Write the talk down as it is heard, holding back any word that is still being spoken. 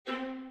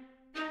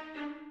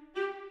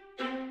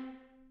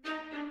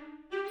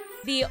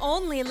The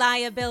only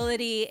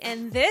liability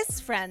in this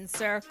friend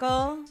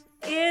circle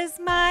is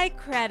my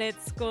credit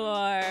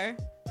score.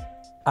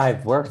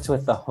 I've worked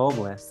with the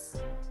homeless.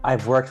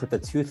 I've worked with the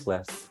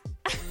toothless.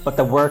 But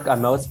the work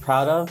I'm most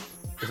proud of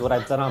is what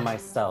I've done on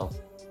myself.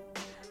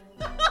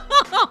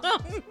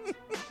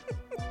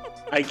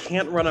 I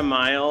can't run a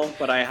mile,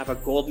 but I have a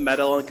gold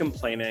medal in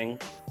complaining.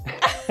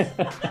 Wait,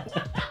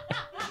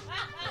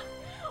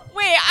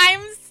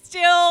 I'm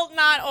still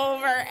not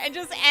over. And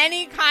just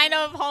any kind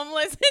of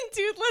homeless and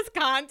toothless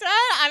content,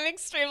 I'm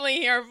extremely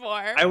here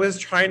for. I was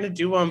trying to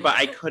do one, but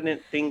I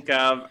couldn't think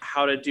of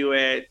how to do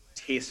it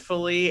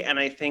tastefully. And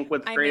I think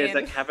what's great is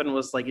that Kevin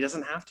was like, he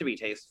doesn't have to be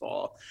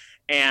tasteful.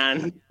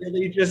 And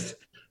really just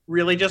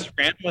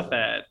ran with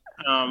it.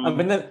 I'm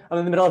in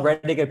the middle of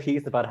writing a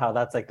piece about how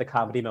that's like the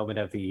comedy moment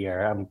of the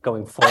year. I'm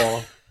going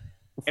full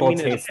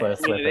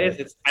tasteless with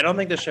it. I don't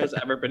think the show's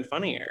ever been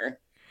funnier.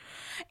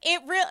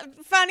 It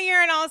funnier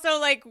and also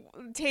like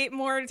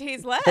more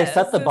tasteless. They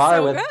set the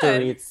bar with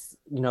Dorit's,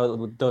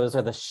 those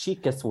are the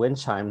chicest wind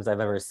chimes I've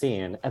ever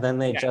seen. And then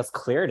they just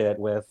cleared it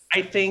with,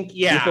 I think,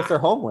 toothless or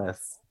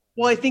homeless.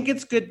 Well, I think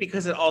it's good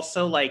because it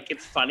also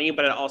it's funny,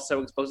 but it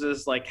also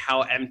exposes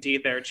how empty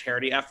their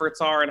charity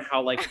efforts are and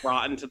how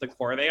rotten to the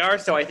core they are.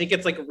 So I think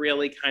it's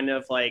really kind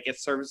of it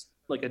serves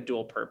a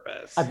dual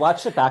purpose. I've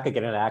watched it back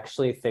again and I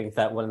actually think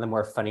that one of the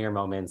more funnier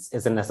moments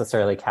isn't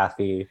necessarily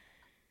Kathy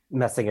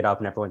messing it up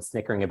and everyone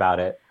snickering about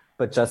it,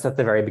 but just at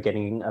the very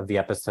beginning of the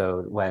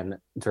episode when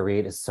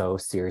Dorit is so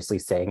seriously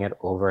saying it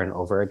over and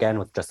over again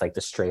with just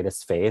the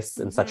straightest face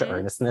and such an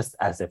earnestness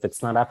as if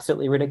it's not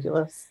absolutely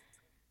ridiculous.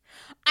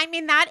 I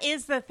mean, that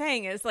is the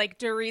thing, is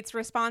Dorit's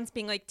response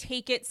being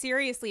take it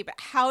seriously. But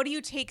how do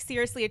you take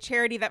seriously a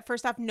charity that,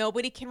 first off,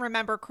 nobody can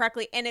remember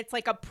correctly? And it's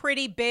a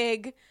pretty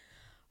big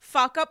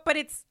fuck up. But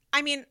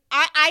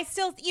I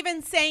still,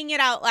 even saying it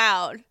out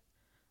loud,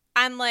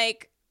 I'm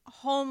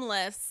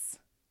homeless.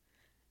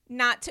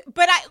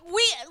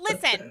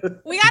 Listen,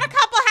 we got a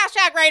couple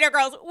 #writer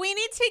girls. We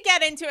need to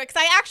get into it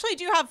because I actually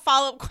do have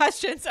follow-up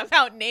questions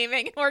about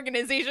naming an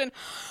organization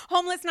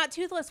Homeless Not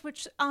Toothless,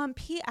 which,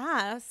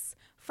 P.S.,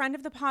 friend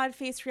of the pod,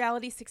 Face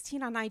Reality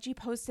 16 on IG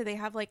posted they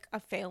have a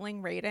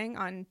failing rating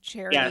on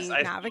Charity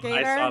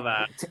Navigator. I saw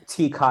that.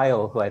 T.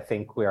 Kyle, who I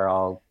think we're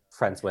all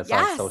friends with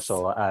on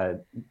social,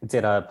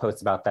 did a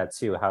post about that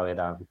too, how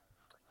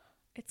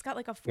it's got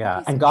a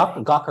 4 and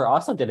Gawker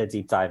also did a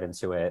deep dive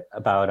into it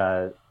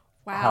about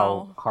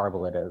how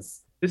horrible it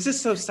is. This is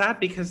so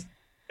sad because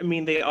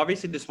they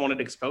obviously just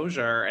wanted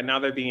exposure and now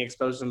they're being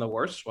exposed in the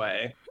worst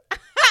way.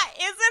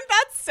 Isn't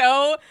that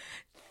so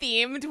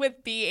themed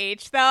with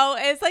BH though?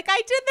 It's I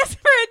did this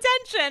for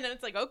attention, and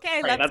it's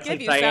okay, right, let's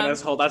give you Diana's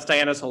some. That's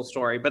Diana's whole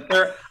story. But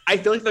I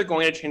feel they're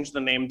going to change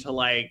the name to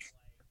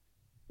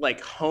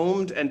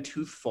Homed and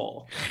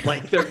Toothful.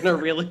 They're gonna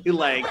really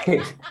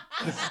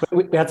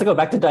We have to go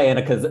back to Diana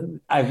because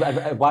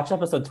I watched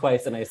episode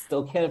twice and I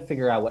still can't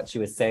figure out what she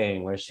was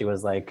saying, where she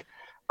was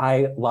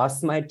I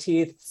lost my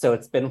teeth, so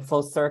it's been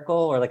full circle,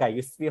 or I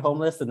used to be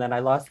homeless and then I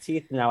lost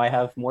teeth, now I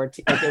have more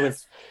teeth.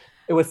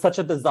 It was such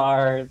a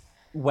bizarre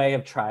way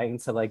of trying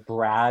to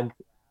brag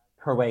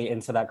her way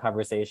into that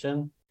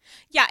conversation.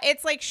 Yeah,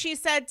 it's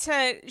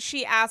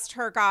she asked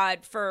her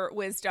God for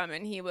wisdom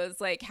and he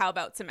was how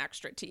about some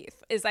extra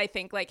teeth, is I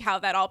think how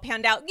that all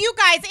panned out. You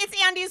guys,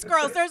 it's Andy's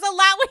Girls. There's a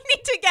lot we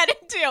need to get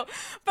into.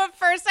 But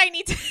first I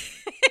need to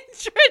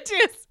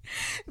introduce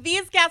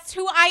these guests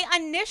who I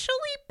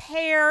initially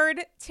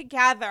paired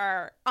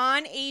together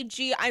on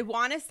AG, I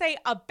want to say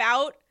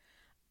about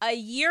a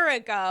year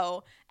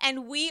ago,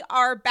 and we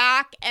are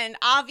back, and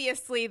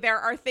obviously there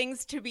are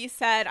things to be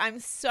said. I'm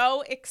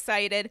so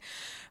excited.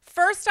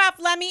 First off,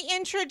 let me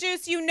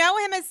introduce, you know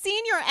him as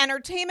senior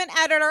entertainment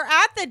editor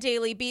at The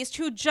Daily Beast,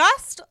 who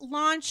just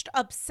launched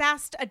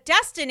Obsessed, a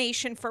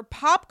destination for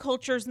pop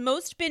culture's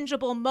most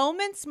bingeable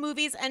moments,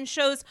 movies, and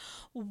shows.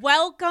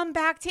 Welcome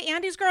back to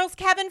Andy's Girls,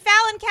 Kevin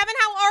Fallon. Kevin,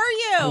 how are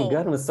you? I'm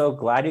good. I'm so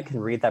glad you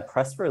can read that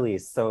press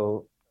release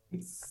so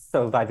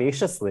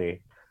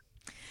vivaciously.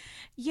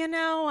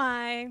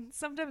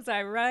 Sometimes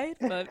I write,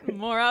 but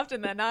more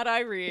often than not,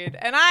 I read.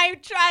 And I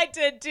tried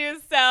to do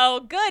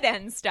so good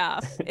and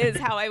stuff is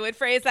how I would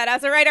phrase that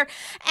as a writer.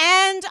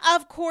 And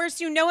of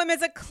course, you know him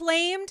as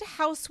acclaimed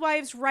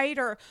Housewives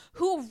writer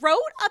who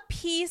wrote a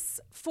piece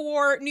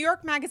for New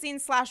York Magazine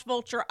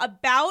 /Vulture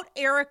about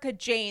Erika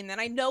Jayne that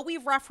I know we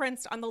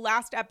referenced on the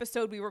last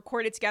episode we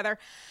recorded together.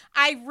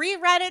 I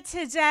reread it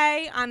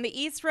today on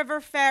the East River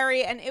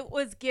Ferry, and it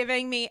was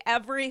giving me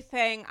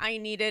everything I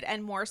needed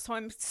and more. So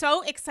I'm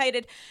so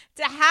excited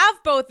to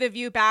have both of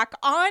you back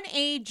on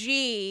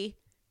AG.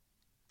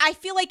 I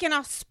feel like an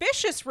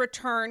auspicious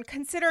return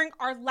considering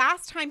our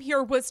last time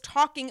here was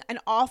talking an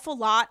awful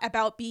lot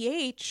about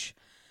BH.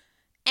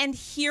 And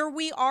here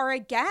we are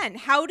again.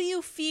 How do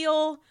you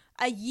feel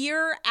a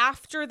year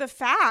after the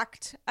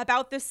fact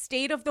about the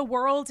state of the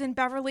world in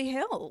Beverly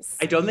Hills?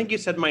 I don't think you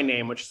said my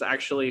name, which is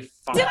actually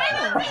fine. Did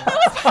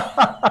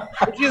I?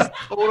 Which is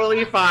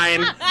totally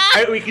fine.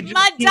 We could just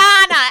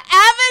Madonna.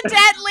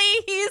 Evidently,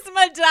 he's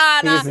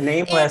Madonna. He's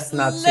nameless, it's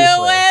not Louis.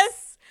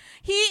 toothless.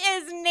 He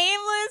is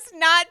nameless,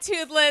 not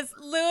toothless,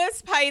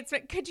 Louis Pites.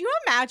 Could you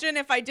imagine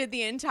if I did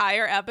the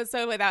entire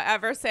episode without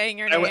ever saying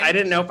your name? I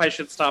didn't know if I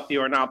should stop you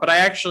or not, but I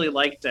actually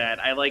liked it.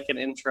 I like an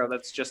intro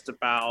that's just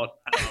about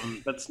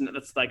that's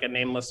like a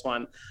nameless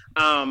one.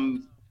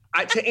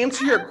 To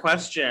answer your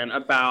question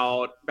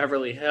about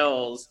Beverly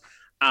Hills,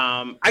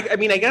 I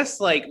mean, I guess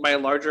like my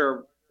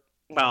larger,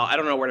 well, I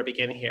don't know where to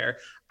begin here.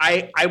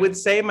 I would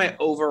say my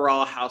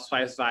overall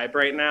Housewives vibe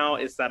right now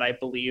is that I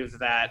believe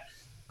that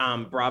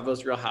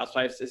Bravo's Real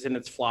Housewives is in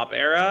its flop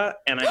era,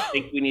 and I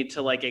think we need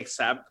to like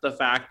accept the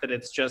fact that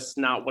it's just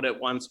not what it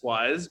once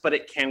was, but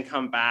it can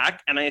come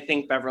back. And I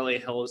think Beverly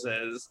Hills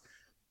is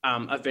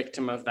a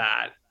victim of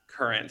that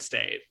current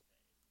state.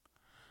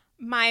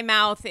 My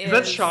mouth is.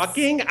 That's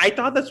shocking. I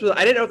thought this was.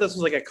 I didn't know if this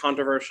was like a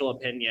controversial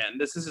opinion.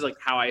 This is like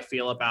how I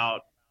feel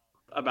about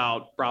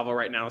Bravo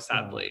right now.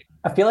 Sadly,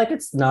 I feel like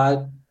it's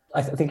not.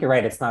 I think you're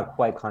right. It's not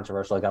quite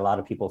controversial. Like a lot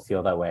of people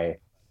feel that way.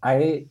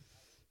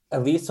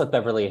 At least with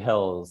Beverly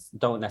Hills,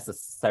 don't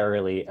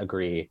necessarily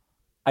agree.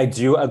 I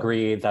do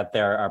agree that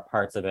there are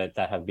parts of it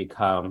that have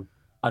become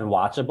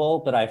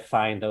unwatchable, but I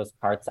find those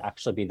parts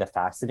actually be the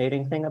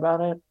fascinating thing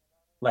about it.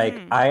 Like,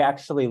 I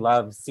actually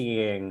love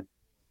seeing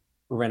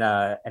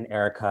Rinna and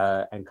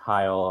Erica and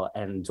Kyle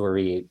and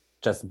Dorit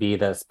just be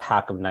this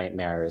pack of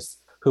nightmares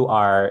who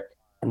are,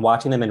 and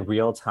watching them in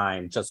real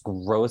time, just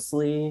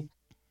grossly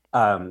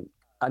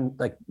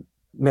like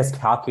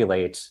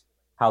miscalculate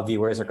how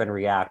viewers are going to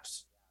react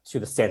to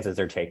the stances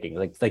they're taking.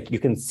 Like you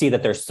can see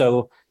that they're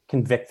so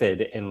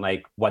convicted in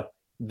like what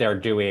they're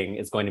doing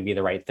is going to be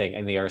the right thing,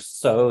 and they are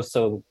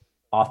so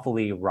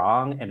awfully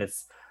wrong. And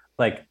it's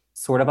like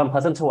sort of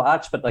unpleasant to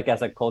watch, but like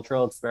as a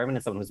cultural experiment,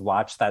 as someone who's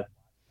watched that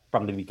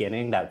from the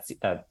beginning, that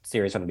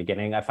series from the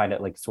beginning, I find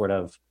it like sort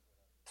of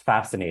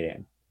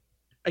fascinating.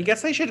 I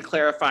guess I should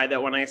clarify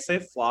that when I say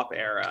flop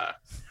era,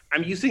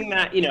 I'm using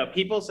that,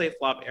 people say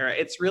flop era.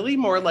 It's really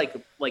more like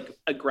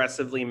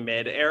aggressively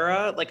mid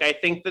era. Like, I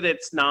think that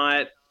it's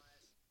not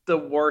the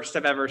worst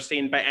I've ever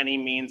seen by any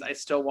means. I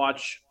still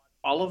watch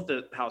all of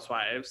the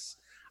Housewives,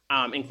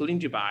 including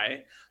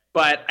Dubai.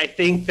 But I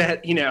think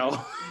that,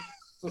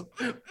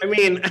 I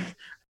mean...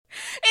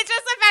 It's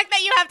just the fact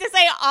that you have to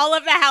say all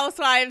of the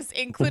Housewives,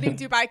 including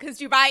Dubai, because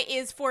Dubai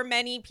is for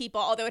many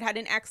people, although it had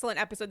an excellent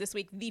episode this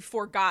week, the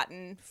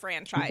forgotten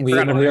franchise.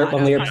 When we were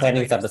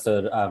planning this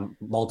episode,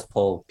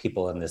 multiple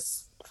people in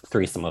this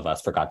threesome of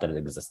us forgot that it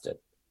existed.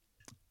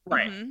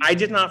 Right. Mm-hmm. I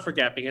did not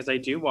forget because I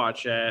do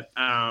watch it.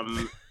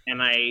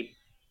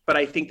 But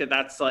I think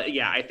that's like,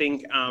 yeah, I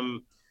think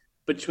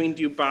between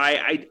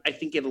Dubai, I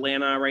think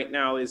Atlanta right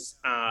now is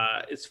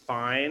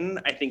fine.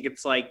 I think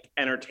it's like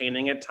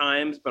entertaining at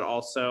times, but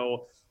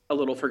also a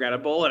little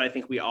forgettable. And I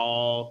think we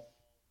all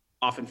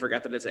often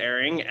forget that it's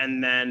airing.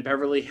 And then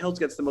Beverly Hills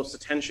gets the most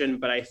attention.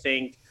 But I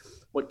think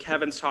what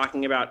Kevin's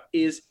talking about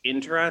is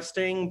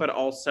interesting, but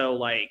also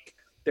like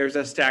there's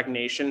a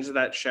stagnation to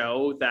that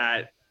show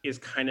that is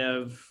kind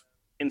of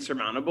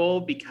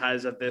insurmountable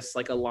because of this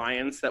like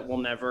alliance that will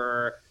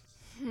never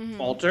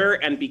falter,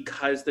 and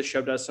because the show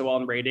does so well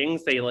in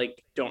ratings, they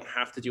like don't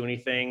have to do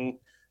anything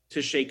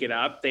to shake it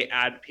up. They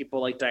add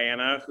people like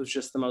Diana, who's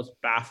just the most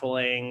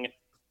baffling,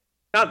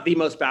 not the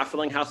most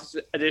baffling house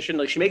addition.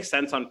 Like, she makes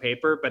sense on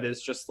paper, but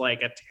is just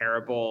like a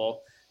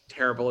terrible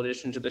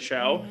addition to the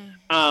show.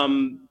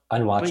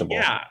 Unwatchable.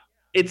 Yeah,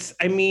 it's,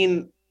 I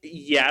mean,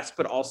 yes,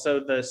 but also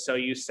the So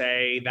You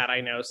Say That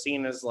I Know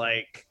scene is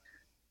like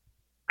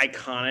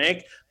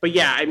iconic. But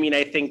yeah, I mean,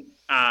 I think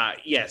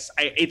yes,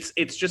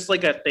 it's just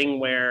like a thing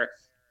where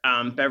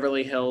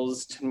Beverly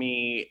Hills to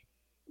me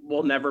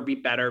will never be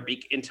better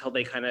until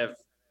they kind of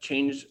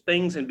change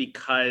things, and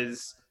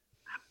because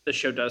the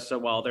show does so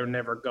well, they're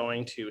never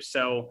going to.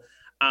 So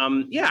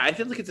yeah, I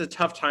feel like it's a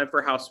tough time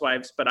for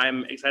Housewives, but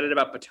I'm excited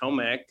about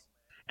Potomac,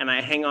 and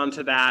I hang on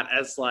to that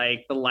as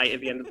like the light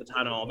at the end of the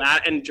tunnel.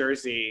 That and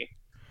Jersey,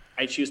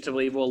 I choose to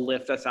believe, will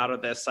lift us out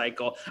of this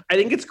cycle. I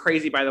think it's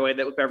crazy, by the way,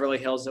 that with Beverly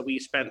Hills that we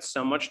spent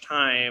so much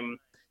time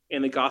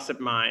in the gossip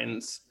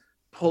mines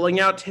pulling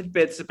out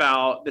tidbits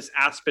about this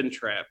Aspen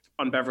trip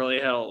on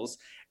Beverly Hills.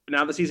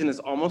 Now the season is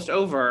almost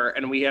over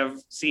and we have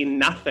seen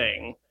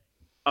nothing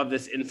of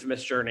this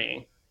infamous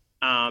journey.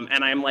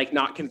 And I'm like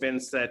not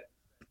convinced that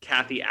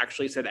Kathy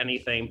actually said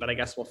anything, but I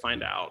guess we'll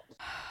find out.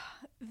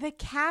 The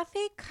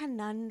Kathy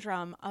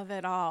conundrum of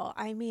it all.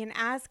 I mean,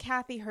 as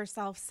Kathy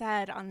herself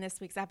said on this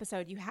week's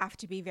episode, you have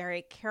to be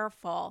very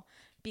careful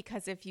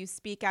because if you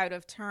speak out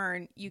of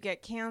turn, you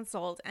get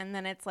canceled. And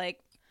then it's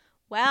like,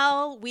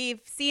 well, we've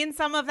seen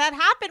some of that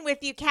happen with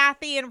you,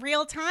 Kathy, in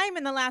real time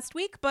in the last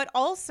week, but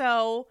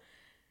also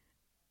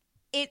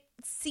it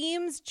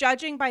seems,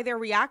 judging by their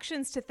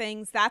reactions to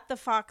things, that the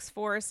Fox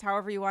Force,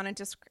 however you want to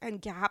just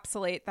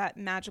encapsulate that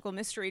magical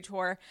mystery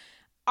tour,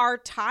 are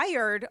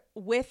tired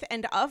with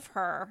and of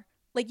her.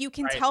 Like, you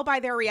can tell by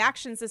their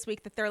reactions this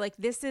week that they're like,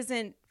 this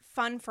isn't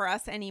fun for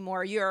us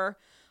anymore. You're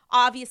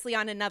obviously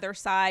on another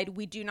side.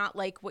 We do not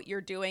like what you're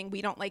doing.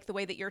 We don't like the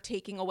way that you're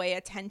taking away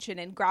attention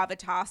and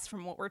gravitas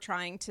from what we're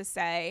trying to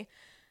say.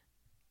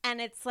 And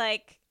it's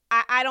like,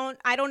 I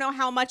don't know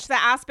how much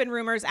the Aspen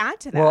rumors add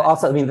to that. Well,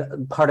 also, I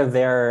mean, part of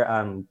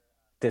their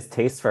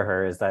distaste for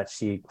her is that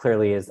she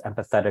clearly is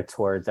empathetic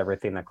towards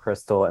everything that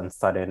Crystal and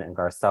Sutton and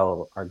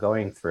Garcelle are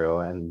going through,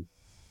 and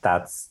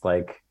that's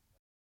like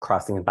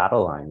crossing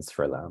battle lines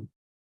for them.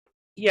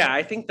 Yeah,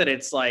 I think that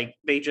it's like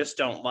they just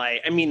don't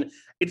like. I mean,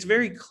 it's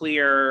very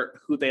clear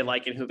who they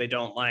like and who they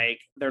don't like.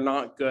 They're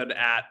not good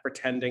at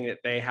pretending that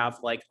they have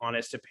like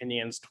honest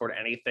opinions toward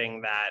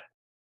anything that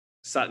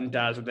Sutton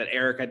does or that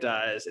Erika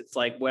does. It's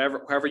like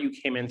wherever you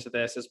came into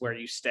this is where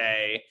you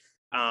stay.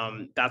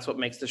 That's what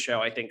makes the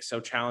show, I think, so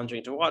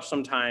challenging to watch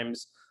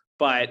sometimes.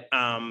 But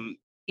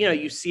you know,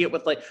 you see it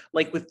with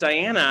like with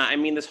Diana. I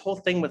mean, this whole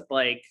thing with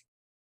like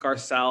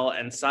Garcelle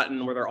and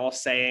Sutton, where they're all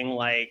saying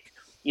like,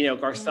 you know,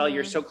 Garcelle,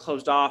 you're so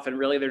closed off, and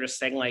really they're just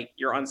saying like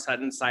you're on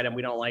Sutton's side, and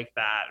we don't like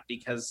that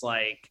because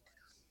like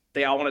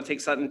they all want to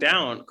take Sutton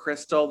down.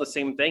 Crystal, the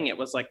same thing. It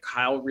was like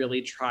Kyle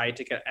really tried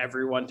to get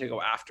everyone to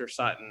go after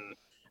Sutton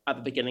at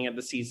the beginning of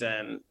the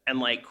season, and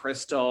like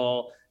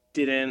Crystal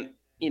didn't,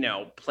 you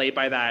know, play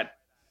by that.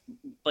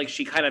 Like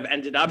she kind of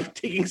ended up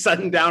taking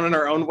Sutton down in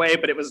her own way,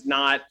 but it was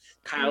not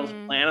Kyle's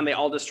plan, and they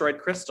all destroyed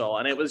Crystal.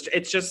 And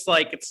it's just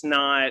like, it's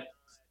not,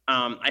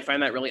 I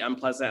find that really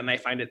unpleasant, and I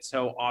find it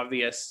so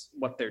obvious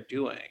what they're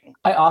doing.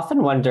 I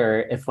often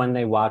wonder if when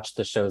they watch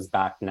the shows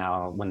back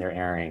now, when they're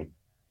airing,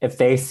 if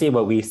they see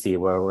what we see,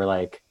 where we're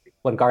like,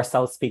 when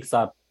Garcelle speaks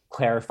up,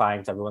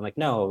 clarifying to everyone, like,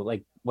 no,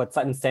 like what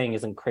Sutton's saying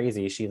isn't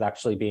crazy. She's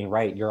actually being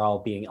right. You're all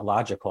being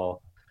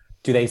illogical.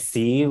 Do they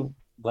see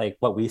like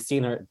what we've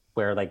seen, or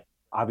where like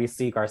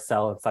obviously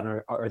Garcelle and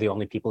Sutton are the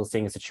only people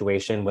seeing a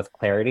situation with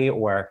clarity,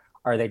 or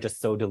are they just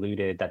so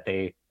deluded that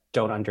they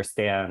don't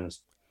understand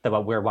that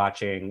what we're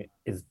watching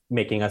is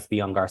making us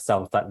be on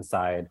Garcelle and Sutton's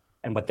side,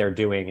 and what they're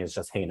doing is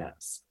just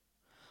heinous?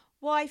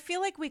 Well, I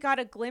feel like we got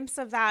a glimpse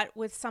of that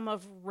with some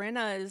of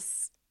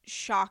Rinna's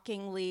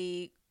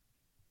shockingly,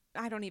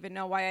 I don't even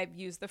know why I've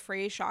used the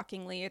phrase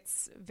shockingly.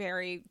 It's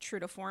very true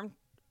to form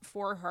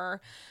for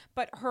her,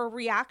 but her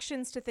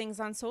reactions to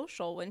things on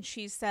social, when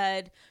she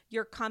said,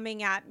 you're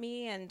coming at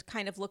me, and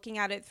kind of looking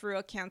at it through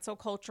a cancel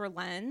culture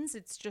lens.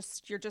 It's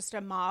just, you're just a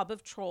mob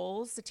of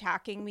trolls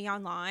attacking me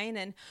online,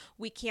 and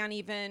we can't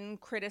even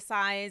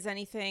criticize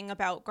anything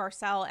about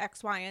Garcelle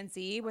X, Y, and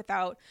Z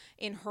without,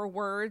 in her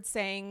words,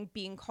 saying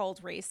being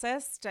called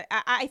racist.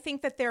 I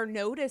think that they're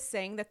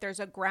noticing that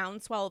there's a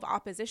groundswell of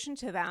opposition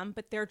to them,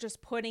 but they're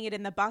just putting it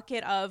in the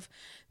bucket of,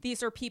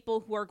 these are people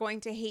who are going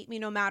to hate me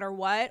no matter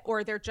what,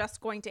 or they're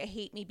just going to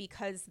hate me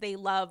because they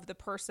love the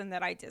person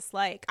that I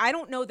dislike. I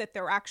don't know that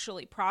they're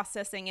actually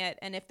processing it,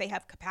 and if they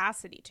have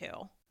capacity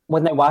to.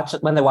 When they watch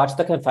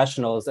the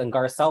confessionals, and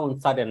Garcelle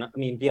and Sutton, I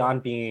mean,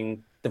 beyond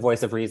being the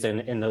voice of reason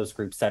in those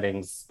group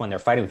settings when they're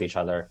fighting with each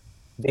other,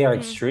 they are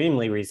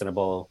extremely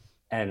reasonable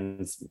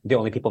and the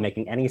only people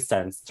making any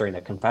sense during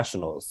the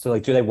confessionals. So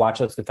like, do they watch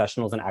those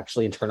confessionals and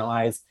actually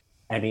internalize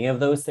any of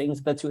those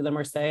things the two of them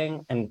are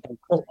saying? And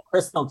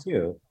Crystal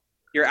too.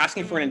 You're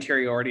asking for an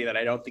interiority that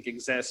I don't think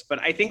exists.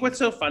 But I think what's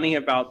so funny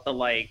about the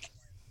like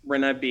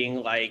Rinna being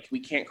like,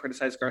 we can't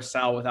criticize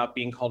Garcelle without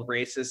being called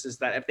racist, is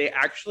that if they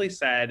actually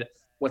said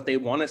what they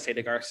want to say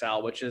to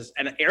Garcelle, which is,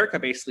 and Erika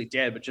basically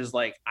did, which is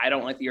like, I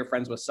don't like that you're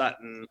friends with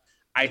Sutton.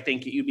 I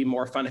think you'd be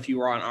more fun if you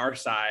were on our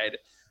side.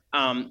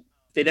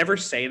 They never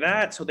say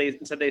that. So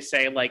instead they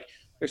say like,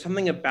 there's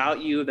something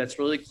about you that's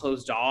really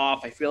closed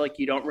off. I feel like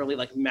you don't really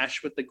like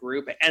mesh with the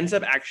group. It ends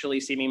up actually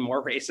seeming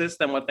more racist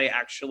than what they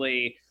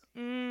actually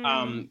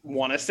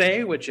want to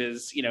say, which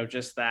is, you know,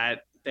 just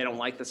that they don't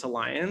like this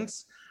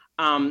alliance.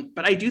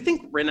 But I do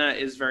think Rinna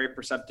is very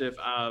perceptive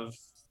of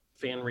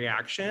fan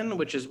reaction,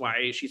 which is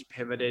why she's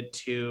pivoted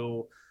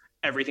to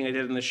everything I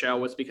did in the show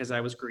was because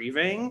I was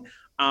grieving.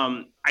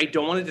 I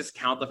don't want to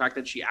discount the fact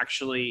that she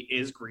actually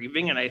is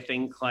grieving. And I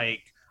think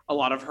like a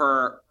lot of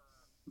her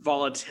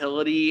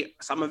volatility,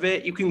 some of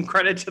it you can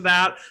credit to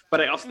that, but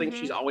I also think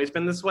she's always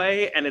been this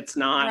way, and it's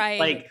not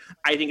like,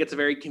 I think it's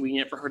very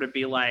convenient for her to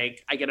be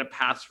like, I get a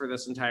pass for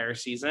this entire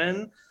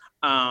season.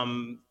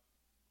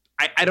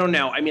 I don't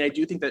know. I mean, I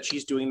do think that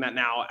she's doing that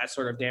now as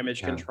sort of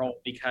damage control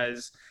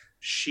because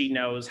she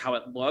knows how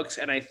it looks,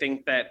 and I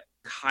think that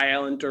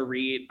Kyle and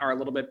Dorit are a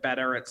little bit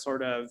better at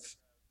sort of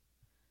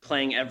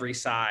playing every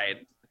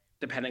side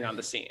depending on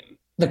the scene.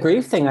 The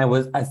grief thing I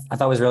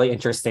thought was really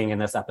interesting in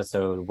this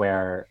episode,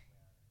 where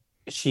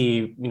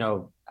she, you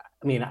know,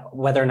 I mean,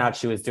 whether or not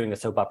she was doing a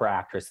soap opera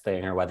actress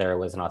thing or whether it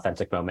was an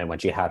authentic moment when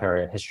she had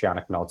her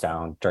histrionic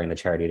meltdown during the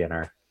charity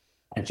dinner.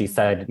 And she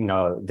said, you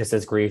know, this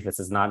is grief. This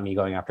is not me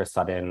going after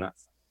Sutton,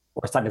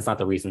 or Sutton is not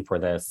the reason for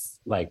this.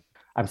 Like,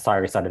 I'm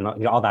sorry, Sutton,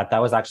 you know, all that.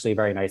 That was actually a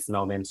very nice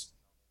moment,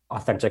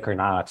 authentic or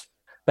not.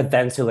 But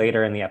then to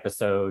later in the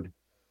episode,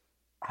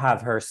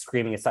 have her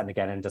screaming at Sutton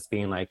again and just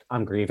being like,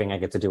 I'm grieving. I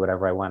get to do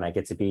whatever I want. I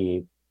get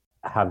to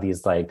have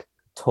these like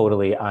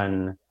totally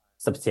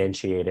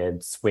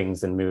unsubstantiated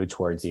swings in mood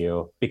towards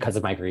you because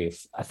of my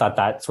grief. I thought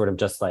that sort of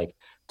just like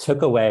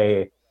took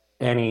away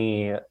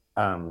any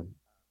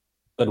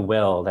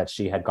goodwill that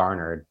she had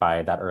garnered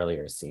by that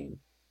earlier scene.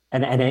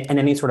 and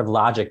any sort of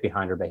logic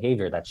behind her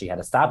behavior that she had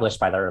established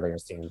by the earlier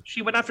scene.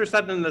 She went after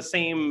Sutton in that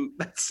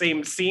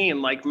same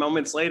scene. Like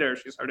moments later,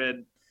 she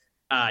started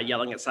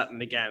yelling at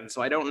Sutton again.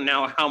 So I don't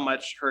know how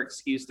much her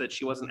excuse that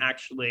she wasn't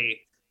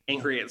actually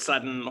angry at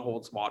Sutton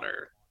holds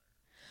water.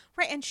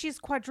 Right, and she's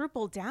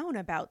quadrupled down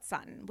about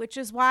Sutton, which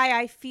is why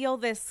I feel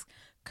this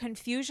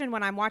confusion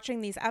when I'm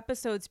watching these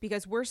episodes,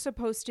 because we're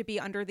supposed to be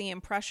under the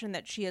impression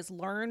that she has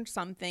learned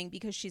something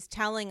because she's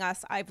telling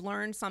us, I've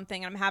learned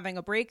something, I'm having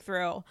a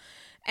breakthrough.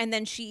 And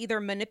then she either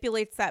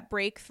manipulates that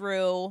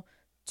breakthrough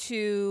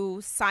to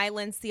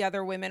silence the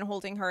other women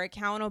holding her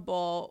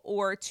accountable,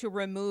 or to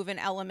remove an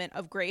element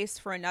of grace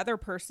for another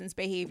person's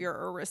behavior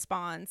or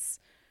response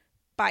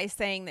by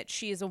saying that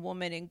she's a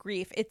woman in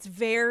grief. It's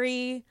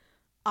very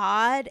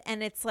odd,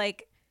 and it's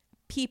like,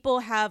 people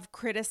have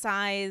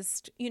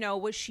criticized,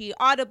 was she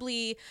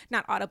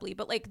not audibly,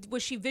 but like,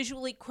 was she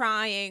visually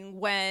crying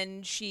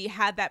when she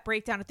had that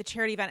breakdown at the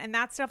charity event? And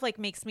that stuff like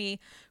makes me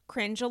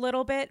cringe a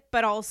little bit,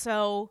 but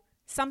also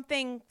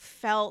something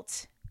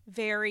felt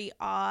very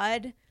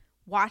odd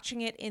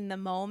watching it in the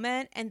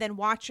moment, and then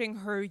watching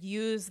her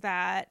use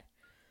that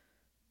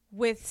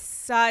with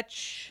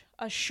such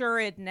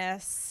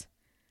assuredness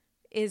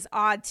is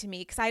odd to me,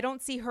 because I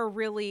don't see her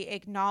really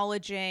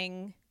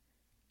acknowledging,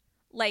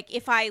 like,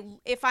 if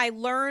I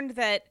learned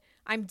that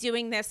I'm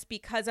doing this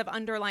because of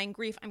underlying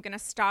grief, I'm going to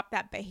stop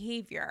that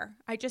behavior.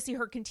 I just see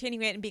her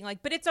continuing it and being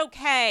like, but it's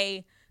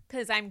okay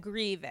because I'm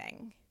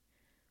grieving,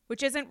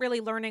 which isn't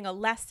really learning a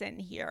lesson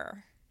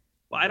here.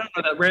 Well, I don't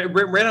know that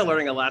Rinna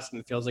learning a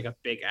lesson feels like a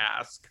big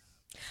ask.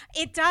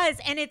 It does.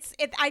 And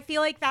I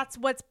feel like that's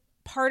what's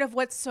part of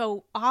what's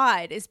so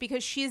odd, is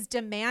because she's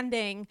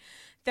demanding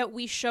that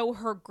we show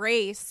her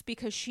grace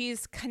because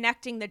she's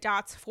connecting the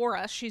dots for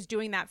us. She's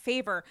doing that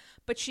favor,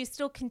 but she's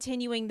still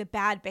continuing the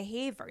bad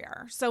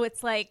behavior. So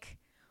it's like,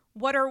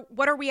 what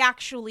are we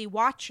actually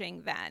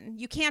watching then?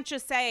 You can't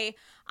just say,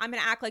 I'm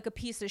going to act like a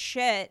piece of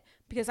shit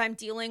because I'm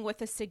dealing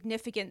with a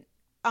significant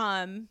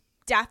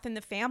death in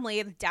the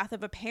family, the death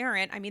of a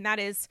parent. I mean,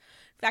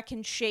 that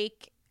can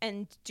shake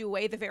and do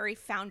away the very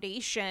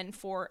foundation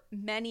for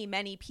many,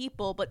 many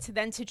people. But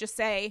to just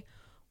say,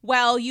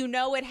 well,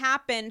 it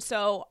happened,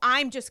 so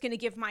I'm just going to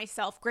give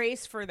myself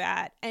grace for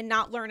that and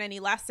not learn any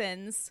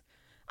lessons.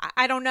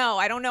 I don't know.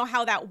 I don't know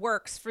how that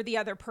works for the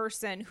other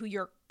person who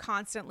you're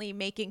constantly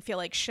making feel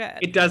like shit.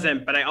 It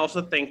doesn't, but I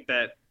also think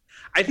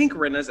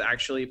Rinna's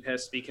actually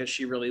pissed because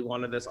she really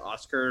wanted this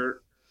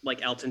Oscar,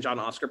 like Elton John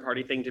Oscar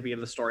party thing, to be in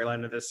the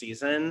storyline of this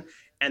season.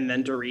 And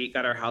then Dorit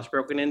got her house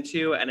broken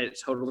into, and it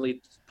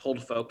totally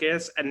pulled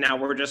focus. And now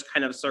we're just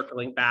kind of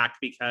circling back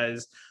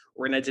because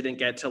Rinna didn't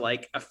get to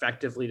like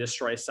effectively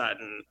destroy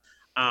Sutton.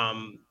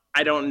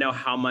 I don't know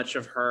how much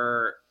of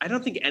her, I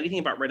don't think anything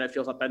about Rinna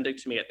feels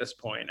authentic to me at this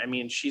point. I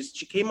mean, she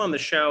came on the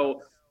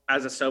show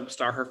as a soap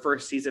star. Her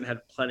first season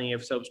had plenty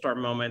of soap star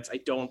moments. I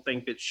don't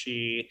think that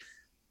she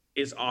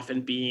is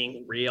often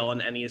being real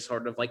in any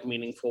sort of like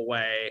meaningful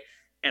way.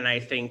 And I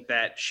think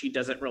that she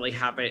doesn't really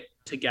have it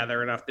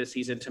together enough this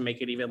season to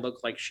make it even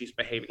look like she's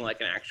behaving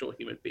like an actual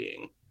human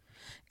being.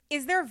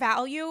 Is there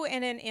value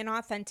in an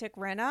inauthentic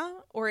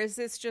Rinna, or is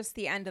this just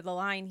the end of the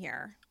line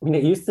here? I mean,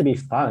 it used to be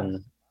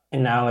fun,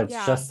 and now it's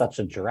just such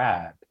a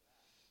drag.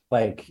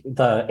 Like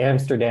the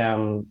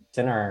Amsterdam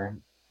dinner,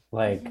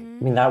 like, I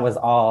mean, that was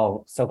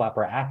all soap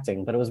opera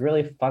acting, but it was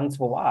really fun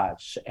to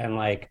watch. And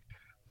like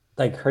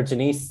her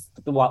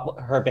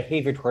her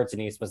behavior towards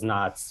Denise was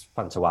not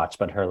fun to watch,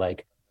 but her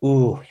like,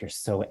 ooh, you're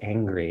so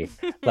angry.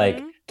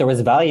 Like there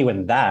was value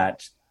in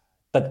that.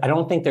 But I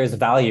don't think there's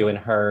value in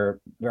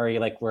her very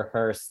like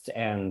rehearsed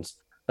and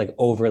like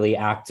overly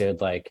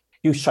acted, like,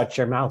 you shut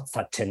your mouth,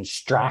 Sutton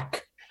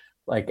Strack,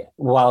 like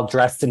while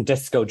dressed in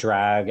disco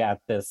drag at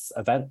this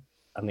event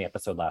on the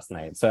episode last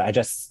night. So I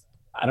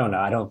don't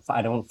know.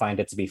 I don't find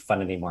it to be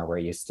fun anymore where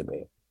it used to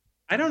be.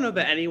 I don't know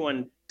that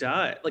anyone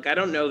does. Like, I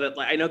don't know that,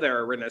 like, I know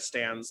there are Rinna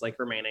stands like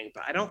remaining,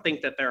 but I don't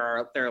think that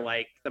they're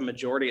like the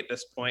majority at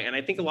this point. And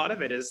I think a lot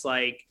of it is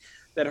like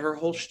that her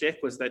whole shtick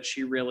was that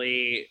she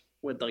really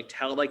would like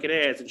tell it like it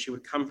is, and she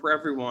would come for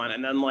everyone.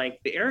 And then like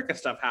the Erika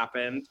stuff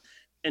happened,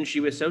 and she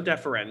was so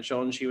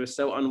deferential, and she was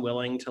so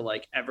unwilling to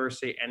like ever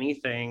say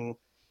anything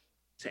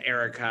to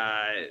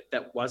Erika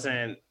that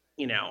wasn't,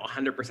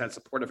 100%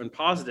 supportive and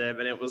positive.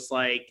 And it was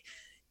like,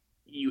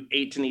 you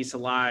ate Denise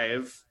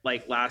alive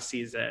like last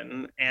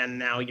season, and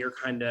now you're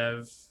kind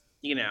of,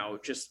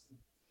 just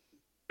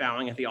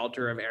bowing at the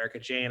altar of Erika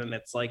Jayne. And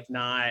it's like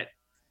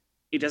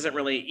it doesn't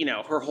really,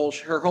 her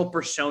whole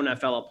persona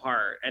fell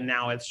apart. And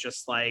now it's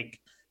just like,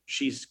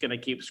 she's going to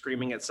keep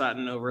screaming at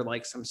Sutton over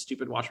like some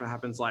stupid Watch What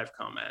Happens Live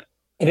comment.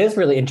 It is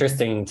really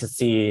interesting to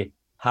see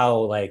how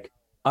like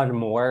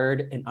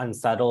unmoored and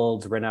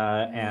unsettled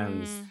Rinna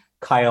and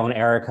Kyle and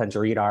Erika and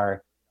Dorit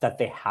are, that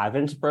they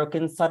haven't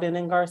broken Sutton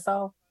and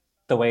Garcelle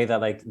the way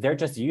that like they're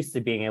just used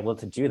to being able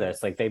to do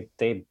this. Like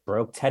they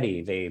broke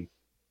Teddy,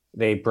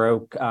 they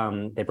broke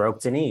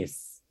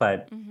Denise,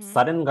 but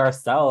Sutton and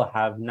Garcelle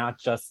have not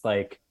just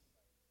like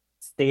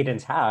stayed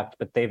intact,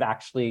 but they've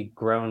actually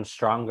grown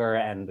stronger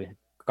and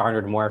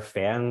garnered more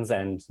fans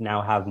and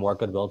now have more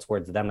goodwill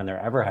towards them than there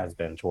ever has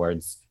been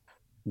towards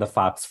the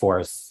Fox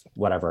Force,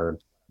 whatever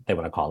they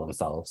want to call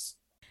themselves.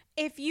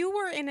 If you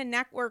were in a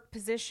network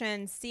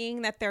position,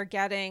 seeing that they're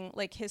getting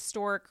like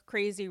historic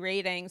crazy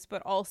ratings,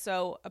 but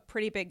also a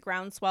pretty big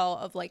groundswell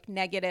of like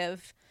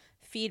negative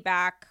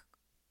feedback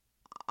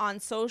on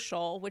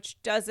social,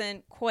 which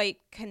doesn't quite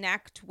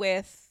connect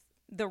with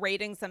the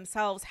ratings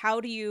themselves, how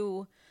do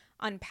you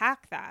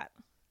unpack that?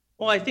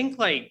 Well, I think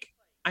like,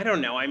 I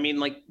don't know. I mean,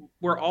 like,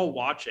 we're all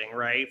watching,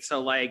 right?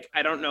 So like,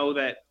 I don't know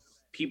that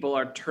people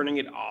are turning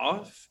it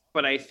off,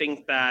 but I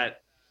think that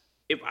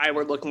if I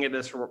were looking at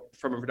this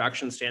from a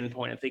production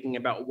standpoint and thinking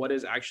about what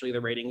is actually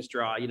the ratings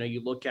draw, you know,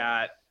 you look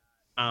at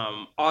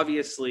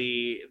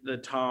obviously the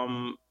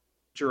Tom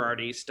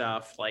Girardi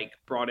stuff like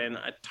brought in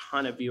a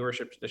ton of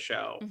viewership to the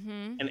show,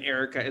 and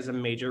Erica is a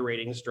major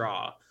ratings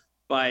draw,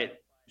 but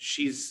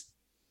she's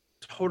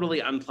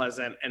totally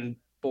unpleasant and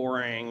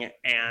boring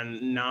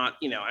and not,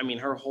 you know, I mean,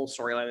 her whole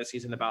storyline this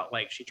season about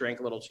like she drank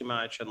a little too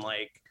much and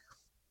like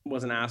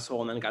was an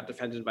asshole and then got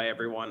defended by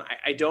everyone.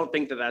 I don't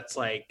think that that's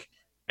like,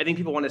 I think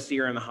people want to see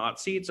her in the hot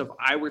seat. So if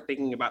I were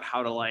thinking about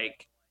how to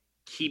like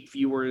keep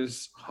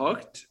viewers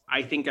hooked,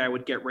 I think I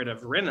would get rid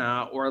of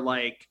Rinna or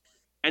like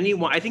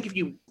anyone. I think if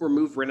you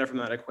remove Rinna from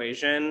that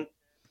equation,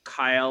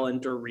 Kyle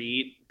and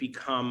Dorit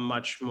become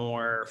much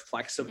more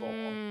flexible.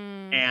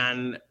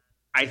 And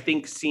I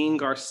think seeing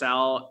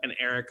Garcelle and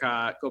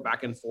Erica go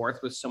back and forth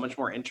was so much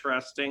more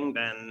interesting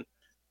than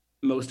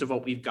most of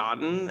what we've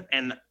gotten.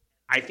 And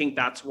I think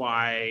that's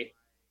why,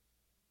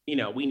 you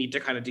know, we need to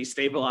kind of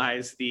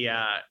destabilize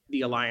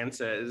the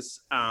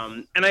alliances.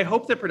 And I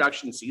hope the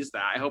production sees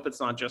that. I hope it's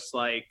not just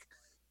like,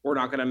 we're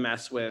not going to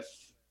mess with,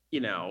 you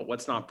know,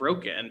 what's not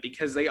broken,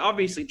 because they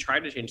obviously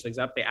tried to change things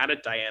up. They added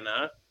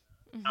Diana.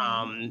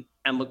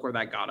 And look where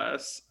that got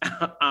us.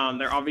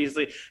 They're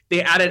obviously,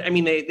 they added, I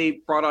mean,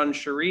 they brought on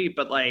Cherie,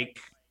 but like,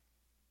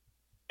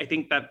 I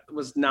think that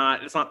was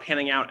not, it's not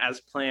panning out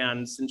as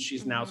planned since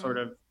she's now sort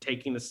of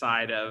taking the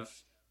side of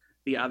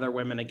the other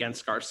women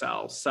against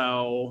Garcelle.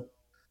 So,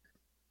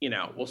 you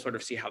know, we'll sort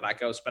of see how that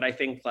goes. But I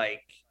think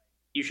like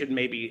you should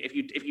maybe,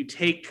 if you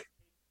take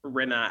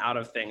Rinna out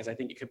of things, I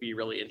think it could be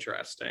really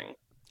interesting.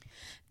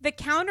 The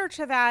counter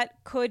to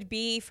that could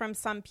be from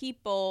some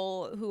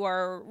people who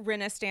are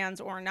Rinna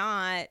stans or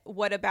not,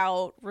 what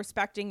about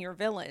respecting your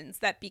villains?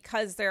 That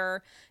because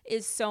there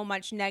is so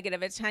much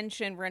negative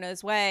attention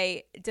Rinna's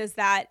way, does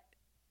that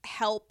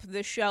help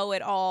the show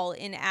at all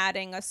in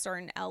adding a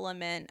certain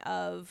element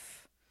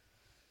of,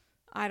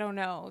 I don't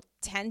know,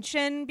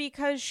 tension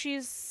because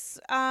she's,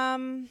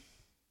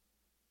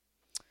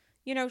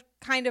 you know,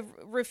 kind of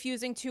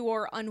refusing to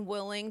or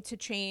unwilling to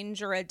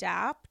change or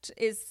adapt?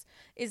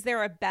 Is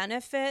there a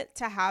benefit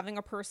to having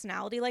a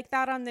personality like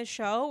that on this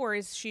show, or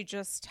is she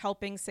just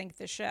helping sink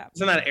the ship?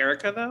 Isn't that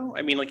Erica though?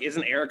 I mean, like,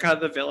 isn't Erica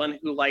the villain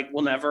who like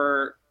will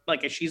never,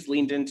 like, if she's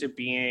leaned into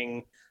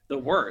being the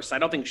worst, I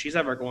don't think she's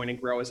ever going to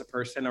grow as a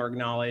person or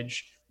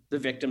acknowledge the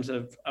victims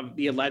of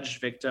the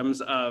alleged victims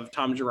of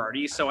Tom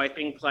Girardi. So I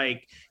think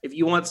like if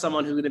you want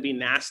someone who's going to be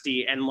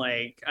nasty and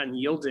like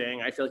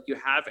unyielding, I feel like you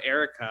have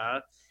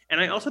Erica.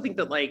 And I also think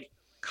that like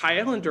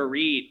Kyle and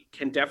Dorit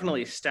can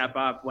definitely step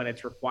up when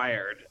it's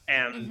required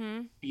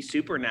and be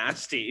super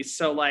nasty.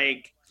 So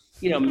like,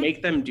 you know,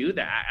 make them do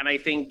that. And I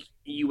think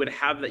you would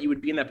have that, you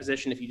would be in that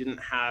position if you didn't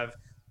have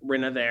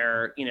Rinna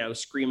there, you know,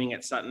 screaming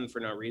at Sutton for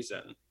no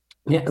reason.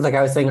 Yeah, like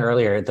I was saying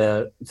earlier,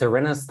 the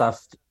Rinna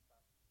stuff,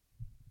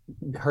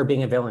 her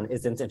being a villain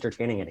isn't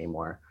entertaining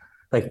anymore.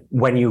 Like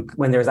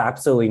when there's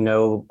absolutely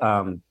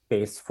no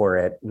base for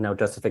it, no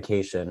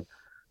justification.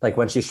 Like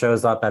when she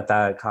shows up at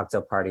that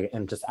cocktail party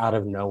and just out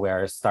of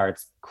nowhere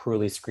starts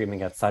cruelly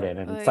screaming at Sutton,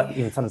 and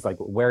even Sutton's like,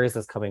 where is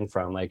this coming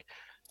from? Like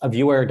a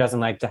viewer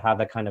doesn't like to have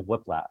that kind of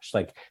whiplash.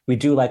 Like we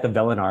do like a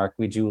villain arc,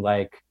 we do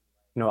like,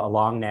 you know, a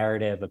long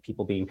narrative of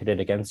people being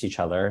pitted against each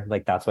other.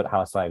 Like that's what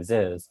Housewives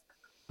is.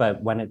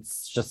 But when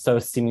it's just so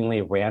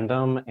seemingly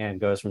random and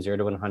goes from 0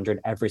 to 100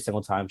 every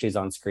single time she's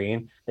on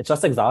screen, it's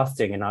just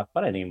exhausting and not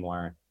fun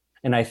anymore.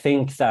 And I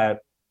think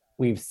that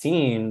we've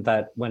seen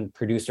that when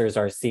producers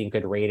are seeing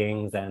good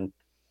ratings and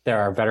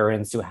there are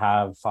veterans who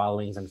have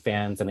followings and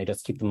fans and they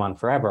just keep them on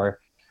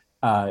forever,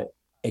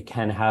 it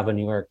can have a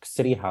New York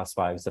City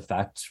Housewives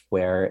effect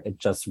where it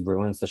just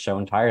ruins the show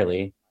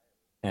entirely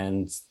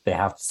and they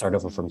have to start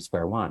over from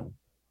square one.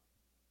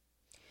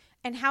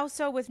 And how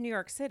so with New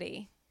York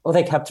City? Well,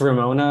 they kept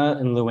Ramona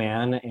and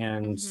Luann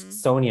and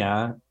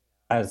Sonia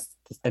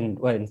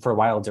and for a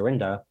while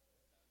Dorinda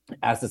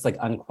as this like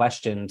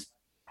unquestioned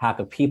pack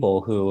of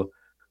people who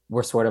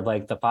were sort of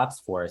like the Fox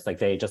Force. Like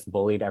they just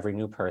bullied every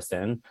new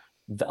person.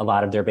 A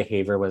lot of their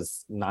behavior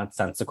was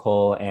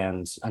nonsensical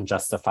and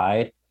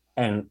unjustified.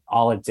 And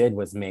all it did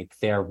was make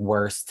their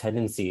worst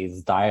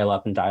tendencies dial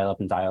up and dial up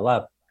and dial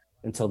up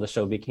until the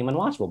show became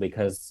unwatchable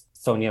because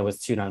Sonia was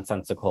too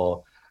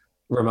nonsensical,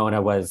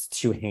 Ramona was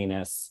too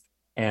heinous,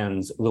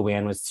 and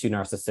Luann was too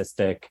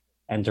narcissistic,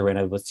 and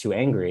Dorinda was too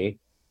angry.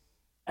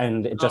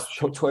 And it just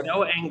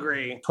so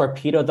angry.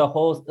 Torpedoed the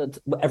whole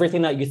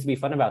everything that used to be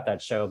fun about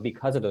that show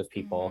because of those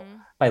people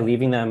by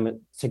leaving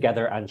them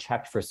together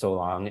unchecked for so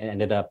long, and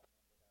ended up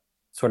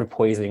sort of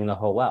poisoning the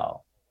whole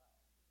well.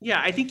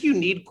 Yeah, I think you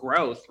need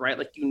growth, right?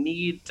 Like you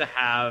need to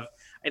have,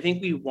 I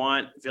think we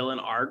want villain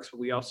arcs, but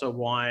we also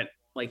want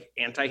like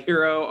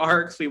anti-hero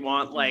arcs. We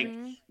want like,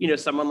 you know,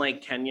 someone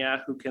like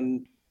Kenya who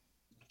can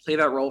play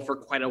that role for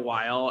quite a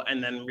while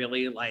and then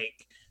really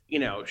like, you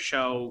know,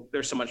 show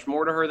there's so much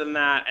more to her than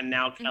that. And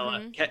now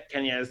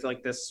Kenya is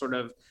like this sort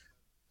of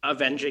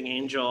avenging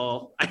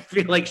angel. I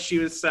feel like she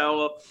was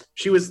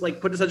like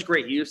put to such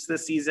great use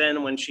this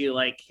season when she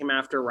like came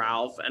after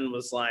Ralph and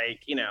was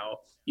like, you know,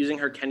 using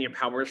her Kenya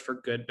powers for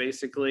good,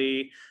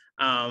 basically.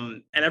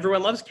 And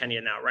everyone loves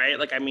Kenya now, right?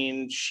 Like, I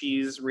mean,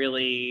 she's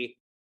really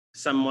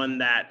someone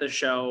that the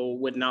show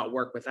would not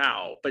work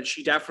without, but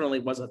she definitely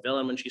was a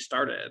villain when she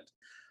started.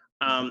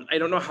 I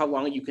don't know how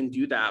long you can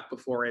do that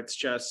before it's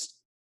just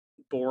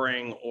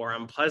boring or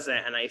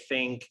unpleasant. And I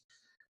think,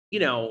 you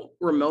know,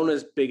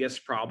 Ramona's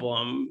biggest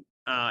problem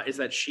is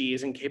that she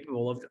is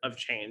incapable of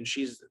change.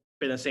 She's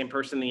been the same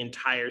person the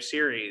entire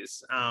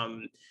series.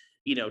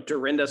 You know,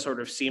 Dorinda sort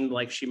of seemed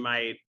like she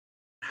might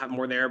have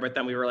more there, but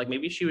then we were like,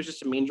 maybe she was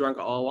just a mean drunk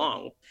all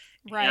along.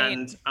 Right.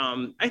 And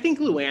I think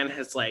Luann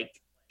has like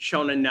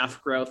shown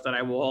enough growth that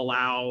I will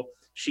allow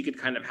she could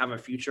kind of have a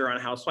future on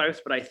Housewives.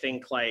 But I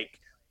think like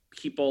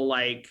people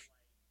like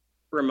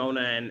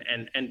Ramona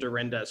and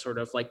Dorinda sort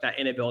of like that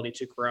inability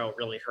to grow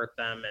really hurt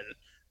them. And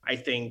I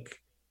think,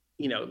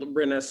 you know,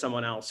 Rinna is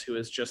someone else who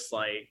is just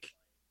like,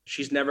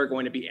 she's never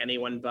going to be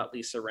anyone but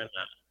Lisa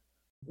Rinna.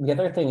 The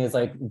other thing is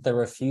like the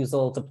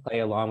refusal to play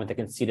along with the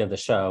conceit of the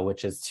show,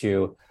 which is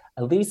to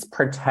at least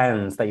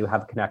pretend that you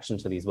have a connection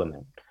to these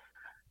women.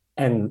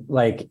 And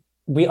like,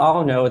 we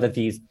all know that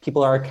these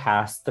people are a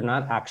cast, they're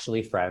not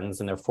actually friends,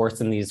 and they're forced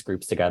in these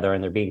groups together,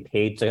 and they're being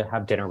paid to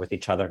have dinner with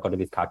each other, go to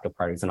these cocktail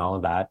parties and all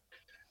of that.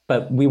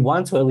 But we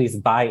want to at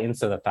least buy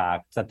into the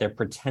fact that they're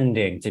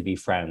pretending to be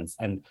friends,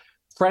 and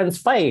friends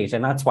fight,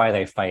 and that's why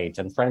they fight,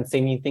 and friends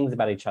say mean things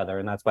about each other,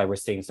 and that's why we're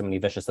seeing so many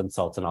vicious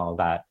insults and all of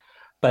that.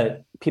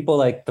 But people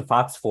like the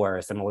Fox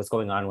Force and what was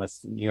going on with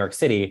New York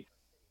City,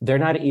 they're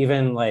not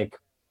even like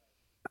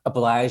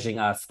obliging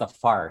us the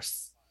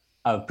farce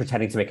of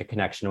pretending to make a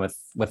connection with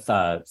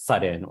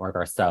Sutton or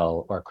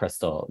Garcelle or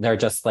Crystal. They're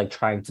just like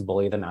trying to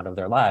bully them out of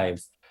their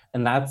lives.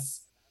 And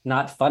that's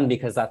not fun,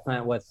 because that's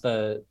not what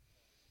the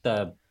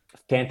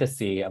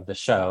fantasy of the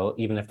show,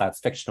 even if that's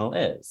fictional,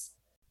 is.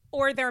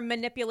 Or they're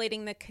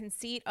manipulating the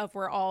conceit of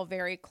we're all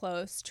very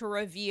close to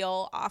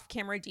reveal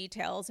off-camera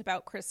details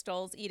about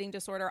Crystal's eating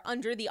disorder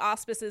under the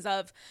auspices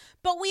of,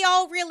 but we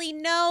all really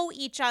know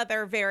each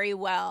other very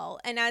well.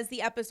 And as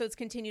the episodes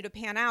continue to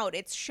pan out,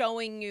 it's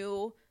showing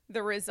you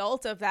the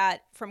result of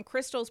that from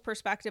Crystal's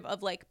perspective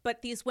of like,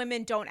 but these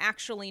women don't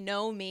actually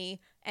know me,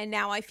 and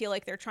now I feel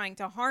like they're trying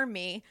to harm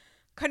me.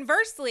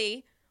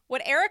 Conversely,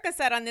 what Erica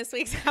said on this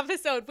week's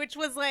episode, which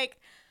was like,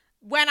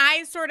 when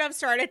I sort of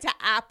started to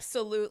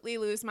absolutely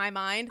lose my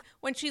mind,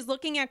 when she's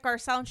looking at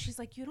Garcelle and she's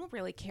like, you don't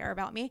really care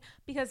about me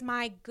because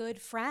my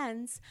good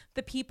friends,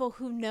 the people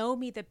who know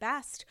me the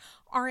best,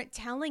 aren't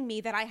telling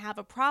me that I have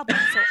a problem.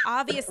 So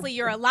obviously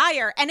you're a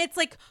liar. And it's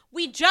like,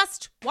 we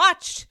just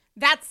watched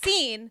that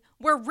scene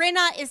where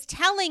Rinna is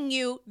telling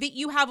you that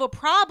you have a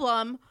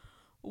problem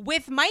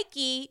with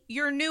Mikey,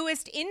 your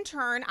newest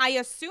intern. I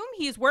assume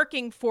he's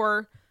working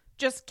for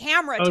just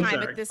camera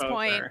time at this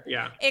point.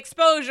 Yeah.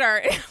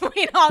 Exposure.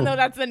 We all know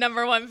that's the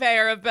number one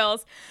payer of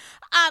bills.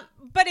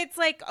 But it's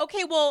like,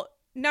 okay, well,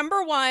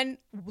 number one,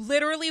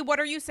 literally, what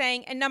are you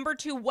saying? And number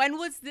two, when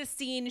was this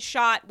scene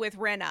shot with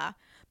Rinna?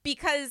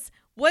 Because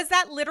was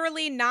that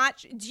literally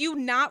not, do you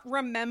not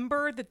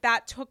remember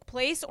that took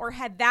place, or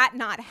had that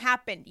not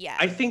happened yet?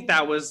 I think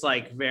that was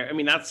like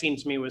that scene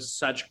to me was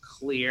such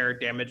clear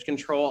damage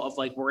control of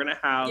like, we're going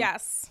to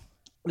have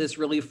this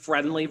really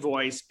friendly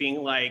voice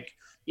being like,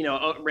 you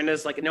know,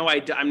 Rinna's like, no,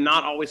 I'm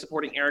not always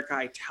supporting Erica.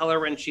 I tell her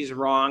when she's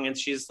wrong. And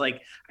she's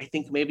like, I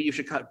think maybe you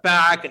should cut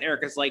back. And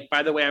Erica's like,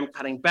 by the way, I'm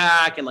cutting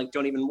back, and like,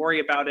 don't even worry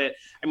about it.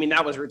 I mean,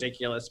 that was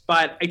ridiculous.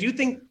 But I do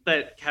think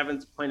that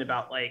Kevin's point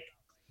about like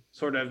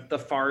sort of the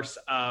farce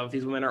of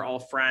these women are all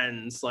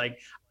friends. Like,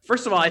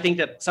 first of all, I think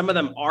that some of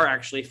them are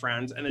actually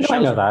friends. And I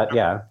know that,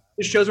 yeah.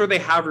 The shows where they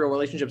have real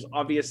relationships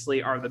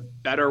obviously are the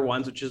better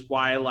ones, which is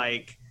why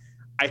like,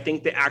 I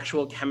think the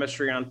actual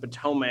chemistry on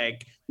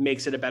Potomac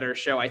makes it a better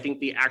show. I think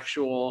the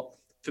actual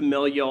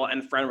familial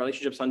and friend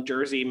relationships on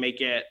Jersey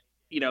make it,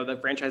 you know, the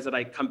franchise that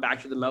I come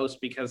back to the most,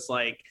 because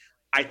like,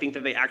 I think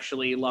that they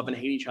actually love and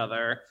hate each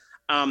other.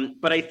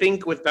 But I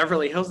think with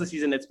Beverly Hills this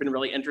season, it's been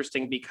really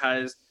interesting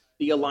because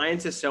the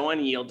alliance is so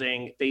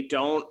unyielding.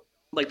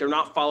 They're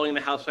not following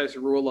the Housewives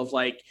rule of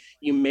like,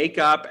 you make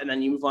up and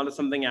then you move on to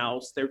something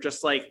else. They're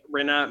just like,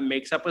 Rinna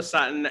makes up with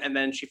Sutton and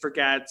then she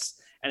forgets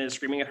and is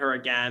screaming at her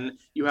again.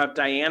 You have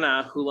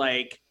Diana, who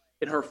like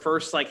in her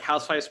first like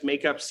Housewives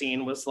makeup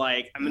scene was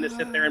like, I'm going to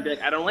sit there and be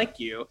like, I don't like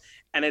you.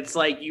 And it's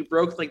like, you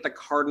broke like the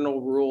cardinal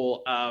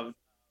rule of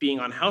being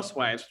on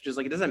Housewives, which is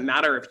like, it doesn't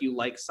matter if you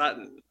like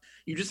Sutton.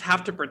 You just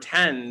have to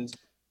pretend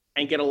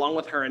and get along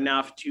with her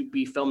enough to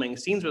be filming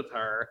scenes with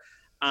her.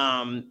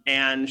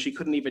 And she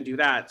couldn't even do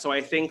that. So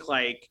I think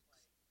like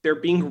they're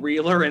being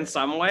realer in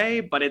some way,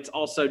 but it's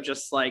also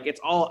just like, it's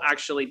all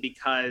actually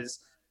because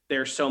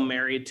they're so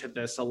married to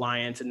this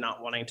alliance and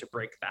not wanting to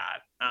break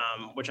that,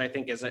 which I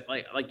think is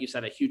like you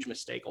said, a huge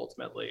mistake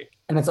ultimately.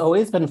 And it's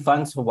always been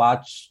fun to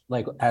watch,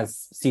 like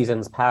as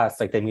seasons pass,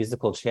 like the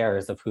musical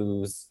chairs of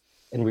who's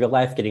in real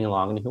life getting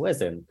along and who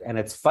isn't. And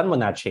it's fun when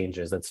that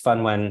changes. It's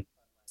fun when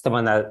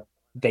someone that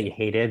they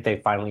hated, they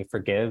finally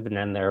forgive, and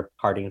then they're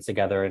partying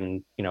together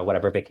and, you know,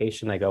 whatever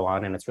vacation they go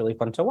on, and it's really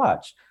fun to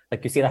watch.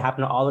 Like you see that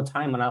happen all the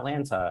time in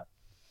Atlanta,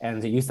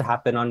 and it used to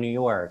happen on New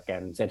York,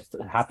 and it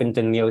happened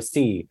in the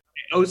OC.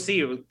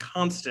 OC was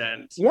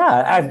constant. Yeah,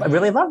 I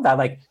really love that.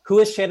 Like, who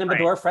is Shannon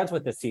Beador friends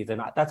with this season?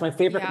 That's my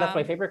favorite. Yeah. That's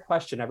my favorite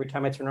question every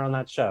time I turn on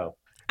that show.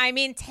 I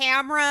mean,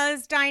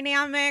 Tamra's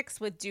dynamics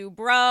with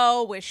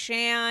Dubrow, with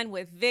Shan,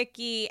 with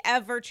Vicky,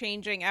 ever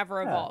changing,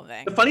 ever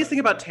evolving. The funniest thing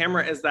about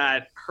Tamra is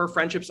that her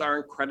friendships are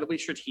incredibly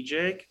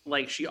strategic.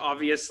 Like, she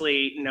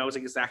obviously knows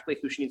exactly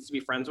who she needs to be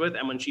friends with.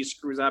 And when she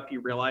screws up,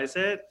 you realize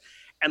it.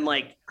 And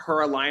like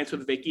her alliance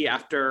with Vicky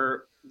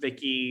after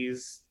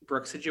Vicky's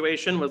Brooke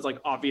situation was like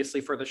obviously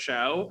for the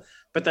show,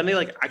 but then they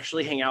like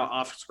actually hang out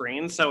off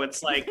screen. So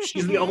it's like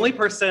she's the only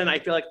person I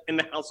feel like in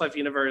the Housewife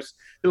universe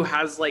who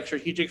has like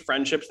strategic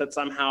friendships that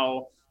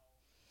somehow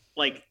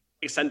like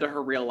extend to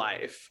her real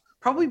life.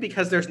 Probably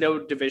because there's no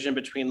division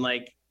between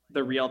like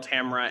the real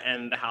Tamra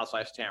and the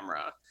Housewives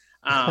Tamra.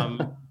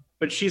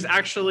 But she's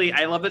actually,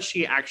 I love that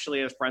she actually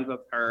is friends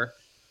with her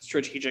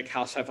strategic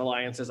Housewife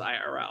alliances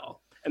IRL.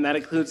 And that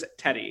includes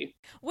Teddi.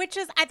 Which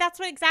is,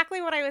 that's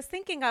exactly what I was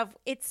thinking of.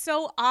 It's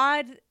so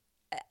odd.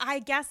 I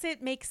guess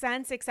it makes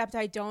sense, except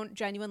I don't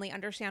genuinely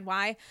understand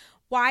why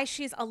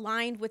she's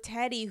aligned with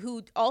Teddi,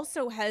 who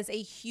also has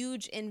a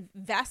huge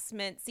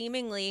investment,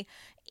 seemingly,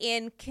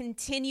 in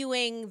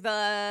continuing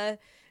the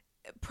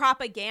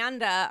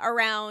propaganda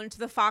around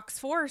the Fox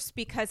Force,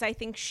 because I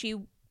think she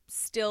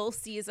still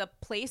sees a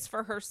place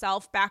for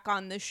herself back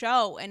on the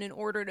show. And in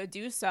order to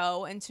do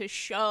so and to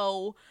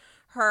show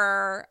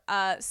her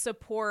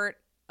support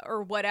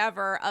or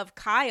whatever of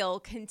Kyle,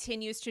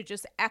 continues to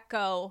just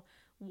echo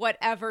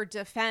whatever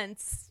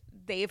defense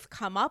they've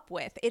come up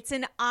with. It's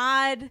an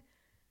odd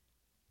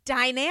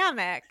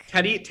dynamic.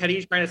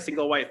 Teddi's trying to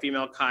single white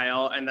female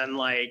Kyle and then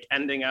like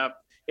ending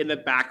up in the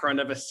background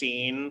of a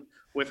scene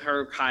with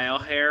her Kyle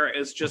hair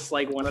is just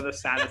like one of the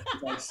saddest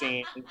things I've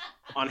seen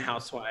on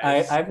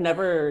Housewives. I've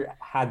never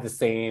had the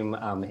same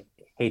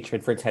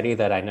hatred for Teddi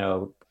that I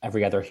know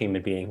every other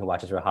human being who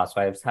watches Real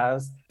Housewives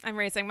has. I'm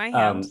raising my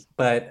hand.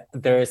 But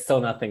there is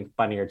still nothing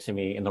funnier to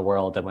me in the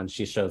world than when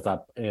she shows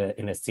up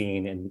in a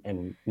scene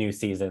in new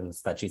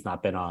seasons that she's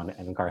not been on,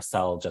 and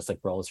Garcelle just like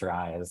rolls her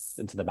eyes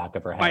into the back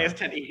of her head. Why is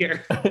Teddi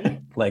here?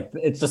 Like,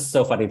 it's just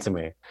so funny to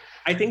me.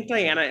 I think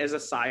Diana is a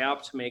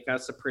psyop to make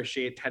us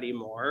appreciate Teddi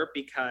more,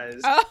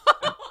 because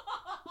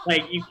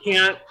like you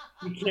can't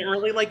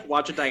really like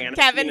watch a Diana.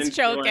 Kevin's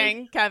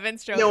joking.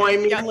 Kevin's joking. No, I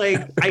mean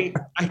like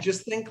I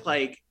just think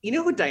like, you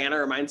know who Diana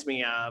reminds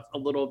me of a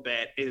little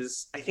bit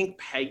is I think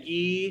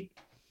Peggy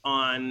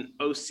on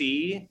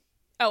OC.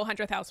 Oh,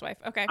 100th Housewife.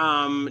 Okay.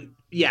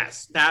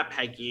 Yes, that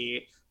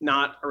Peggy,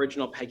 not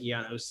original Peggy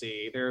on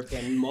OC. There have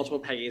been multiple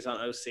Peggy's on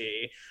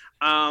OC.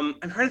 I'm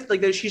trying to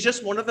think, like, she's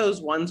just one of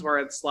those ones where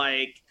it's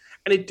like,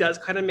 and it does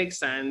kind of make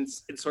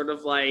sense. It's sort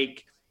of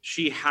like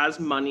she has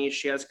money,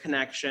 she has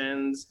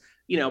connections,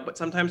 you know, but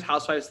sometimes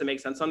housewives that make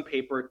sense on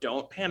paper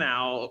don't pan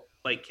out,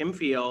 like Kim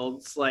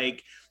Fields.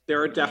 Like, there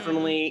are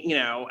definitely, you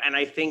know, and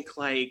I think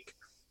like,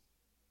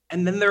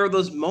 and then there are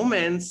those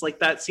moments like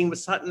that scene with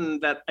Sutton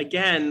that,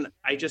 again,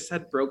 I just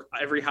said broke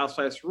every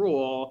housewife's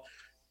rule,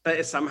 that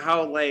is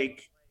somehow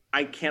like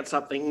I can't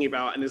stop thinking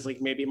about, and is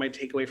like maybe my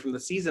takeaway from the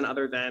season,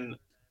 other than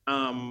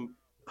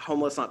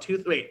toothless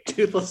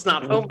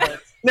not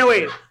homeless. No,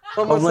 wait.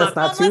 Homeless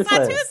not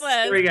toothless.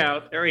 There we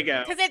go.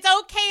 Because it's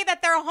okay that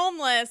they're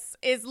homeless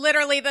is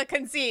literally the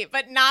conceit,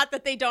 but not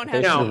that they don't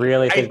have. They should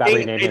really think about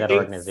renaming that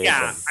organization.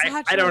 Yeah,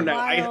 I don't know.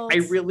 I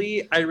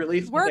really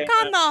work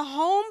on the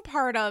home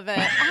part of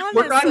it.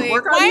 Honestly,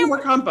 work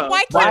on both.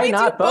 Why can't we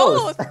do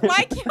both?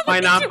 Why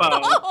not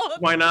both?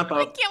 Why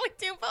can't we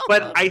do both?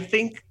 But I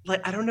think,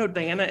 like, I don't know.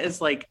 Diana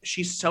is like,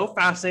 she's so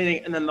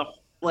fascinating, and then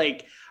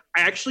I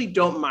actually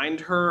don't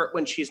mind her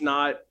when she's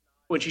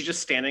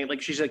just standing,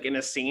 like she's like in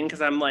a scene, because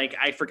I'm like,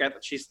 I forget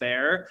that she's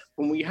there.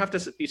 When we have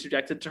to be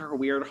subjected to her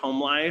weird home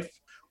life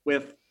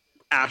with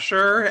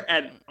Asher,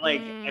 and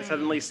like I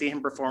suddenly see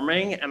him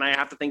performing, and I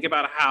have to think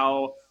about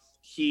how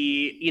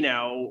he, you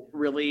know,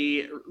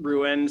 really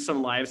ruined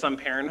some lives on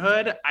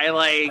Parenthood.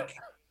 I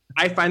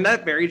find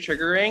that very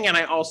triggering, and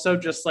I also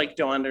just like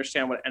don't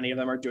understand what any of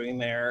them are doing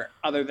there,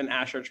 other than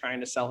Asher trying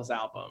to sell his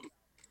album.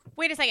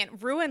 Wait a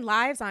second, ruin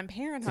lives on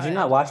Parenthood. Did you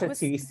not watch the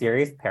TV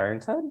series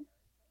Parenthood?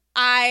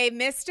 I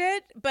missed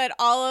it, but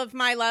all of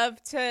my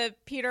love to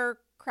Peter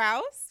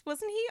Krause,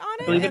 wasn't he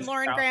on it? And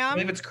Lauren Graham. I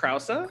believe it's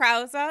Krause.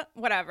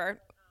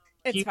 Whatever.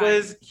 It's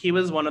fine. He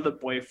was one of the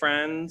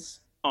boyfriends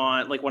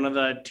on like one of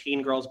the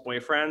teen girls'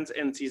 boyfriends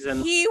in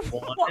season He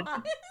 1.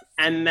 was.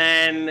 And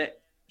then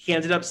he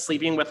ended up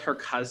sleeping with her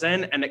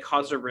cousin, and it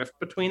caused a rift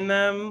between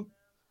them.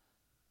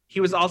 He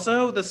was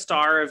also the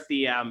star of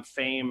the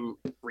Fame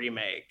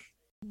remake.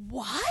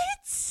 What?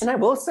 And I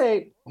will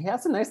say, he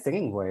has a nice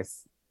singing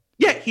voice.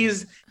 Yeah,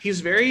 he's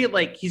very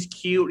like, he's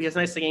cute. He has a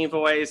nice singing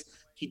voice.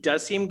 He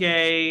does seem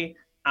gay.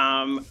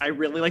 I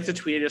really liked the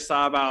tweet I just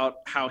saw about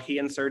how he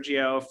and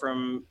Sergio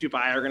from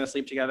Dubai are going to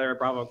sleep together at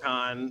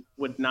BravoCon.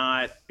 Would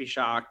not be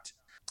shocked.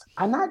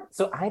 I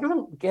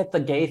don't get the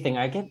gay thing.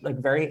 I get like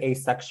very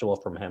asexual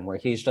from him, where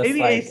he's just Maybe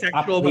like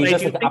asexual, but I do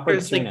think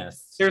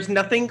opportunist. there's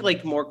nothing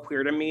like more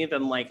queer to me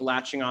than like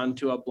latching on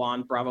to a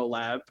blonde Bravo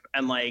leb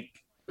and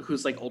like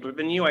who's like older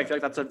than you. I feel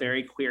like that's a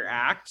very queer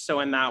act.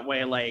 So in that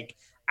way, like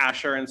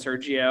Asher and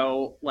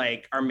Sergio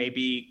like are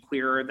maybe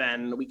queerer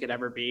than we could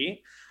ever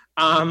be.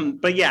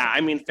 But yeah,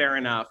 I mean, fair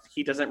enough.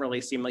 He doesn't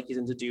really seem like he's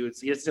into dudes.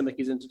 He doesn't seem like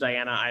he's into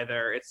Diana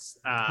either. It's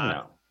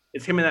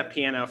him and that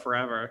piano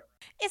forever.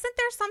 Isn't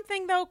there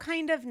something, though,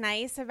 kind of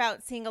nice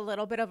about seeing a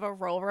little bit of a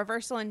role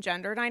reversal in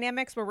gender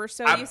dynamics where we're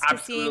so used to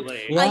seeing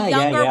a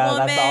younger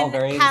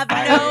woman have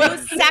no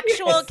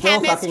sexual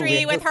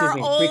chemistry with her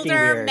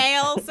older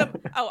male?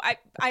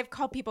 I've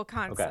called people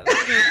cunts. Okay.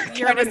 So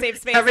you're in a safe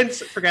space. Kevin's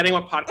forgetting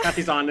what podcast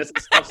he's on. This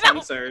is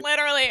self-censored.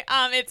 Literally,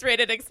 it's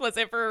rated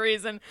explicit for a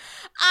reason.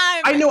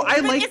 I know. I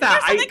like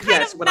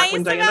that.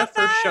 When Diana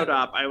first showed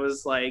up, I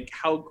was like,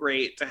 how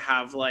great to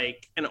have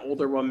like an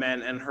older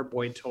woman and her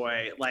boy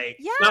toy. Like,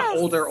 not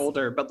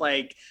older, but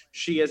like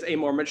she is a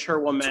more mature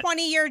woman.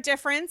 20-year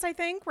difference, I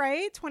think,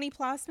 right? 20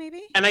 plus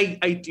maybe. And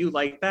I do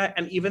like that.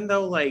 And even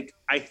though like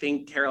I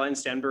think Caroline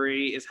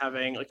Stanbury is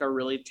having like a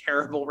really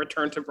terrible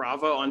return to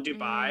Bravo on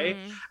Dubai,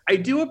 I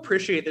do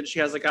appreciate that she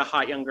has like a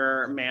hot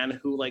younger man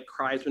who like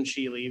cries when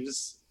she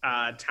leaves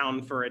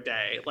town for a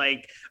day.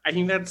 Like, I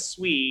think that's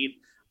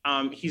sweet.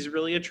 He's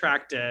really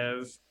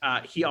attractive.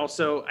 He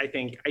also, I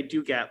think I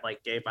do get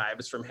like gay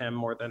vibes from him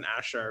more than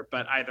Asher,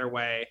 but either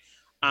way,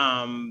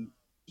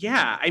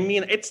 yeah, I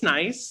mean, it's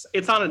nice.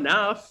 It's not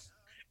enough.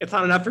 It's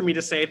not enough for me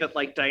to say that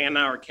like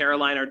Diana or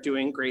Caroline are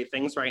doing great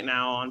things right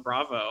now on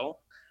Bravo.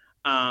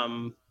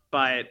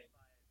 But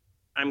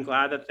I'm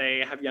glad that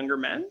they have younger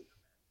men.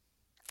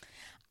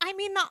 I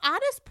mean, the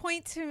oddest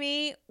point to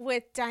me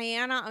with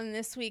Diana on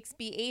this week's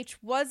BH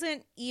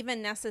wasn't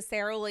even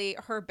necessarily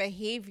her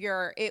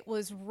behavior. It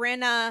was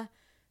Rinna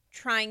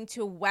trying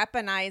to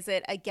weaponize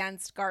it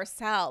against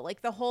Garcelle.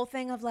 Like the whole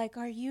thing of like,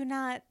 are you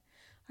not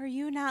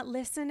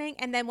listening?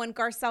 And then when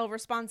Garcelle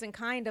responds in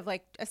kind of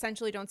like,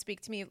 essentially, don't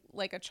speak to me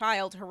like a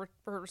child, her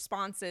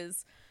response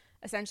is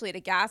essentially to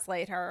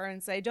gaslight her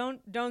and say,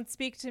 don't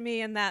speak to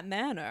me in that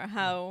manner.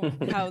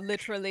 How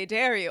literally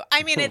dare you?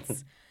 I mean,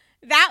 it's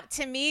that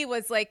to me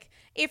was like,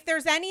 if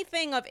there's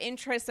anything of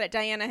interest that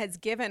Diana has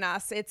given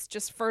us, it's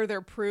just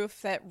further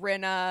proof that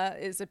Rinna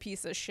is a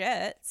piece of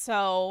shit.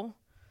 So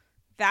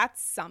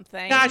that's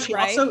something. Yeah,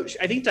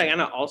 I think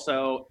Diana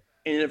also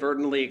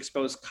inadvertently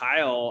exposed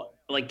Kyle,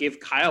 like gave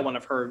Kyle one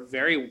of her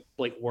very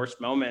like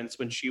worst moments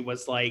when she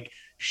was like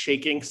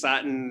shaking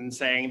Sutton and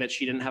saying that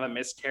she didn't have a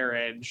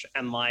miscarriage.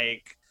 And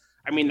like,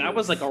 I mean, that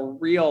was like a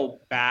real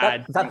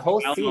bad that whole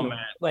scene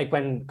moment. Like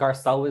when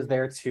Garcelle was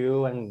there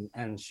too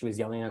and she was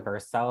yelling at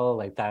Garcelle,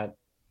 like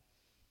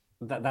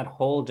that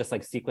whole just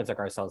like sequence at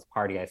Garcelle's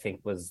party, I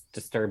think was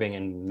disturbing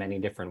in many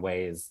different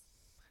ways.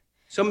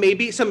 So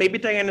maybe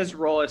Diana's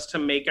role is to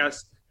make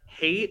us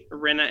hate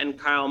Rinna and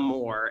Kyle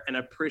more and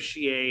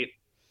appreciate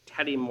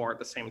Teddi more at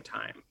the same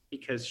time,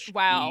 because she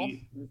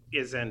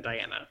isn't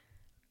Diana.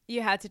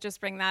 You had to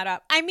just bring that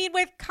up. I mean,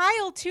 with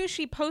Kyle too,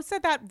 she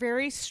posted that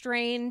very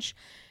strange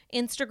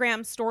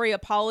Instagram story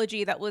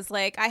apology that was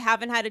like, I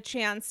haven't had a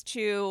chance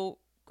to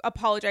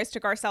apologize to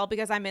Garcelle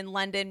because I'm in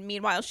London.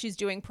 Meanwhile, she's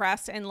doing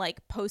press and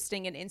like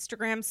posting an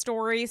Instagram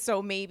story.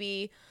 So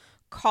maybe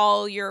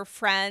call your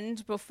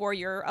friend before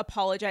you're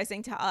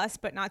apologizing to us,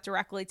 but not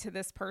directly to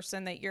this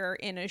person that you're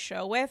in a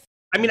show with.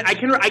 I mean, I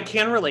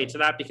can relate to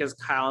that because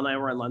Kyle and I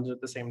were in London at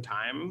the same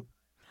time.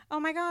 Oh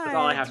my God. That's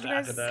all I have to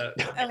add to that.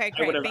 Okay,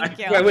 great. Thank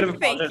you. I would have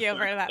Thank you for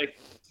that.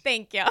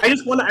 Thank you.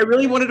 I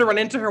really wanted to run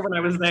into her when I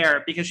was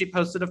there because she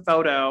posted a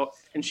photo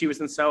and she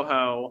was in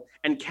Soho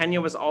and Kenya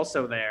was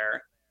also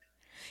there.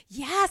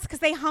 Yes, because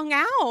they hung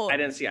out. I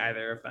didn't see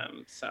either of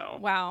them. So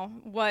wow.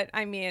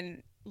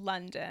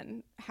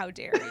 London, how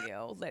dare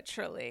you?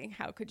 Literally,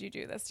 how could you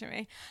do this to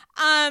me?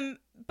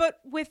 But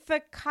with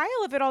the Kyle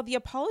of it all, the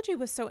apology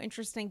was so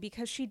interesting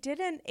because she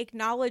didn't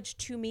acknowledge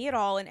to me at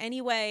all in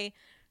any way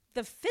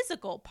the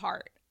physical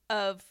part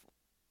of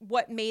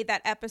what made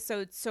that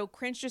episode so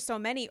cringe to so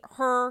many.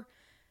 Her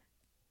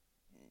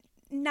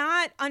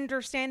not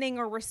understanding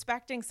or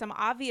respecting some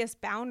obvious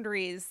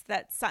boundaries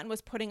that Sutton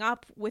was putting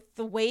up with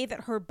the way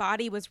that her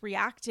body was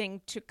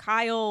reacting to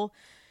Kyle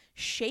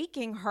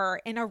shaking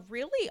her in a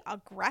really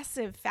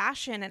aggressive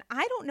fashion. And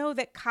I don't know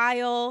that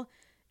Kyle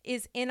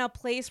is in a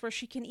place where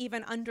she can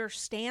even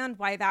understand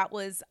why that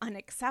was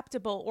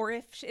unacceptable, or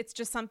if it's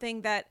just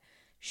something that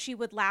she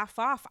would laugh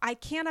off. I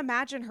can't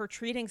imagine her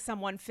treating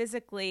someone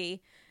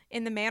physically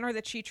in the manner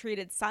that she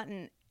treated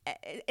Sutton,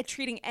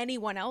 treating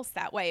anyone else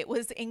that way. It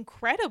was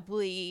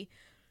incredibly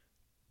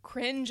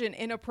cringe and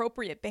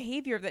inappropriate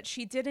behavior that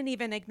she didn't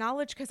even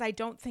acknowledge, because I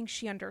don't think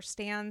she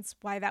understands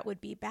why that would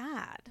be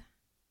bad.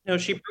 No,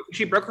 she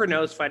broke her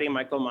nose fighting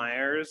Michael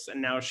Myers,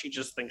 and now she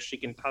just thinks she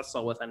can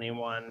tussle with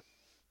anyone.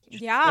 She's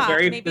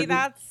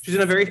she's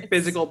in a very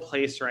physical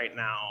place right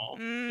now.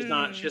 She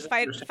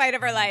doesn't fight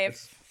of her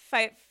life.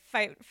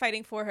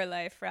 Fighting for her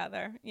life,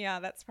 rather. Yeah,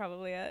 that's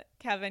probably it.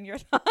 Kevin, your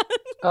thoughts?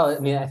 Oh, I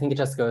mean, I think it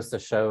just goes to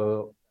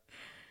show,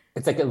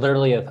 it's like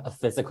literally a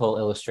physical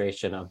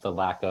illustration of the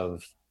lack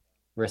of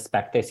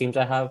respect they seem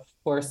to have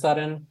for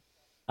Sutton.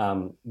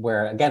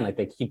 Where again, like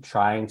they keep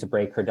trying to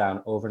break her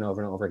down over and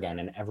over and over again,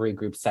 and every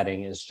group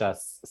setting is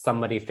just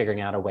somebody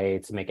figuring out a way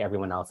to make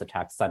everyone else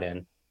attack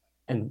Sutton,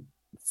 and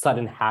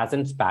Sutton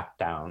hasn't backed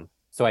down.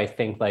 So I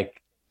think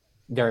like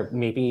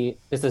maybe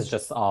this is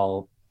just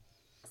all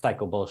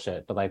psycho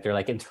bullshit, but like they're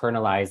like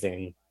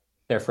internalizing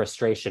their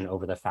frustration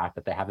over the fact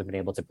that they haven't been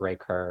able to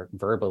break her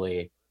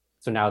verbally.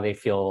 So now they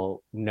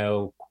feel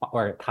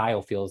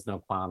Kyle feels no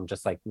qualm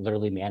just like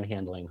literally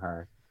manhandling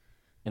her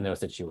in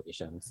those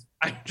situations.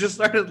 I just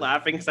started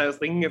laughing because I was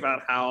thinking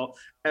about how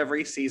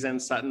every season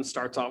Sutton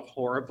starts off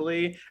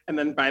horribly, and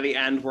then by the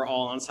end we're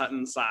all on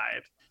Sutton's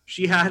side.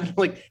 She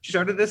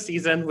started this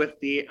season with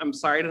the "I'm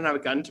sorry I didn't have a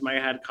gun to my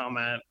head"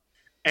 comment,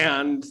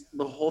 and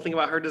the whole thing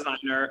about her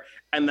designer,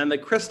 and then the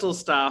crystal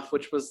stuff,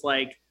 which was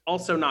like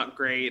also not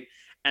great.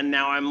 And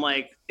now I'm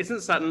like, isn't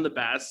Sutton the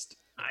best?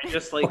 I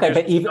just like okay,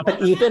 but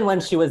even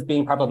when she was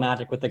being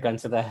problematic with the gun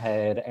to the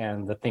head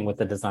and the thing with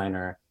the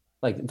designer,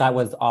 like that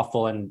was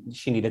awful, and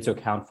she needed to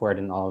account for it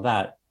and all of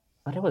that.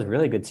 But it was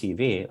really good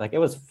TV. Like it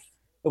was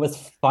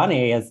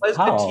funny as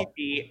hell. Good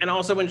TV. And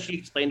also when she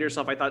explained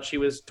herself, I thought she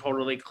was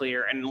totally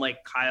clear. And like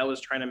Kyle was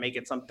trying to make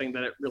it something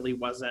that it really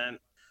wasn't.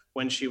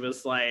 When she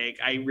was like,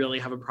 I really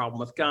have a problem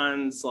with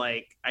guns.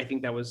 Like I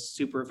think that was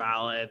super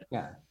valid.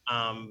 Yeah.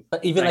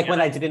 But even like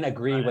when I didn't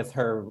agree with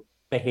her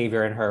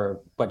behavior and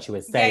what she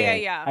was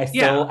saying, I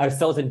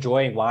still was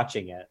enjoying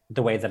watching it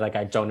the way that like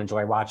I don't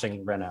enjoy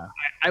watching Rinna.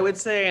 I would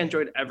say I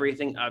enjoyed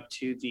everything up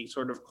to the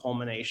sort of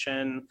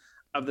culmination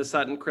of the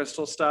Sutton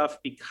Crystal stuff,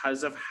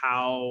 because of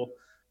how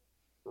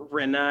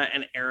Rinna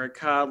and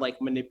Erica like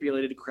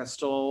manipulated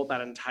Crystal that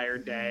entire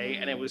day,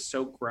 and it was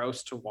so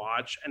gross to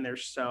watch, and they're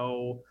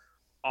so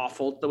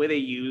awful. The way they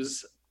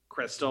use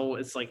Crystal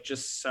is like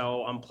just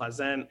so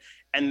unpleasant,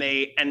 and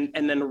then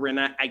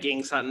Rinna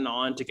egging Sutton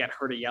on to get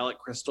her to yell at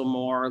Crystal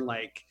more,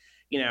 like,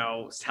 you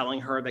know,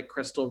 telling her that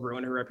Crystal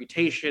ruined her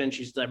reputation and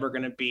she's never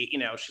going to be, you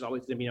know, she's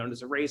always going to be known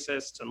as a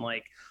racist, and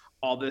like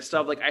all this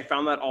stuff. Like I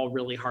found that all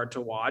really hard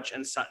to watch,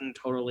 and Sutton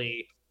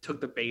totally took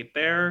the bait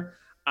there.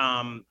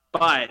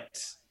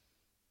 But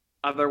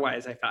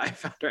otherwise I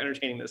found her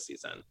entertaining this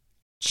season.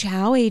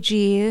 Ciao,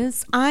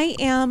 AGs. I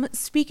am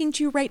speaking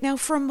to you right now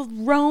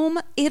from Rome,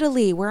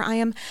 Italy, where I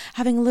am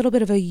having a little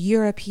bit of a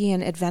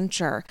European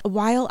adventure.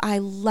 While I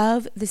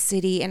love the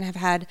city and have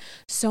had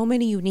so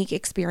many unique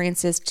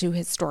experiences to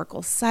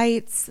historical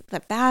sites,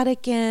 the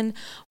Vatican,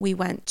 we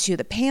went to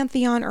the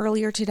Pantheon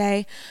earlier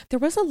today, there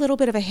was a little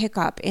bit of a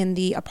hiccup in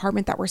the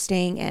apartment that we're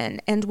staying in.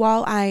 And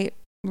while I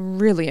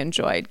really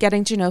enjoyed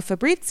getting to know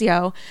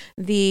Fabrizio,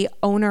 the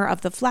owner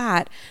of the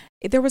flat,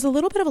 there was a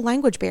little bit of a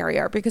language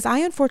barrier because I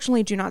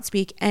unfortunately do not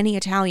speak any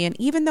Italian,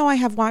 even though I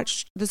have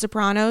watched The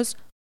Sopranos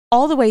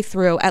all the way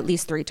through at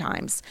least 3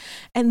 times.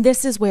 And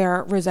this is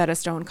where Rosetta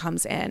Stone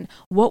comes in.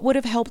 What would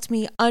have helped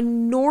me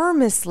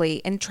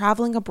enormously in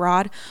traveling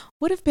abroad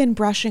would have been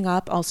brushing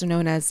up, also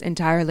known as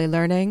entirely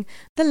learning,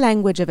 the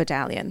language of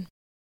Italian.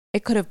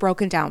 It could have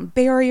broken down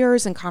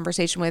barriers in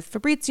conversation with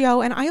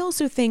Fabrizio, and I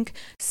also think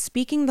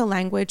speaking the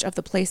language of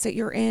the place that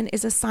you're in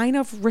is a sign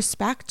of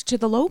respect to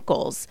the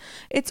locals.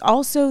 It's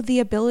also the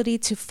ability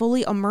to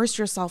fully immerse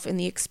yourself in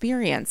the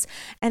experience.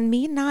 And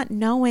me not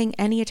knowing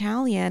any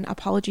Italian,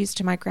 apologies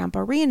to my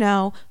grandpa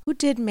Reno, who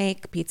did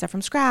make pizza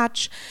from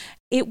scratch,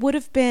 it would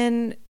have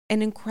been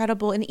an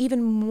incredible and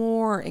even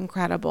more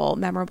incredible,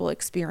 memorable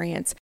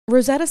experience.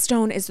 Rosetta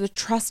Stone is the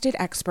trusted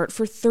expert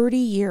for 30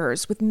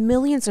 years with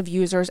millions of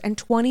users and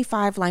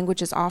 25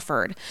 languages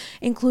offered,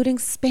 including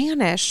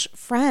Spanish,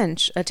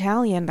 French,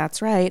 Italian,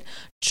 that's right,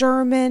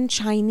 German,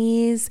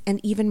 Chinese, and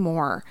even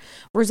more.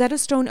 Rosetta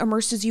Stone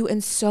immerses you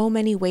in so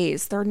many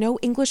ways. There are no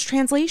English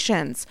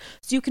translations,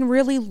 so you can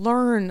really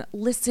learn,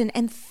 listen,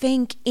 and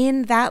think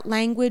in that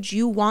language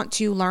you want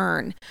to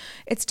learn.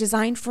 It's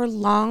designed for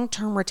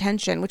long-term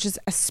retention, which is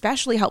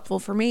especially helpful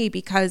for me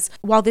because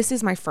while this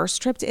is my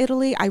first trip to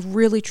Italy, I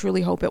really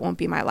truly hope it won't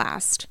be my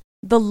last.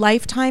 The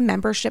lifetime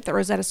membership that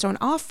Rosetta Stone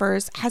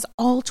offers has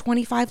all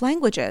 25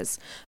 languages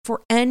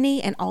for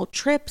any and all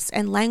trips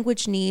and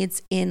language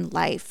needs in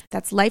life.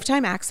 That's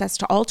lifetime access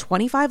to all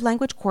 25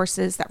 language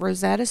courses that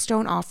Rosetta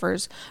Stone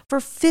offers for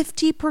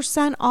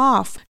 50%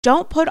 off.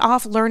 Don't put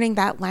off learning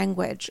that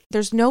language.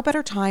 There's no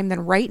better time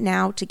than right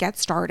now to get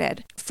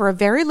started. For a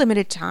very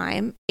limited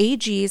time,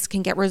 AGs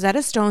can get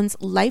Rosetta Stone's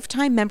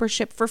lifetime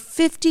membership for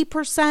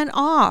 50%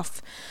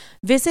 off.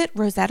 Visit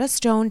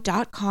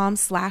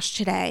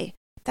rosettastone.com/today.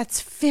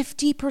 That's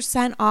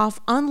 50% off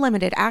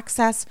unlimited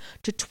access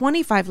to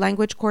 25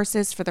 language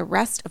courses for the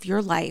rest of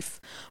your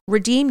life.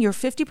 Redeem your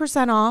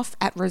 50% off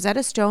at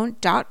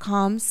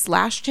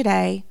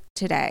rosettastone.com/today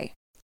today.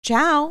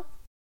 Ciao.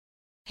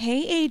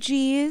 Hey,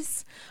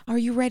 AGs. Are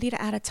you ready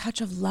to add a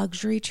touch of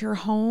luxury to your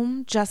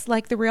home, just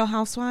like the Real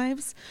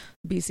Housewives?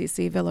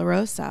 BCC Villa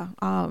Rosa,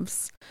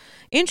 OBS.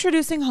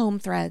 Introducing Home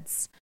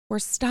Threads, where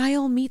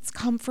style meets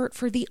comfort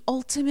for the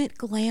ultimate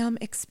glam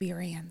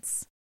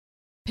experience.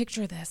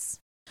 Picture this.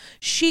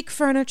 Chic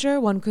furniture,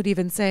 one could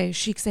even say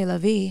chic c'est la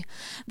vie,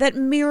 that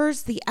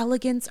mirrors the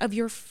elegance of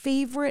your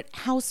favorite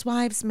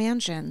housewives'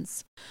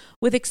 mansions.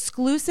 With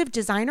exclusive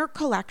designer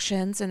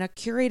collections and a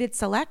curated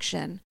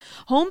selection,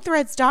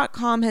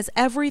 HomeThreads.com has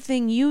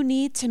everything you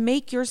need to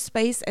make your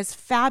space as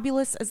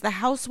fabulous as the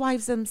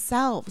housewives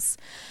themselves,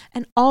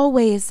 and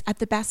always at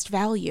the best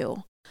value.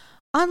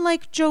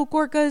 Unlike Joe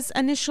Gorga's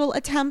initial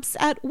attempts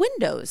at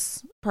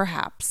windows,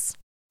 perhaps.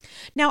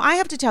 Now, I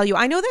have to tell you,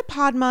 I know that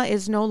Padma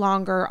is no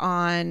longer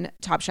on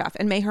Top Chef,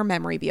 and may her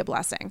memory be a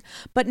blessing,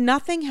 but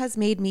nothing has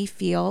made me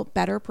feel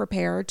better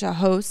prepared to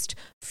host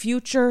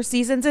future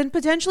seasons and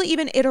potentially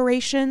even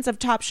iterations of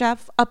Top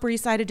Chef Upper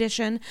East Side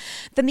Edition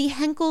than the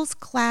Henkel's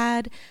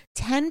Clad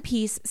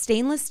 10-piece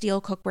stainless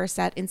steel cookware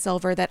set in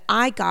silver that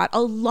I got,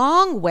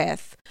 along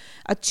with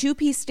a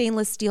 2-piece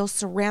stainless steel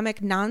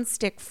ceramic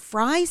nonstick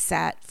fry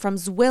set from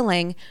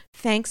Zwilling,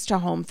 thanks to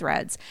Home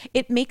Threads.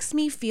 It makes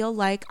me feel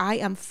like I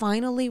am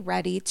finally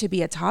ready to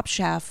be a top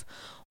chef,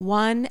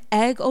 one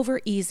egg over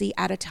easy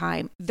at a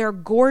time. They're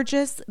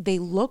gorgeous. They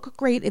look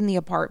great in the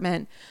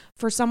apartment.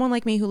 For someone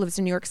like me who lives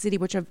in New York City,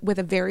 with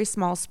a very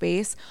small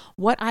space,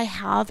 what I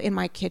have in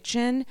my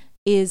kitchen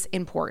is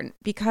important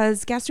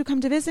because guests who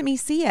come to visit me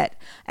see it.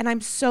 And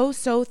I'm so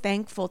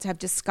thankful to have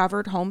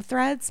discovered Home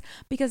Threads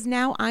because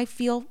now I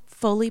feel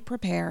fully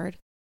prepared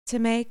to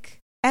make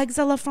eggs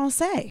a la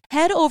française.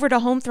 Head over to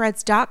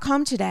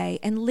homethreads.com today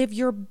and live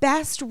your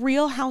best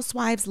Real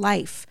Housewives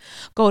life.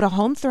 Go to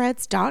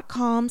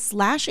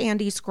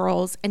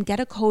homethreads.com/AndyScrolls and get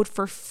a code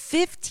for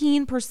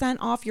 15%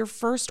 off your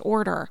first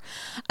order.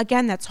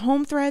 Again, that's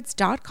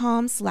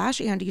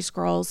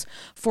homethreads.com/AndyScrolls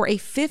for a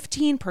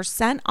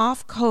 15%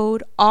 off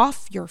code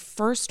off your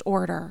first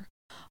order.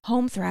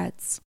 Home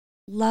Threads.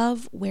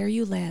 Love where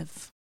you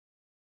live.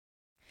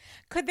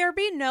 Could there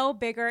be no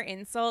bigger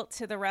insult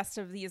to the rest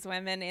of these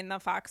women in the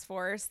Fox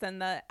Force than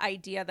the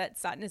idea that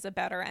Sutton is a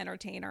better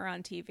entertainer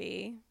on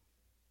TV?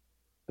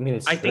 I mean,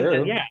 it's I true.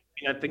 think that,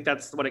 I think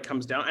that's what it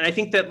comes down. And I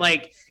think that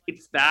like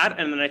it's that,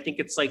 and then I think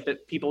it's like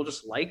that people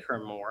just like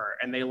her more,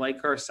 and they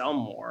like Garcelle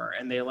more,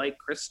 and they like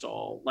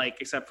Crystal, like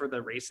except for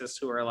the racists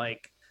who are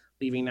like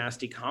leaving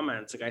nasty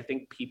comments. Like I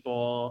think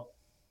people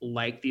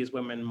like these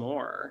women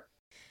more.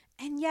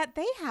 And yet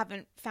they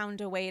haven't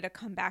found a way to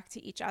come back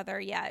to each other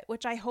yet,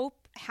 which I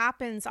hope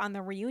happens on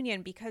the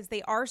reunion because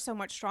they are so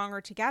much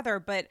stronger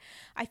together. But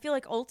I feel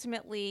like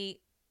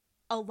ultimately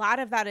a lot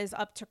of that is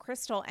up to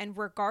Crystal. And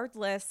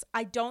regardless,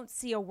 I don't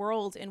see a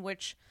world in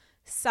which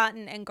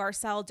Sutton and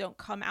Garcelle don't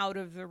come out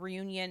of the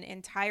reunion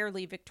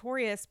entirely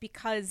victorious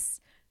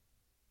because,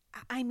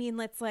 I mean,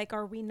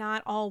 are we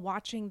not all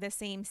watching the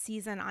same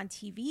season on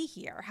TV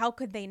here? How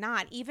could they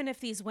not? Even if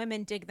these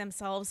women dig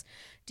themselves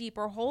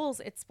deeper holes,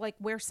 it's like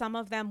where some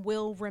of them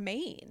will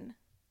remain.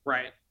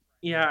 Right.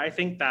 Yeah, I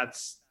think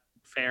that's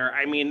fair.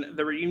 I mean,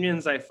 the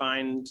reunions I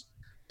find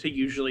to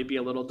usually be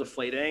a little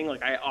deflating.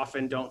 Like I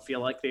often don't feel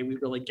like we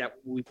really get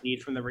what we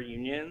need from the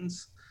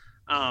reunions.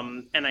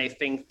 And I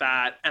think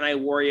that, and I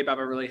worry about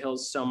Beverly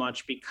Hills so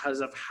much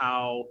because of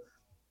how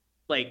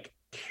like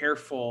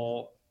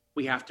careful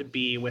we have to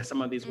be with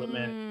some of these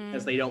women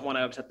because they don't want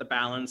to upset the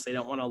balance. They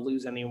don't want to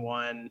lose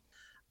anyone.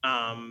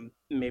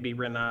 Maybe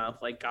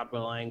Rinna, like God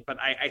willing, but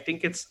I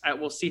think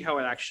we'll see how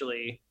it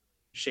actually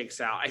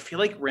shakes out. I feel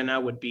like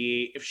Rinna would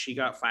be, if she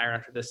got fired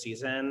after this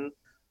season,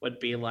 would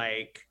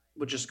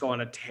just go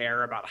on a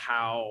tear about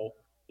how,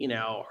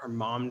 her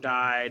mom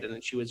died and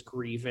that she was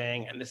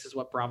grieving and this is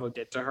what Bravo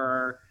did to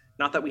her.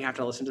 Not that we have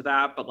to listen to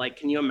that, but like,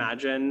 can you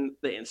imagine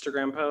the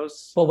Instagram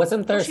posts? Well,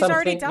 wasn't there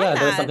something? Yeah,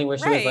 there was something where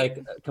she was like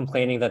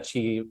complaining that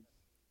she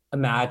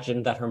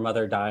imagined that her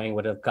mother dying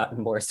would have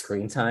gotten more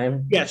screen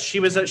time. Yes, she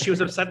was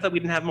upset that we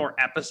didn't have more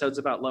episodes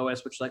about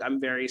Lois, which like I'm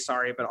very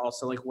sorry, but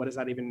also like, what does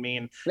that even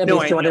mean?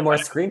 She wanted more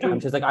screen time.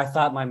 She's like, I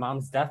thought my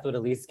mom's death would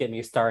at least get me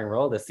a starring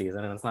role this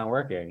season, and it's not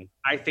working.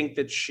 I think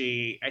if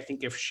she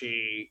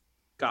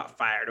got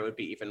fired, it would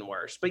be even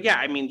worse. But yeah,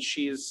 I mean,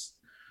 she's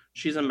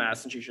a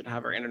mess and she should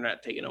have her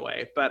internet taken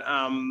away. But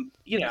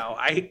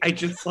I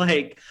just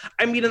like,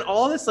 I mean, in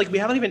all this, like we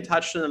haven't even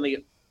touched on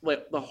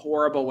the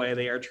horrible way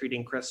they are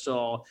treating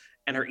Crystal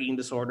and her eating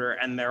disorder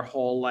and their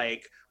whole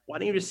like, why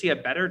don't you just see a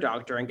better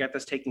doctor and get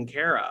this taken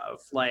care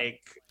of?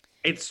 Like,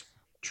 it's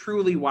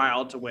truly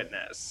wild to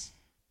witness.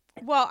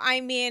 Well,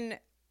 I mean,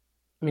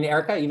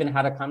 Erica even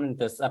had a comment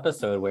this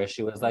episode where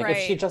she was like,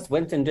 if she just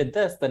went and did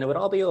this, then it would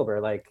all be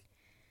over. Like,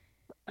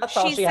 that's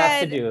all she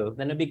has to do.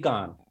 Then it'd be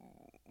gone.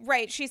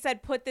 Right. She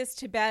said, put this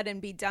to bed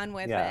and be done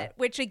with it,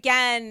 which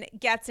again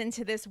gets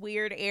into this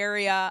weird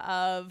area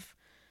of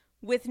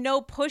with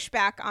no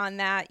pushback on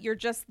that. You're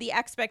just, the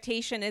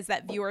expectation is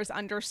that viewers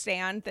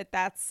understand that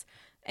that's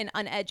an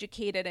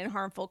uneducated and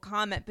harmful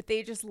comment, but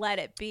they just let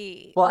it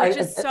be. Well, which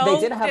is so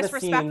they did have a scene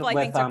disrespectful, I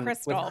think, to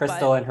Crystal. with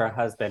Crystal and her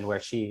husband where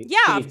she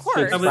of course.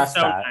 she expressed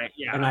that. Nice,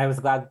 yeah. And I was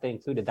glad that they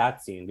included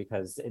that scene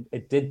because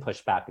it did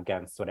push back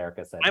against what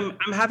Erica said. I'm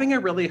having a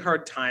really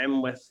hard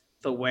time with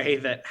the way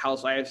that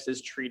Housewives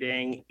is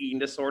treating eating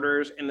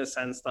disorders, in the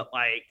sense that,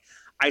 like,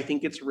 I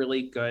think it's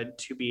really good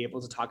to be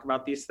able to talk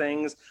about these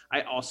things.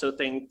 I also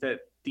think that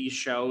these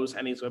shows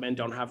and these women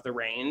don't have the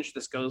range.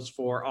 This goes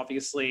for,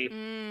 obviously,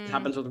 this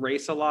happens with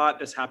race a lot.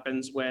 This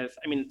happens with,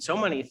 I mean, so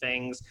many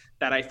things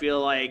that I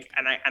feel like,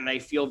 and I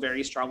feel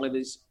very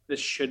strongly this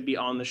should be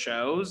on the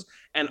shows.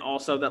 And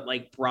also that,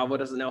 like, Bravo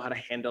doesn't know how to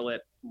handle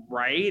it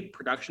right.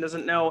 Production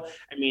doesn't know.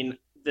 I mean,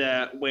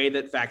 the way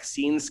that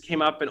vaccines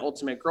came up in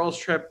Ultimate Girls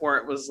Trip, where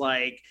it was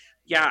like,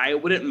 yeah, I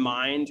wouldn't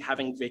mind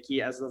having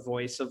Vicky as the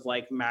voice of,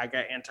 like,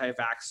 MAGA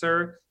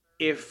anti-vaxxer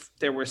if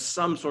there was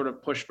some sort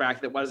of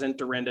pushback that wasn't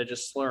Dorinda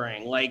just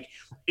slurring. Like,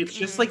 it's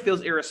just like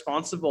feels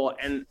irresponsible.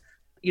 And,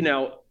 you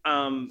know,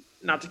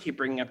 not to keep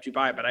bringing up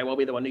Dubai, but I will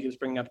be the one who keeps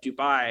bringing up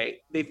Dubai.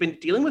 They've been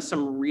dealing with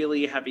some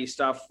really heavy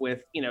stuff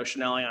with, you know,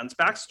 Chanel Ayan's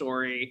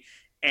backstory.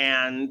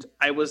 And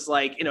I was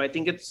like, you know, I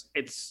think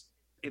it's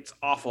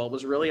awful. It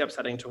was really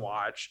upsetting to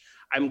watch.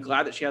 I'm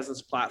glad that she has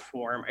this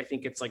platform. I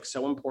think it's, like,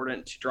 so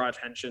important to draw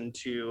attention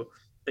to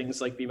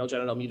things like female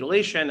genital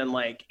mutilation and,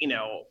 like, you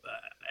know,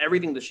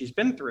 everything that she's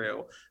been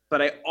through.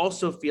 But I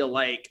also feel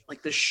like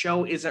the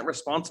show isn't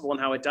responsible in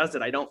how it does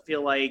it. I don't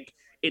feel like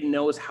it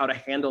knows how to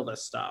handle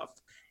this stuff.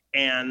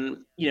 And,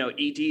 you know,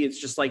 ED is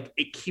just like,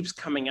 it keeps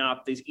coming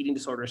up, these eating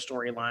disorder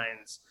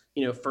storylines,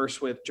 you know,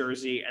 first with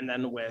Jersey and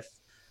then with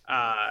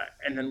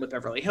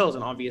Beverly Hills.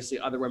 And obviously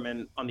other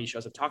women on these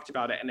shows have talked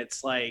about it. And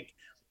it's like,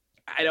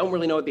 I don't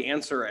really know what the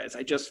answer is.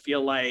 I just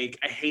feel like,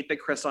 I hate that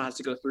Crystal has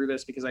to go through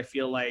this, because I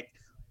feel like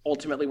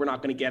ultimately we're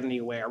not going to get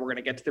anywhere. We're going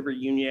to get to the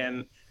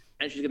reunion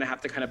and she's going to have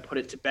to kind of put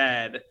it to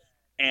bed.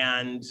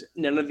 And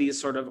none of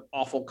these sort of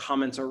awful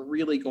comments are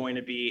really going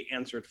to be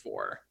answered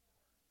for.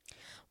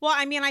 Well,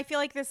 I mean, I feel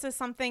like this is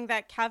something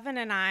that Kevin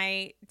and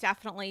I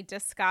definitely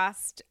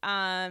discussed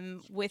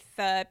with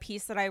the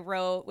piece that I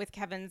wrote with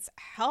Kevin's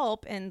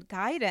help and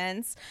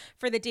guidance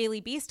for the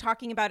Daily Beast,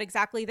 talking about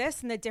exactly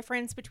this and the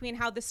difference between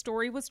how the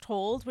story was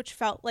told, which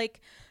felt like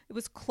it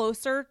was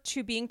closer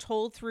to being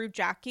told through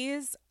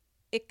Jackie's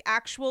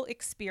actual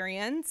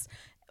experience,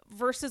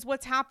 versus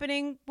what's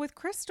happening with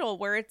Crystal,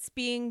 where it's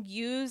being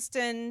used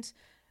and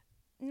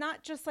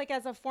not just like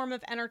as a form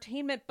of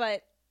entertainment,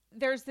 but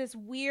there's this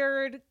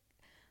weird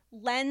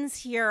lens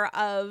here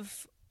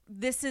of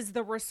this is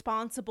the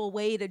responsible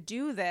way to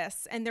do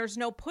this, and there's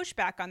no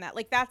pushback on that.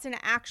 Like, that's an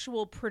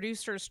actual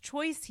producer's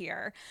choice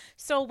here.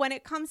 So when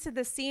it comes to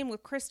the scene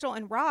with Crystal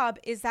and Rob,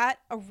 is that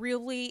a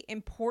really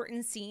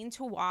important scene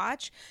to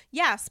watch?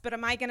 Yes, but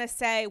am I going to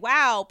say,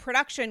 wow,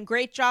 production,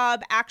 great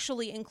job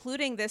actually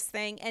including this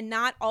thing, and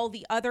not all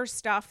the other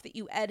stuff that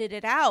you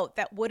edited out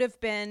that would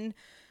have been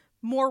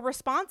more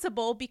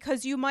responsible,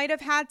 because you might have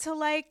had to,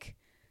 like,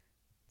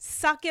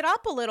 suck it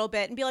up a little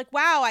bit and be like,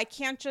 wow, I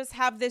can't just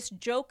have this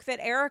joke that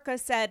Erica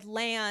said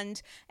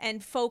land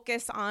and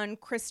focus on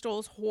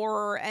Crystal's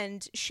horror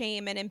and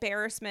shame and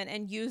embarrassment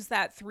and use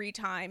that 3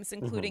 times,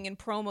 including in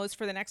promos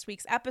for the next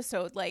week's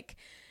episode. Like,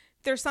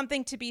 there's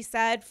something to be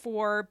said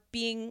for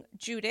being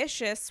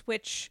judicious,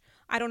 which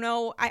I don't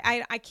know.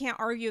 I can't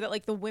argue that,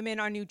 like, the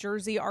women on New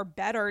Jersey are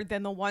better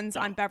than the ones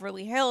on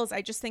Beverly Hills.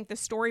 I just think the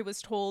story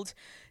was told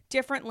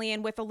differently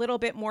and with a little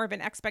bit more of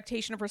an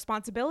expectation of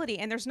responsibility.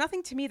 And there's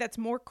nothing to me that's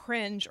more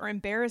cringe or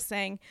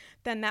embarrassing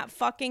than that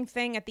fucking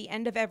thing at the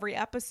end of every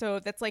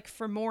episode that's like,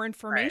 for more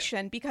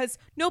information, because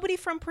nobody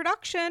from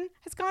production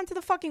has gone to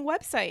the fucking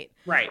website,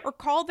 or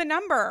called the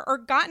number, or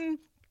gotten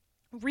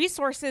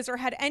resources, or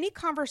had any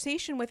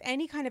conversation with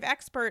any kind of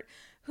expert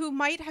who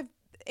might have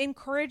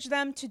encouraged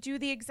them to do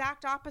the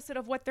exact opposite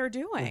of what they're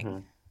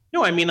doing.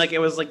 No, I mean, like, it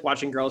was like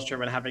watching Girls Trip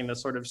and having this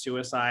sort of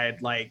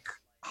suicide, like,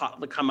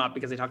 come up,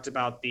 because they talked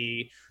about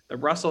the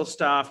Russell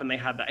stuff, and they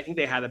had I think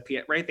they had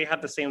they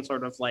had the same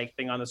sort of, like,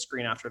 thing on the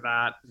screen after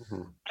that.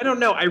 I don't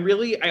know.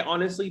 I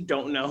honestly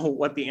don't know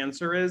what the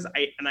answer is.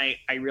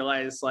 I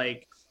realize,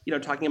 like, you know,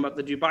 talking about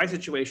the Dubai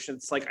situation,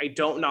 it's like, I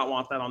don't not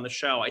want that on the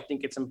show. I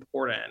think it's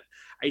important.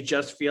 I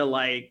just feel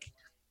like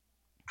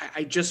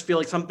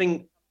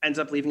something ends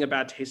up leaving a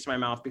bad taste in my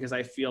mouth, because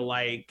I feel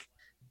like,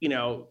 you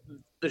know,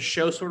 the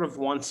show sort of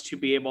wants to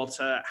be able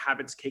to have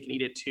its cake and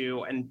eat it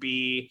too, and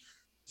be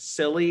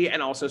silly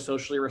and also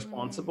socially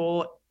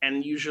responsible.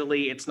 And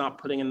usually it's not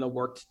putting in the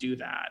work to do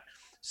that.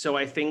 So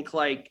I think,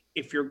 like,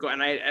 if you're going,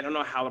 I don't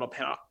know how it'll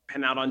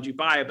pan out on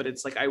Dubai, but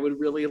it's like, I would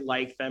really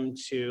like them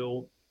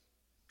to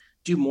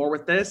do more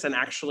with this and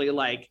actually,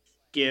 like,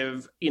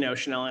 give, you know,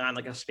 Chanel and I,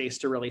 like, a space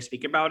to really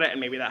speak about it. And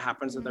maybe that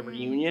happens at the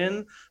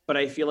reunion. But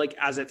I feel like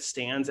as it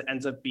stands, it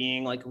ends up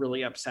being, like,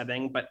 really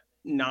upsetting. But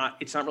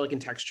it's not really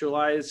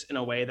contextualized in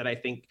a way that I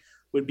think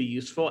would be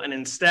useful. And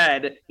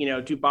instead,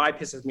 Dubai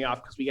pisses me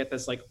off because we get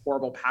this like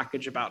horrible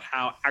package about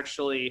how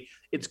actually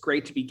it's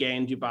great to be gay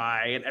in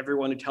Dubai, and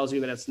everyone who tells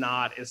you that it's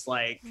not is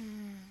like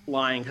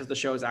lying because the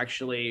show is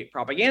actually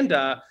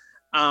propaganda.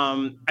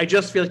 I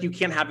just feel like you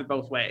can't have it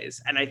both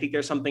ways. And I think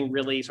there's something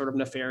really sort of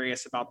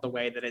nefarious about the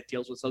way that it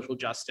deals with social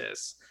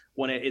justice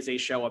when it is a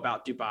show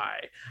about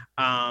Dubai.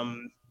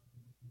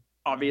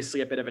 Obviously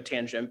a bit of a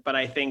tangent, but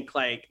I think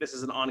like this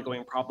is an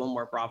ongoing problem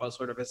where Bravo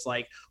sort of is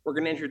like, we're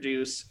going to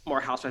introduce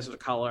more housewives of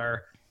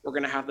color. We're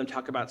going to have them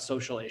talk about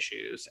social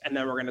issues. And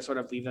then we're going to sort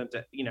of leave them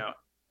to,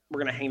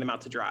 we're going to hang them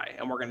out to dry.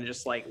 And we're going to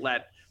just like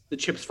let the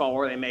chips fall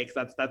where they may.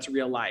 That's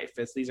real life.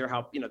 These are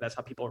how, that's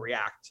how people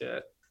react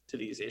to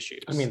these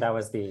issues. I mean, that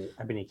was the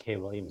Ebony K.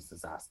 Williams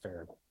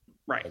disaster.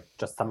 Right. Like,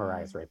 just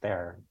summarized right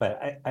there.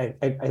 But I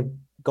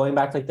going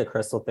back to like the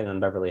Crystal thing on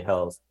Beverly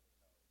Hills,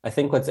 I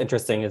think what's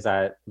interesting is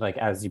that, like,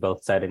 as you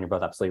both said, and you're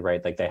both absolutely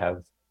right, like they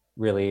have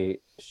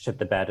really shit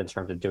the bed in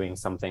terms of doing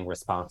something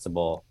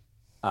responsible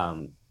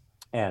and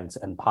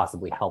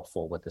possibly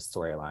helpful with the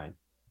storyline.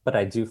 But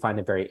I do find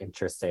it very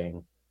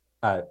interesting,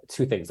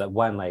 two things.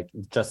 One, like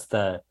just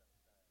the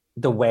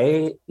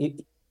way,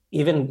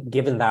 even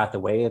given that the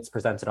way it's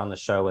presented on the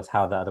show with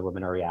how the other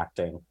women are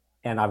reacting,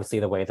 and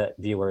obviously the way that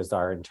viewers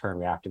are in turn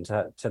reacting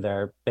to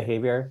their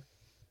behavior,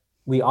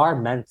 we are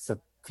meant to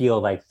feel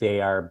like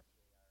they are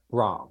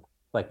wrong,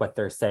 like what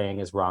they're saying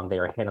is wrong, they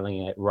are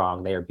handling it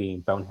wrong, they are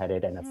being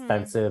boneheaded and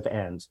offensive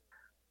and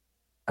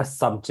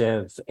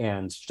assumptive,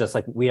 and just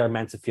like we are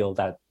meant to feel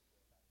that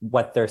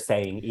what they're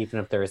saying, even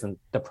if there isn't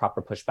the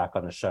proper pushback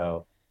on the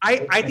show. I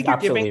think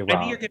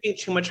you're giving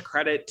too much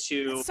credit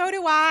to. So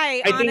do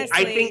I.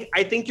 Honestly,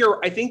 I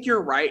think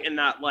you're right in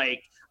that.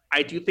 Like,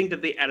 I do think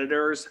that the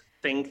editors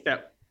think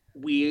that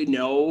we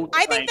know.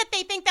 I think that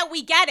they think that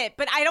we get it,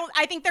 but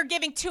I think they're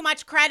giving too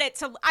much credit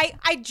to.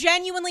 I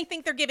genuinely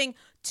think they're giving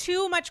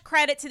too much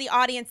credit to the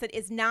audience that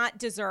is not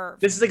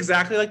deserved. This is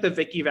exactly like the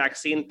Vicky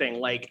vaccine thing.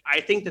 Like, I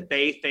think that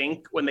they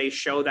think when they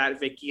show that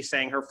Vicky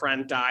saying her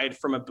friend died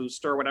from a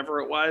booster or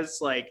whatever it was,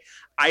 like,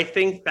 I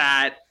think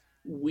that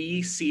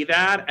we see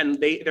that and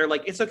they're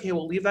like, it's okay,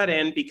 we'll leave that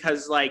in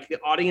because like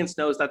the audience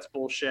knows that's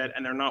bullshit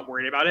and they're not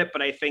worried about it.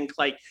 But I think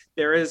like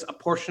there is a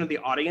portion of the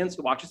audience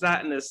who watches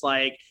that and is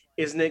like,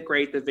 isn't it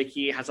great that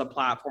Vicky has a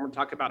platform to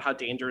talk about how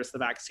dangerous the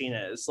vaccine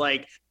is?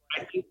 Like,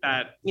 I think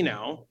that,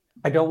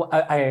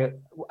 I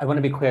want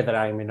to be clear that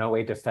I'm in no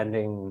way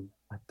defending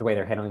the way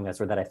they're handling this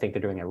or that I think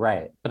they're doing it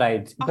right. But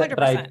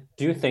I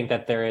do think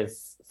that there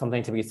is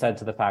something to be said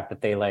to the fact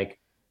that they like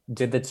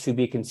did the to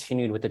be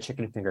continued with the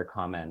chicken finger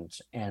comment,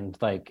 and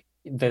like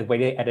the way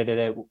they edited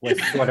it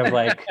was sort of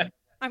like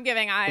I'm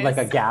giving eyes, like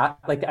a gas.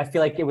 Like I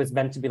feel like it was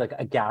meant to be like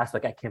a gas.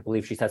 Like I can't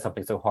believe she said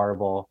something so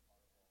horrible.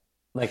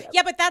 Like,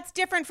 yeah, but that's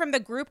different from the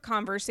group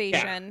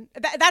conversation.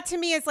 Yeah. That to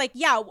me is like,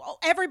 yeah,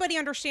 everybody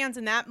understands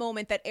in that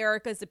moment that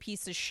Erika's a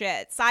piece of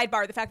shit.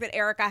 Sidebar, the fact that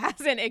Erika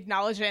hasn't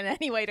acknowledged it in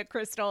any way to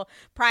Crystal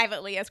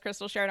privately, as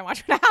Crystal shared and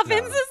Watch What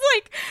Happens, is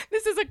like,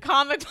 this is a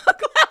comic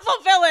book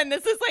level villain.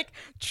 This is like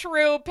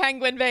true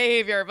penguin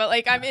behavior, but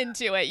like, I'm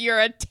into it. You're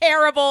a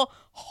terrible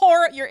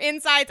horror. Your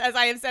insides, as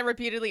I have said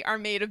repeatedly, are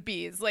made of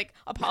bees. Like,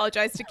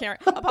 apologies to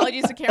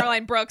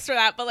Caroline Brooks for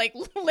that, but like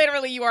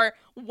literally you are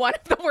one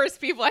of the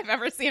worst people I've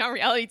ever seen on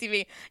reality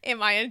TV in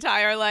my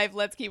entire life.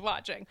 Let's keep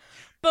watching.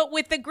 But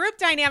with the group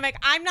dynamic,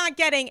 I'm not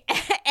getting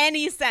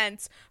any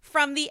sense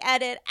from the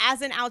edit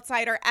as an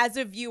outsider, as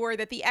a viewer,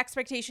 that the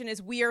expectation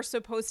is we are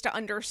supposed to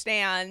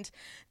understand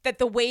that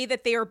the way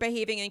that they are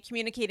behaving and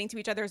communicating to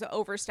each other is an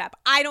overstep.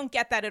 I don't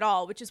get that at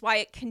all, which is why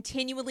it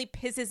continually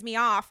pisses me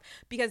off,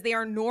 because they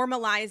are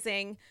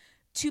normalizing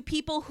to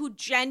people who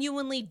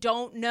genuinely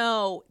don't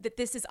know that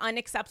this is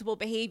unacceptable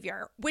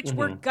behavior, which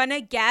we're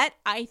gonna get,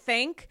 I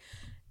think,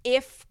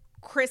 if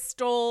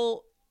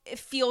Crystal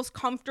feels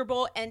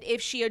comfortable and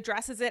if she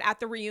addresses it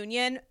at the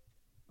reunion.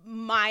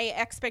 My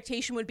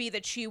expectation would be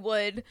that she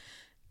would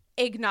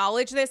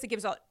acknowledge this.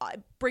 It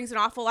brings an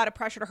awful lot of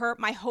pressure to her.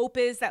 My hope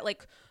is that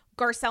like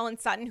Garcelle and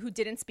Sutton, who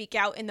didn't speak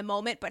out in the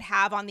moment but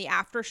have on the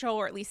after show,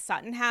 or at least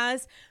Sutton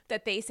has,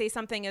 that they say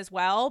something as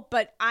well.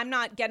 But I'm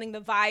not getting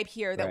the vibe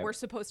here that we're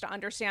supposed to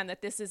understand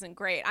that this isn't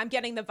great. I'm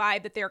getting the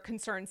vibe that they're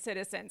concerned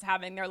citizens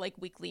having their like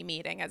weekly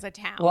meeting as a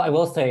town. Well, I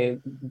will say,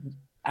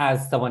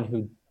 as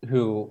someone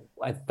who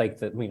I like,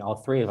 that, I mean, all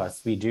three of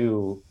us, we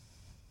do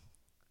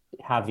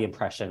have the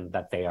impression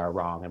that they are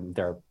wrong and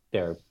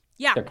their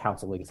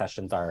counseling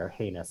sessions are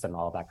heinous and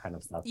all that kind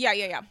of stuff.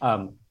 Yeah.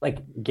 Like,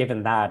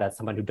 given that, as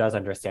someone who does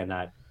understand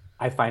that,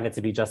 I find it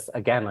to be just,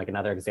 again, like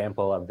another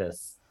example of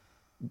this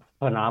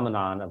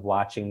phenomenon of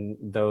watching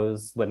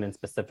those women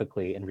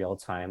specifically in real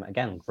time,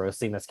 again,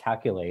 grossly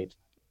miscalculate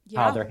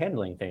how they're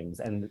handling things.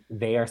 And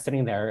they are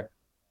sitting there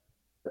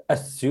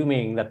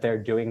assuming that they're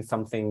doing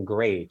something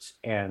great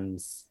and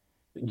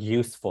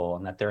useful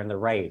and that they're in the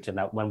right, and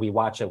that when we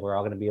watch it, we're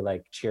all going to be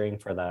like cheering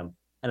for them.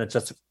 And it's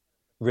just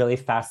really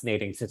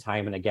fascinating to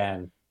time and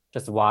again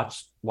just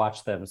watch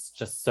them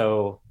just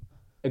so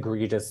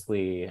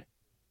egregiously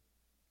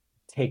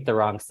take the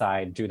wrong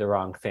side, do the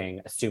wrong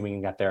thing,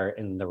 assuming that they're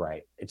in the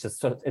right. It's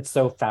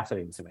so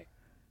fascinating to me.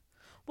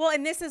 Well,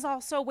 and this is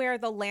also where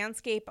the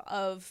landscape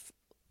of,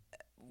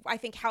 I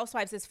think,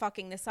 Housewives is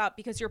fucking this up,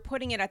 because you're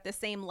putting it at the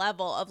same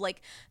level of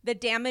like the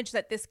damage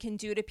that this can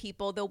do to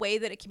people, the way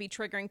that it can be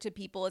triggering to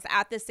people is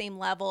at the same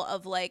level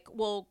of like,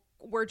 well,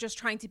 we're just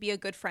trying to be a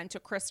good friend to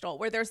Crystal,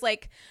 where there's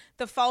like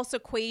the false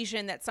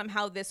equation that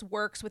somehow this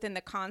works within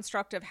the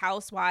construct of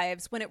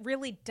Housewives when it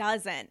really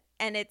doesn't.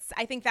 And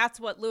I think that's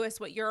what, Lewis,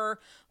 what you're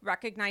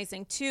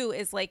recognizing too,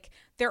 is like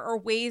there are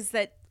ways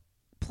that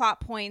plot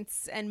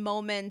points and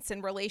moments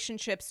and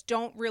relationships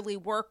don't really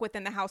work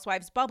within the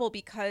Housewives bubble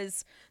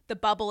because the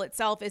bubble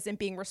itself isn't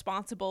being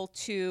responsible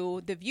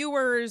to the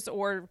viewers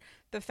or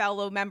the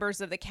fellow members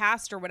of the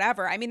cast or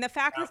whatever. I mean, the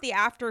fact that the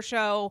after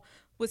show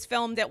was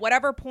filmed at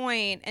whatever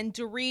point and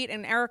Dorit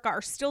and Erica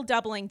are still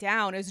doubling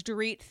down as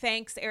Dorit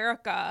thanks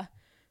Erica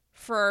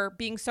for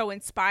being so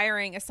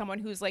inspiring as someone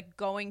who's like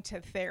going to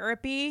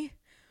therapy,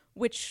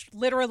 which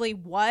literally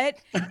what?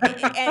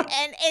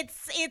 and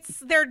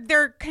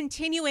they're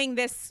continuing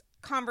this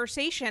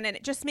conversation, and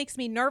it just makes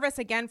me nervous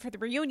again for the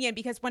reunion,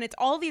 because when it's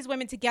all these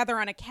women together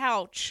on a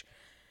couch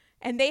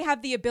and they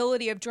have the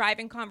ability of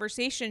driving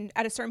conversation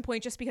at a certain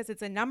point just because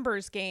it's a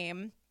numbers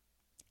game.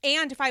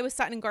 And if I was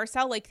Sutton and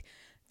Garcelle, like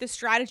the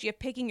strategy of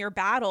picking your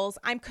battles,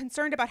 I'm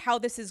concerned about how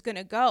this is going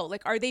to go.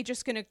 Like, are they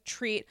just going to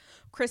treat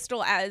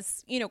Crystal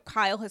as, you know,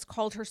 Kyle has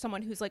called her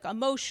someone who's like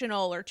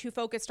emotional or too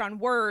focused on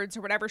words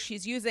or whatever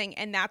she's using,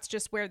 and that's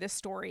just where this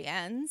story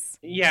ends?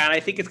 Yeah, and I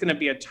think it's going to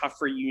be a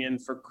tough reunion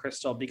for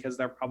Crystal, because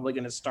they're probably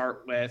going to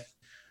start with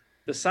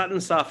the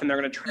Sutton stuff, and they're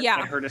going to try to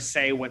get her to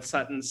say what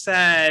Sutton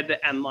said,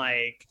 and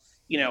like,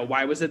 you know,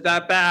 why was it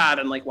that bad?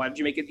 And like, why did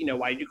you make it, you know,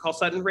 why did you call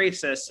Sutton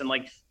racist? And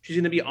like, she's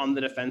going to be on the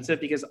defensive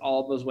because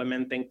all those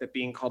women think that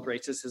being called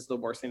racist is the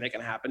worst thing that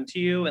can happen to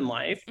you in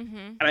life. Mm-hmm.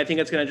 And I think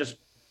it's going to just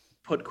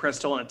put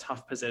Crystal in a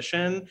tough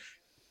position.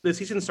 The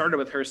season started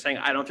with her saying,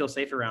 I don't feel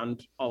safe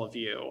around all of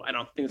you. I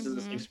don't think this is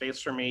a safe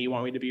space for me. You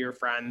want me to be your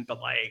friend, but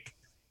like,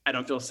 I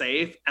don't feel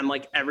safe. And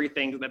like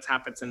everything that's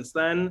happened since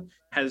then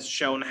has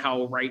shown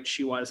how right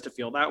she was to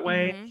feel that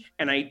way. Mm-hmm.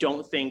 And I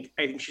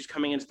think she's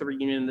coming into the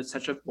reunion in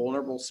such a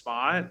vulnerable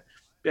spot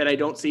that I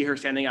don't see her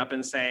standing up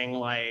and saying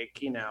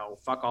like, you know,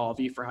 fuck all of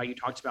you for how you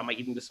talked about my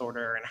eating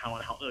disorder and how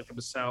unhealthy, like it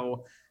was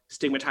so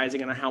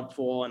stigmatizing and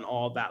unhelpful and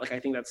all of that. Like, I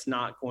think that's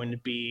not going to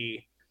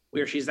be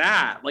where she's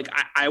at. Like,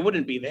 I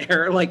wouldn't be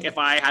there. Like if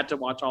I had to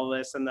watch all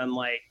this and then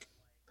like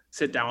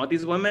sit down with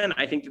these women,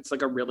 I think it's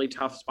like a really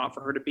tough spot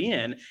for her to be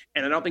in.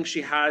 And I don't think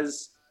she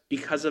has,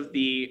 because of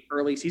the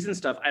early season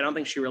stuff, I don't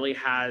think she really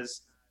has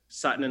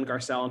Sutton and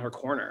Garcelle in her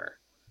corner.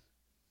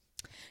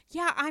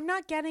 Yeah, I'm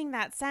not getting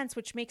that sense,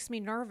 which makes me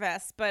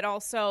nervous. But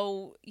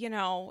also, you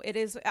know, it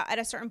is at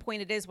a certain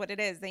point, it is what it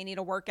is. They need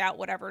to work out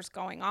whatever's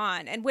going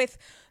on. And with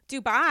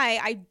Dubai,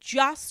 I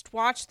just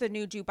watched the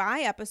new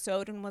Dubai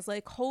episode and was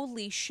like,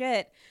 holy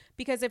shit.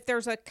 Because if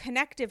there's a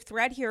connective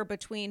thread here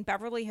between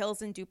Beverly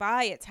Hills and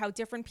Dubai, it's how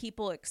different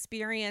people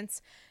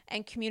experience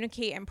and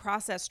communicate and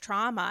process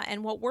trauma.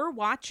 And what we're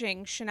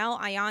watching Chanel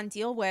Ayan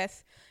deal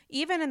with,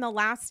 even in the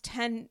last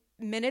 10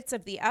 minutes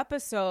of the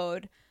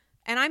episode,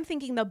 and I'm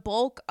thinking the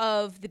bulk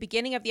of the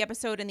beginning of the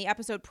episode and the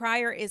episode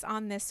prior is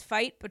on this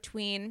fight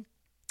between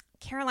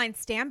Caroline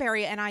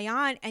Stanbury and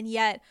Ayan, and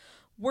yet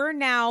we're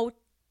now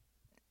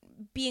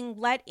being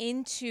let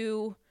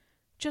into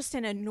just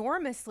an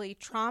enormously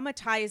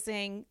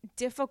traumatizing,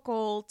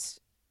 difficult,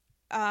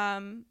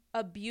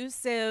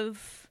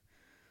 abusive,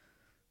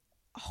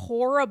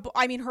 horrible.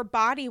 I mean, her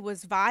body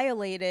was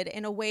violated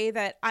in a way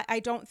that I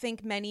don't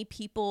think many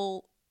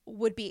people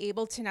would be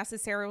able to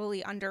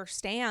necessarily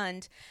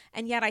understand.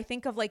 And yet I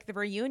think of like the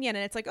reunion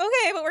and it's like,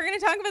 okay, but we're going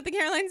to talk about the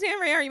Caroline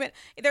Stanbury argument.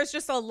 There's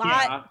just a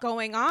lot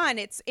going on.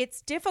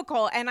 It's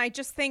difficult. And I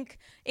just think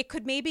it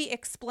could maybe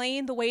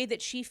explain the way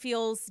that she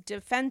feels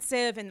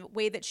defensive and the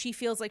way that she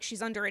feels like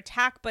she's under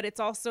attack. But it's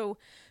also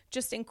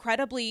just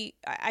incredibly,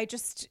 I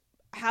just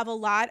have a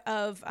lot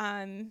of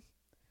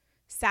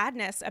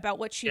sadness about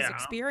what she's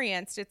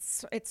experienced.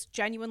 It's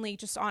genuinely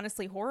just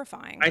honestly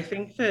horrifying. I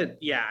think that,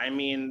 I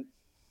mean,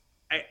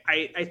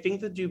 I think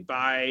the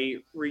Dubai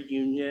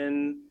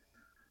reunion,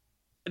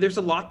 there's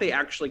a lot they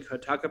actually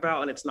could talk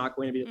about, and it's not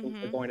going to be what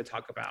they're going to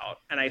talk about.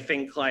 And I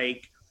think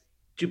like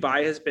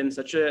Dubai has been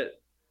such a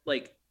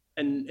like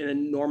an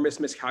enormous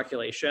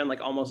miscalculation.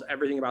 Like almost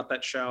everything about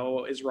that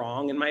show is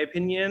wrong in my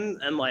opinion,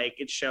 and like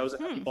it shows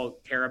that people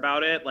care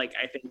about it. Like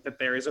I think that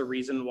there is a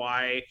reason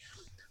why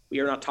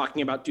we are not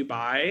talking about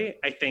Dubai.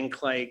 I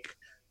think like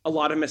a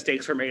lot of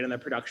mistakes were made in the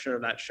production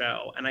of that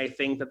show, and I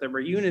think that the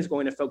reunion is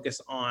going to focus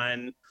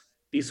on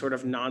these sort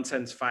of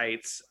nonsense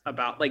fights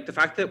about like the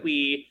fact that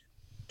we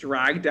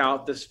dragged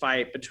out this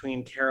fight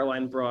between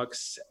Caroline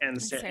Brooks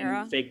and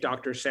fake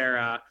Dr.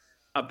 Sarah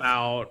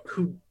about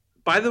who,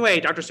 by the way,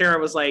 Dr. Sarah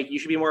was like, you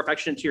should be more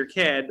affectionate to your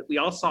kid. We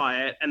all saw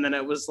it. And then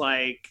it was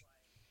like,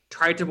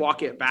 tried to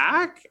walk it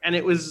back. And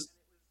it was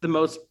the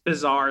most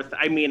bizarre.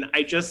 I mean,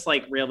 I just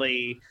like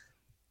really,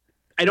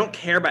 I don't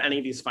care about any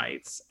of these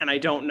fights. And I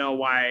don't know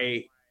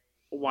why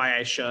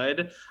I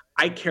should.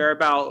 I care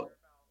about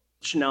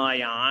Chanel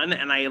Ayan,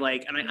 and I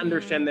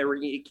understand that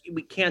we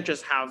can't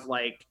just have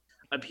like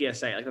a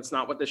PSA. Like, that's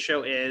not what the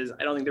show is.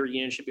 I don't think the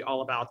reunion should be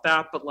all about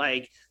that, but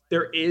like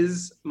there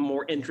is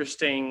more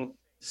interesting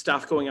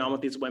stuff going on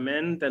with these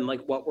women than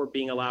like what we're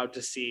being allowed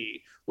to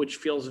see, which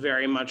feels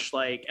very much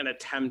like an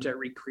attempt at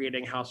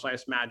recreating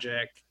Housewives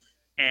magic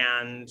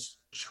and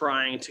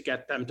trying to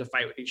get them to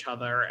fight with each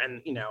other,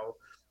 and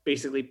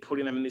basically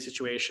putting them in these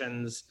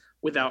situations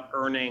without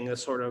earning the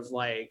sort of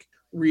like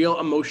real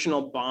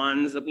emotional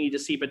bonds that we need to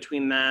see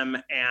between them,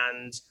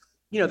 and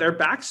their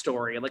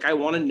backstory. Like, I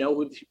want to know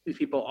who these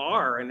people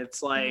are, and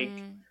it's like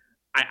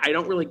I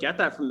don't really get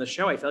that from the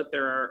show. I feel like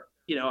there are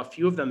a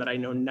few of them that I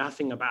know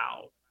nothing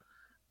about,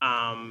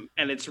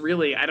 and it's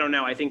really, I don't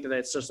know, I think that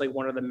it's just like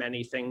one of the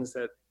many things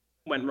that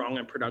went wrong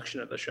in production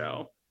of the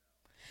show.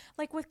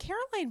 Like with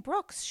Caroline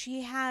Brooks,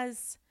 she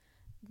has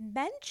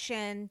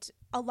mentioned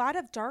a lot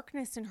of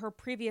darkness in her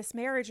previous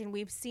marriage, and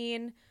we've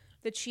seen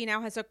that she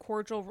now has a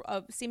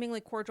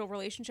seemingly cordial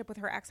relationship with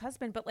her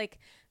ex-husband. But like,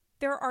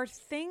 there are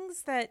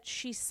things that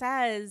she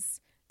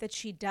says that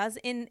she does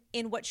in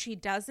what she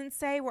doesn't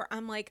say, where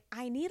I'm like,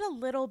 I need a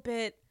little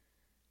bit,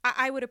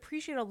 I would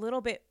appreciate a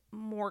little bit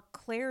more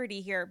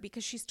clarity here,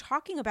 because she's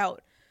talking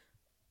about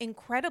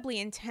incredibly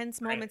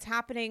intense moments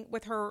happening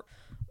with her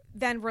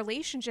then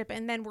relationship,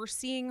 and then we're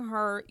seeing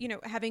her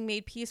having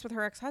made peace with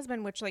her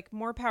ex-husband, which, like,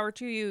 more power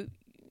to you,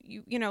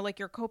 like,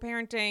 you're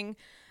co-parenting.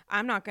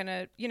 I'm not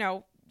gonna,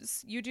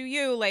 you do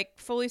you, like,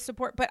 fully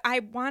support, but I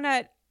want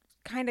to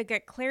kind of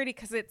get clarity,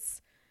 because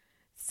it's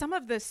some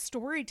of the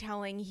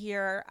storytelling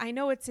here, I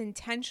know it's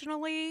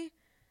intentionally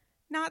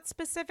not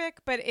specific,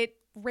 but it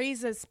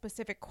raises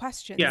specific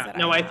questions.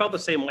 I felt the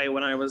same way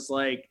when I was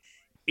like,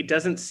 it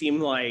doesn't seem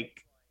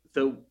like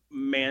the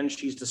man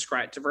she's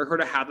described, for her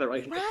to have that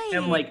relationship with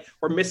him, like,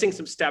 we're missing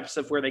some steps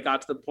of where they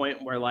got to the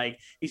point where like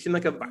he seemed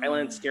like a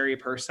violent, scary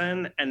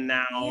person, and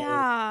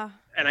now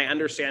and I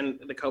understand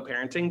the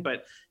co-parenting,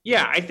 but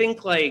I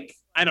think, like,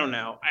 I don't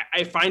know,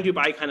 I find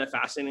Dubai kind of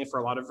fascinating for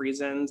a lot of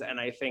reasons, and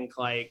I think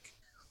like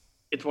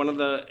it's one of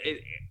the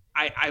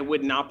I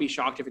would not be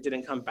shocked if it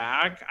didn't come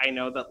back. I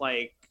know that,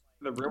 like,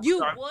 the real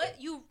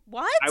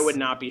what I would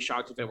not be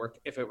shocked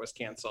if it was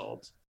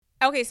canceled.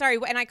 Okay, sorry,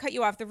 and I cut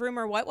you off. The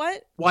rumor, what?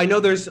 Well, I know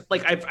there's,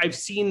 like, I've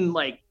seen,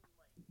 like,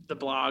 the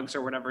blogs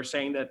or whatever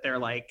saying that they're,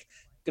 like,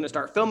 going to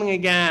start filming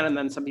again, and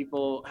then some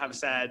people have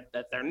said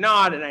that they're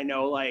not, and I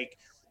know, like,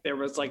 there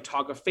was, like,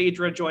 talk of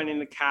Phaedra joining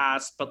the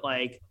cast, but,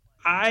 like,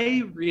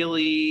 I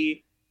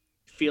really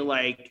feel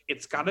like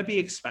it's got to be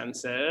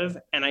expensive,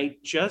 and I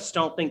just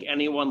don't think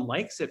anyone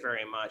likes it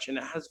very much, and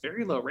it has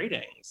very low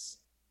ratings.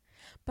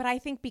 But I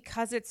think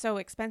because it's so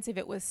expensive,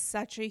 it was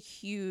such a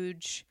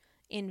huge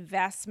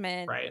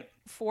investment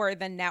for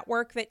the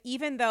network that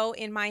even though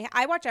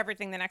I watch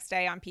everything the next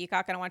day on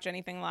Peacock, I don't watch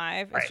anything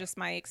live. It's just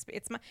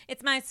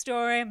it's my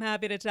story. I'm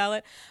happy to tell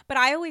it. But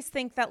I always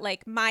think that,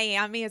 like,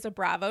 Miami is a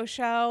Bravo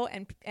show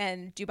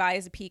and Dubai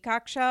is a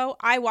Peacock show.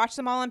 I watch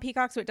them all on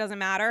Peacock, so it doesn't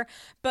matter.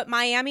 But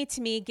Miami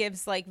to me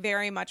gives, like,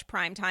 very much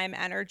primetime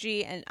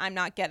energy, and I'm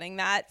not getting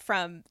that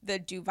from the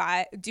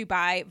Dubai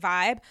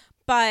vibe.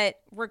 But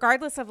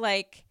regardless of,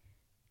 like,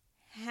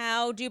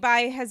 how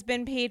Dubai has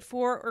been paid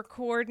for or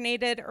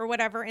coordinated or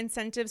whatever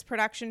incentives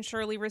production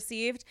surely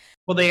received.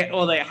 Well,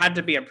 they had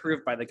to be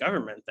approved by the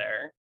government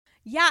there.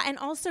 Yeah, and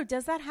also,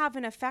 does that have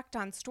an effect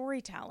on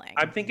storytelling?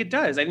 I think it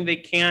does. I think they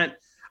can't.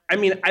 I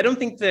mean, I don't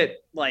think that,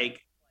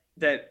 like,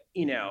 that,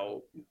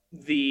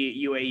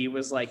 the UAE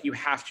was like, you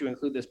have to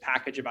include this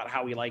package about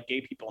how we like gay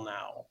people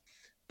now.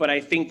 But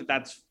I think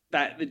that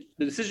the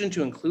decision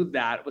to include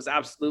that was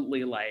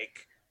absolutely,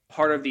 like,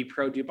 part of the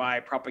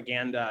pro-Dubai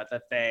propaganda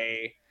that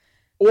they,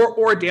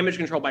 or damage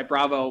control by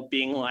Bravo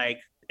being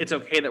like, it's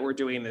okay that we're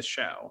doing this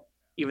show,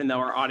 even though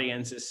our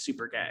audience is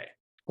super gay.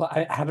 Well,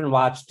 I haven't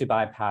watched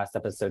Dubai past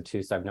episode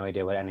 2, so I have no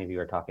idea what any of you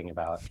are talking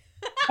about.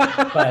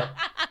 But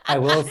I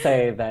will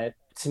say that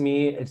to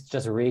me, it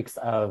just reeks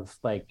of,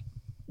 like,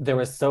 there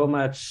was so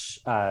much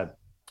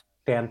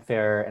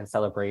fanfare and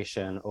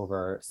celebration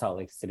over Salt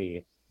Lake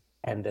City,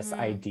 and this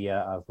idea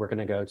of we're going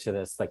to go to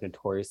this, like,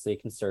 notoriously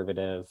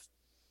conservative,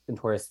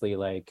 notoriously,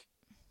 like,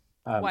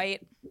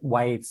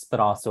 whites,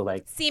 but also,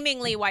 like,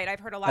 seemingly white. I've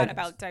heard a lot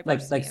about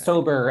diversity, like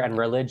sober and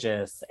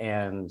religious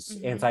and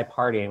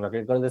anti-partying. We're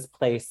going to go to this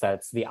place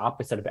that's the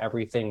opposite of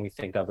everything we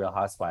think of Real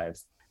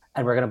Housewives,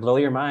 and we're going to blow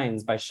your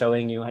minds by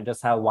showing you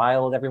just how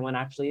wild everyone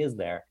actually is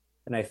there.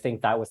 And I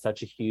think that was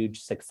such a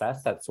huge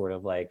success, that sort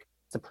of, like,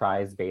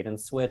 surprise bait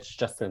and switch,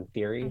 just in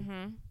theory,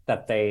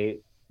 that they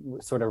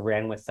sort of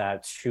ran with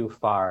that too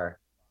far,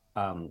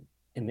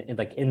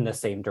 in the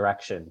same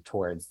direction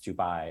towards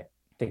Dubai,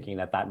 thinking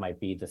that might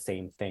be the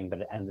same thing,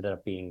 but it ended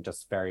up being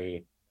just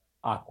very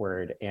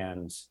awkward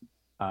and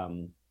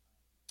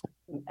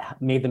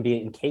made them be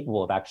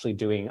incapable of actually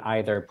doing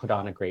either put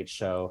on a great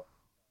show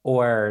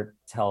or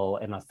tell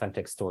an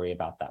authentic story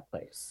about that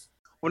place.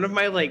 One of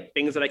my, like,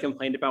 things that I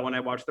complained about when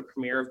I watched the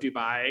premiere of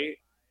Dubai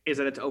is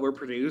that it's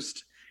overproduced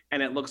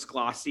and it looks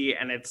glossy,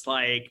 and it's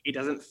like, it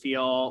doesn't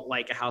feel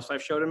like a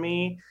housewife show to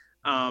me.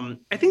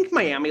 I think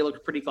Miami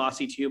looked pretty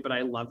glossy too, but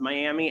I love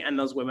Miami, and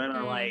those women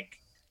are like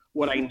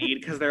what I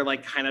need because they're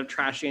like kind of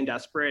trashy and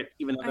desperate,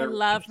 even though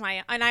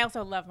they're and I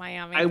also love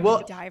Miami. I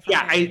will die for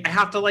Miami. I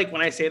have to, like,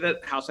 when I say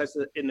that Housewives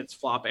in its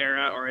flop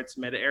era or its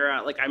mid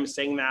era, like I'm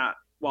saying that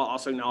while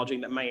also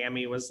acknowledging that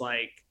Miami was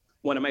like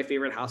one of my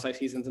favorite Housewives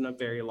seasons in a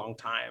very long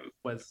time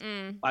was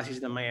last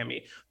season in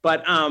Miami.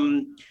 But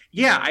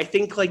yeah, I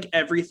think like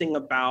everything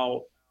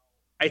about,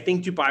 I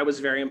think Dubai was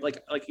very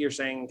like you're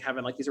saying,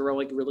 Kevin, like these are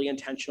like really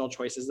intentional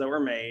choices that were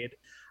made.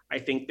 I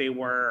think they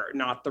were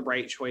not the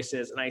right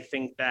choices, and I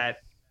think that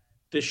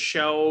the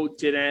show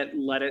didn't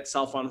let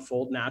itself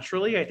unfold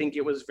naturally. I think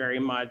it was very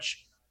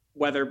much,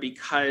 whether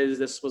because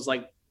this was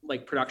like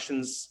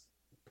production's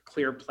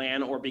clear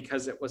plan or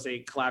because it was a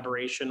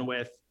collaboration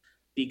with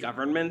the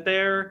government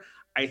there,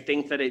 I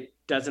think that it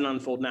doesn't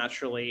unfold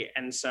naturally.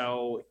 And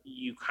so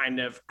you kind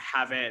of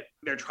have it,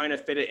 they're trying to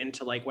fit it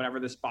into like whatever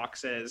this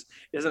box is.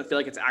 It doesn't feel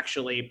like it's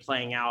actually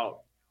playing out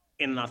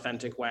in an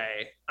authentic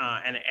way.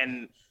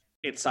 And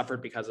it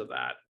suffered because of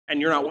that. And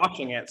you're not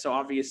watching it, so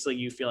obviously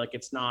you feel like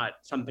it's not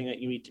something that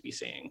you need to be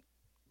seeing.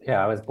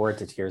 Yeah, I was bored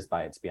to tears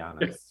by it, to be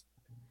honest.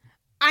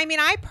 I mean,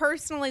 I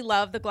personally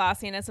love the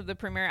glossiness of the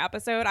premiere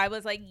episode. I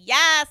was like,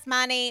 yes,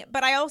 money.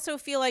 But I also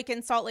feel like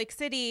in Salt Lake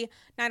City,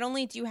 not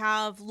only do you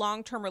have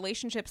long-term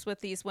relationships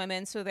with these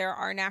women, so there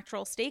are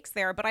natural stakes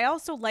there, but I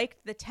also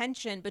liked the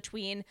tension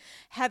between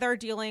Heather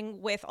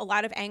dealing with a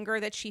lot of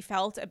anger that she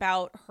felt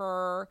about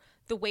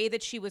the way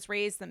that she was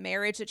raised, the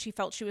marriage that she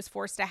felt she was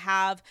forced to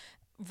have,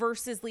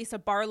 versus Lisa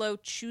Barlow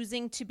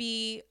choosing to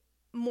be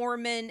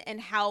Mormon and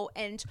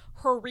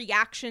her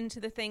reaction to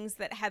the things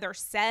that Heather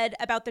said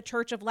about the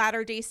Church of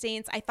Latter-day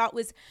Saints, I thought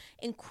was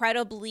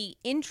incredibly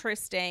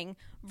interesting,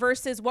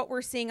 versus what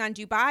we're seeing on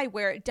Dubai,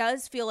 where it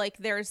does feel like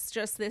there's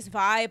just this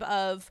vibe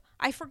of,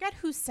 I forget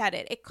who said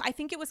it. I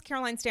think it was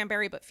Caroline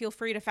Stanberry, but feel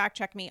free to fact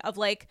check me, of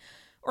like,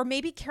 or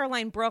maybe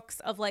Caroline Brooks,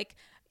 of like,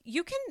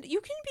 you can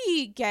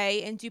be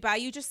gay in Dubai.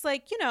 You just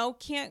like,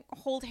 can't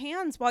hold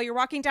hands while you're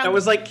walking down. That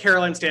was like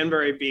Caroline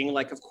Stanberry being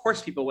like, of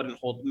course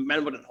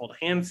men wouldn't hold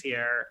hands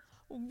here.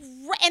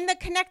 And the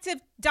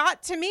connective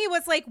dot to me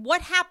was like,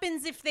 what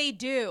happens if they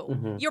do?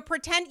 Mm-hmm.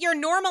 You're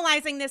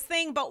normalizing this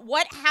thing, but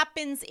what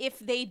happens if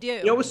they do?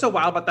 You know what's so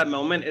wild about that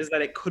moment is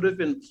that it could have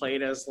been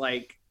played as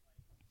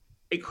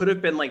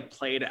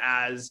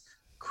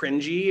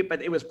cringy,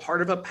 but it was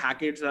part of a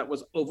package that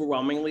was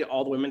overwhelmingly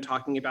all the women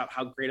talking about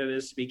how great it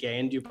is to be gay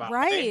in Dubai.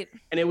 Right.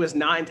 And it was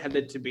not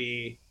intended to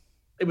be,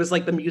 it was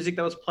like the music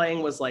that was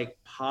playing was like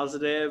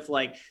positive.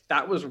 Like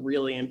that was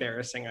really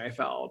embarrassing, I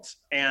felt.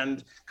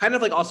 And kind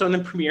of like also in the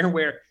premiere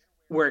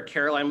where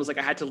Caroline was like,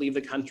 I had to leave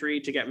the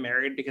country to get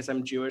married because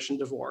I'm Jewish and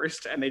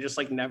divorced. And they just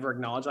like never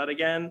acknowledged that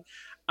again.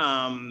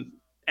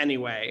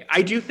 Anyway,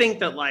 I do think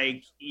that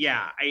like,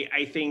 yeah,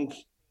 I think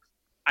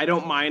I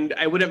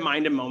wouldn't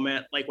mind a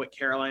moment like what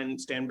Caroline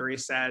Stanberry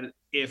said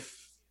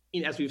if,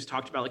 as we've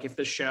talked about, like if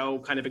the show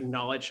kind of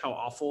acknowledged how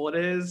awful it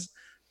is.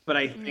 But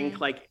I think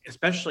like,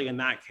 especially in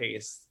that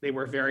case, they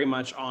were very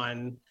much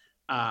on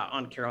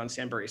Caroline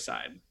Stanberry's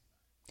side.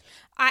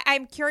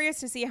 I'm curious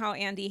to see how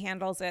Andy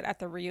handles it at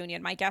the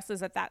reunion. My guess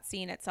is that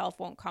scene itself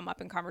won't come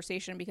up in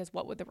conversation because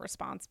what would the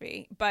response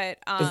be? But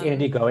is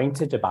Andy going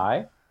to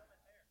Dubai?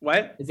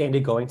 What? Is Andy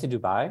going to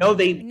Dubai? No,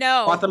 they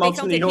brought them all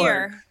to New York.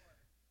 Here.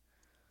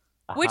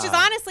 Which is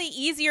honestly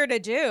easier to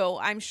do,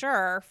 I'm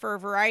sure, for a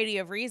variety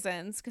of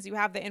reasons, because you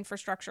have the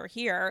infrastructure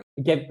here.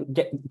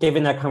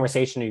 Given that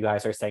conversation you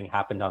guys are saying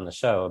happened on the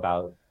show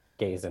about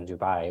gays in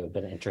Dubai, it would have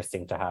been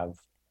interesting to have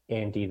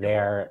Andy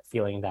there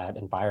feeling that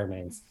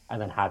environment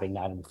and then having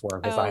that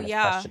inform his line of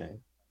questioning.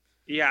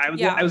 Yeah,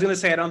 I was going to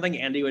say, I don't think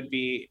Andy would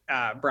be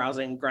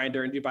browsing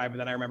Grindr in Dubai, but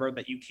then I remember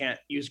that you can't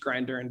use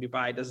Grindr in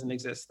Dubai. It doesn't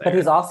exist there. But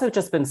he's also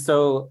just been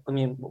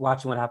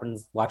watch what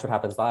happens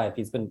live.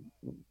 He's been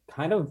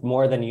kind of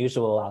more than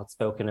usual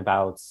outspoken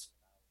about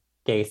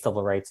gay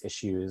civil rights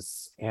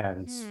issues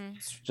and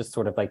just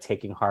sort of like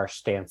taking harsh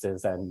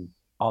stances and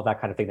all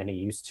that kind of thing than he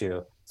used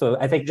to. So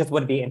I think just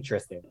would be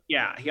interesting.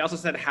 Yeah, he also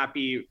said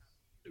happy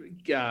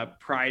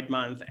Pride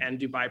Month and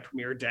Dubai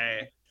premiere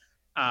day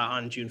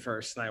on June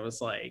 1st, and I was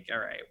like, all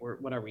right,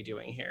 what are we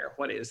doing here?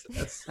 What is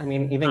this? I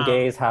mean, even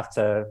gays have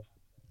to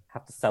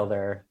sell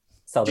their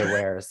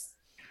wares.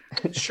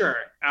 Sure,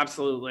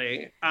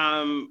 absolutely.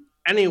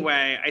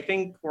 Anyway, I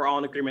think we're all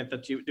in agreement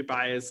that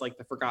Dubai is like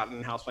the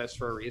forgotten housewives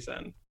for a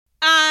reason.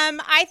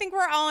 I think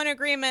we're all in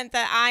agreement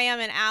that I am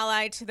an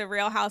ally to the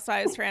Real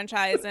Housewives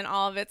franchise in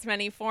all of its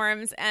many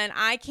forms, and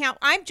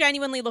I'm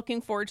genuinely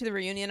looking forward to the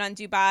reunion on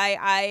Dubai.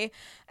 I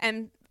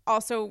am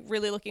also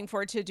really looking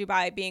forward to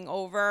Dubai being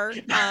over,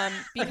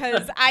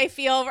 because I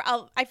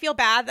feel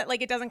bad that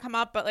like it doesn't come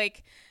up, but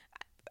like,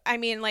 I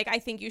mean, like, I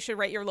think you should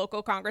write your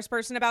local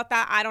congressperson about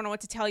that. I don't know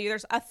what to tell you.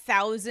 There's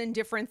 1,000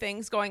 different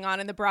things going on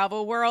in the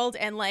Bravo world,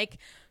 and like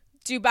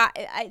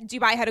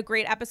Dubai had a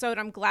great episode.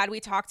 I'm glad we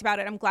talked about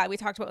it. I'm glad we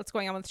talked about what's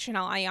going on with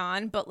Chanel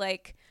Ayan, but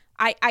like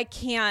I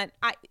can't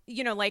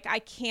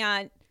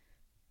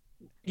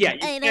Yeah,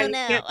 I don't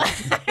know.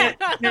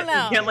 I don't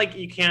know.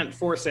 You can't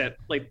force it.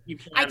 Like you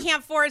can't. I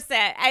can't force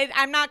it.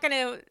 I'm not going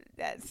to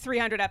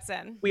 300 eps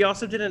in. We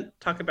also didn't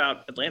talk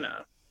about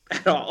Atlanta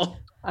at all.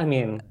 I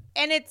mean,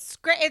 and it's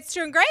great. It's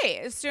doing great.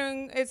 It's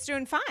doing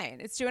fine.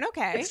 It's doing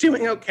okay. It's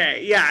doing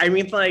okay. Yeah, I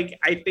mean, like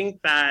I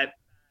think that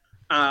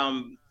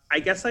I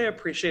guess I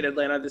appreciate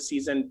Atlanta this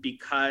season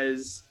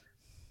because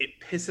it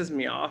pisses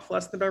me off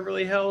less than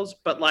Beverly Hills,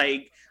 but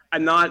like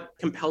I'm not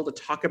compelled to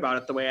talk about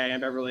it the way I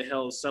am Beverly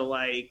Hills. So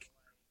like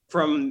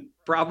from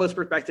Bravo's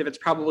perspective, it's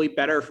probably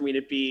better for me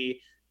to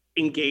be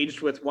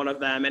engaged with one of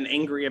them and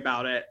angry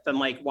about it than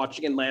like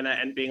watching Atlanta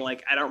and being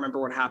like, I don't remember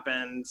what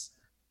happened.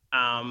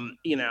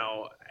 You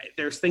know,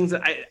 there's things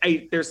that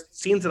there's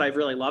scenes that I've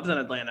really loved in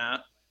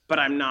Atlanta, but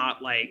I'm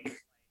not like,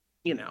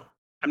 you know,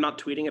 I'm not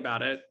tweeting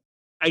about it.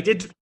 I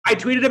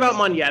tweeted about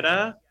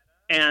Monyetta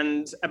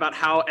and about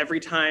how every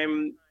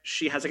time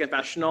she has a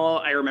confessional,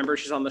 I remember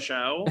she's on the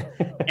show,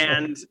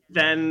 and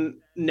then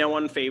no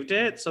one faved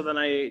it, so then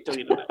I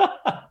deleted it.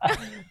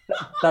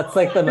 That's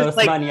like the most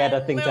like,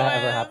 Monyetta thing to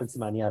ever happen to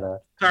Monyetta.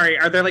 Sorry,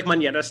 are there like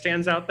Monyetta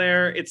stands out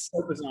there? It's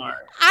so bizarre.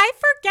 I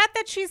forget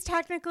that she's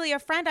technically a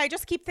friend. I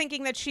just keep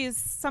thinking that she's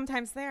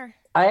sometimes there.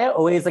 I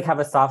always like have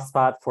a soft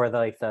spot for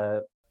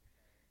the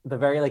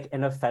very like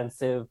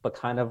inoffensive but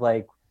kind of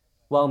like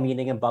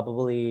well-meaning and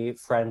bubbly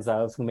friends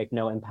of who make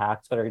no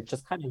impact but are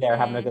just kind of there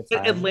having a good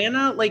time. But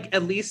Atlanta, like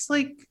at least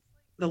like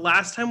the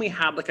last time we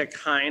had like a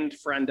kind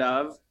friend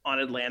of on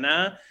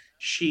Atlanta,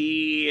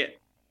 she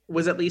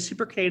was at least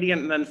super Canadian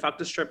and then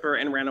fucked a stripper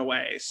and ran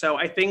away. So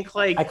I think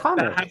like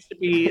that has to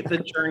be the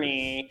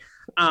journey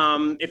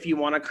if you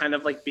want to kind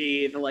of like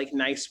be the like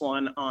nice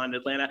one on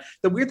Atlanta.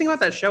 The weird thing about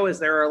that show is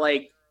there are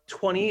like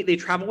 20, they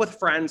travel with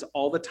friends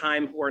all the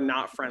time who are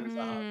not friends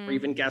of or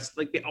even guests.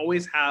 Like they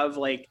always have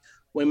like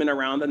women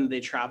around them that they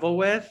travel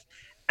with,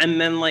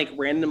 and then like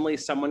randomly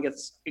someone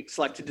gets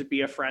selected to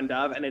be a friend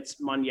of, and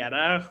it's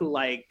Monyetta, who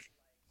like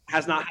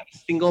has not had a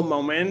single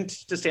moment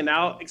to stand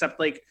out except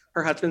like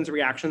her husband's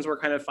reactions were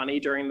kind of funny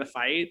during the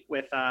fight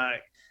with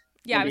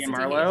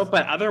Marlo,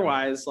 but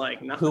otherwise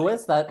like nothing. Who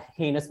was that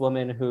heinous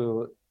woman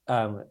who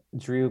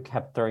Drew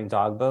kept throwing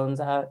dog bones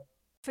at?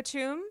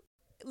 Fatum?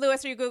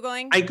 Lewis, are you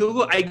Googling? I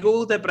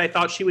Googled it, but I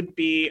thought she would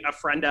be a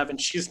friend of,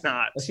 and she's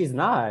not. She's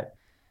not.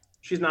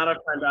 She's not a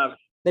friend of.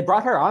 They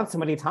brought her on so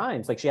many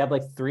times. Like she had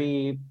like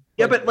 3.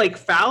 Yeah, but like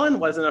Fallon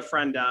wasn't a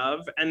friend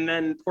of, and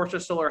then Portia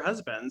stole her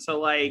husband. So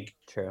like,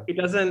 true. It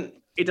doesn't.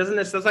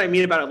 That's what I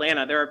mean about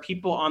Atlanta. There are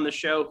people on the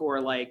show who are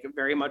like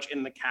very much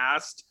in the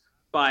cast,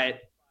 but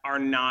are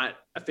not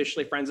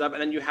officially friends of.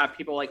 And then you have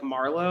people like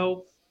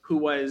Marlo, who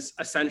was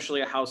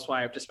essentially a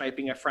housewife, despite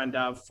being a friend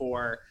of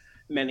for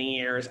many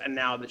years. And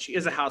now that she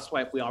is a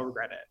housewife, we all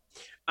regret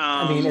it.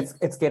 I mean,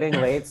 it's getting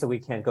late, so we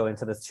can't go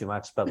into this too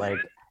much, but like,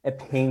 it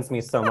pains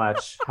me so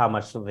much how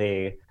much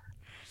the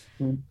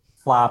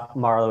flop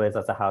Marlo is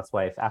as a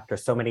housewife after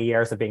so many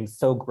years of being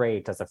so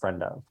great as a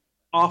friend of.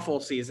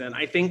 Awful season.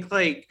 I think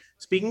like,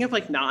 speaking of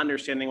like not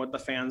understanding what the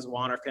fans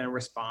want or fan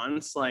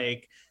response,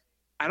 like,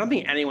 I don't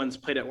think anyone's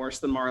played it worse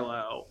than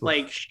Marlo.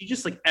 Like she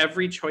just like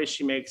every choice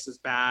she makes is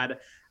bad.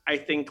 I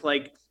think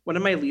like one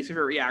of my least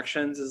favorite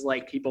reactions is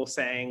like people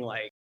saying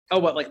like, oh,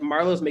 what like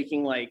Marlo's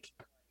making like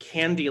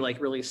Candy like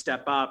really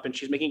step up and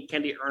she's making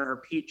Candy earn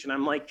her peach. And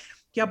I'm like,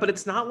 yeah, but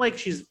it's not like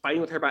she's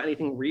fighting with her about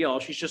anything real.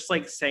 She's just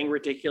like saying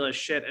ridiculous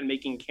shit and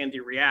making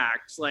Candy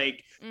react.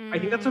 Like, I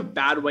think that's a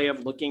bad way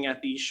of looking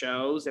at these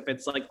shows. If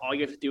it's like all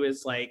you have to do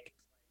is like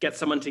get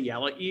someone to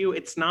yell at you,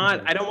 it's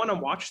not, I don't want to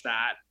watch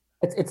that.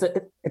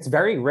 It's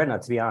very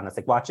Rinna, to be honest.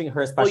 Like watching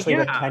her, especially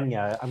with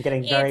Kenya, I'm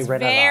getting very Rinna.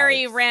 It's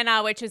very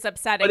Rinna, which is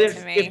upsetting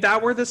to me. If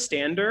that were the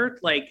standard,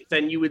 like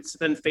then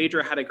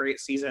Phaedra had a great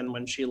season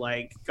when she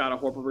like got a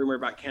horrible rumor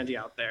about Candy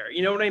out there.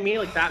 You know what I mean?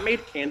 Like that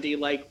made Candy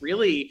like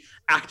really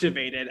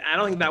activated. I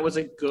don't think that was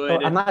a good.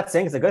 Well, I'm not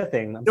saying it's a good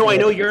thing. No, I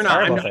know you're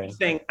not.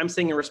 I'm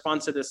saying in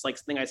response to this like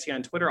thing I see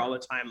on Twitter all the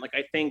time. Like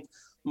I think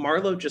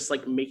Marlo just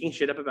like making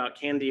shit up about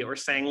Candy or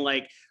saying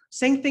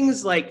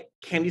things like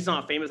Candy's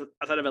not famous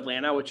outside of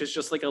Atlanta, which is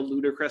just like a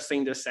ludicrous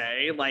thing to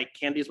say. Like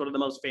Candy's one of the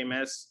most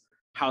famous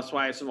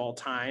housewives of all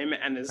time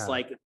and is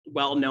like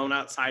well known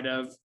outside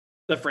of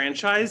the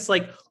franchise.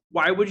 Like,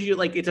 why would you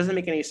like, it doesn't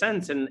make any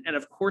sense. And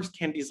of course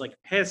Candy's like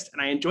pissed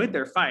and I enjoyed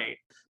their fight,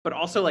 but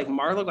also like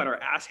Marlo got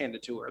her ass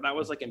handed to her. That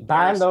was like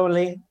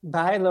embarrassing.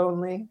 Bye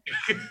lonely.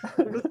 It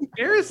was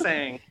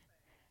embarrassing.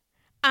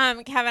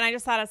 Kevin, I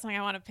just thought of something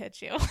I want to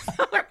pitch you.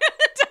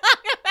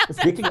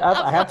 Speaking of,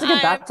 I have to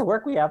get back to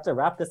work. We have to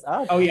wrap this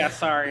up. Oh yeah,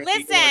 sorry.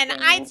 Listen,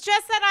 it's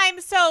just that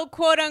I'm so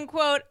quote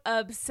unquote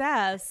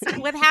obsessed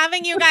with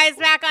having you guys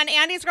back on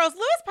Andy's Girls.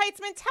 Lewis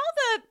Peitzman,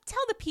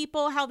 tell the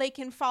people how they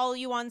can follow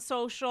you on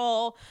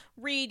social,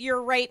 read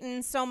your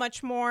writing, so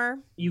much more.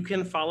 You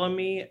can follow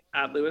me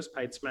at Lewis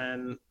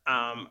Peitzman.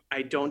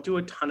 I don't do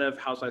a ton of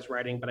Housewives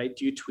writing, but I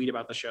do tweet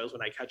about the shows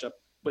when I catch up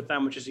with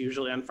them, which is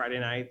usually on Friday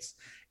nights.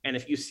 And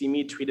if you see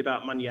me tweet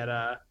about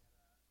Monyetta,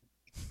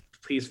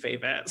 please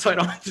fave it so I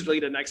don't have to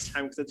delete it next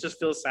time because it just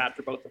feels sad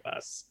for both of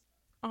us.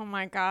 Oh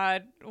my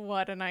God,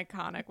 what an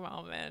iconic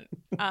moment.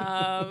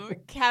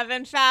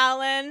 Kevin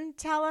Fallon,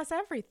 tell us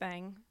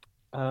everything.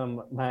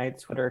 My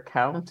Twitter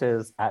account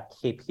is at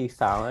KP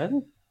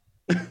Fallon.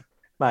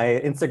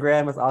 My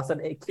Instagram is also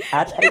at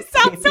You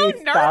sound so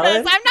nervous. Fallon.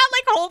 I'm not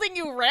like holding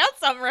you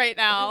ransom right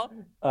now.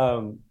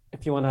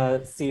 If you want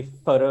to see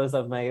photos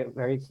of my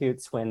very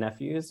cute twin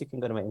nephews, you can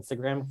go to my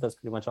Instagram. That's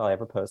pretty much all I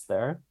ever post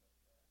there.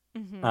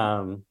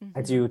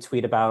 I do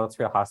tweet about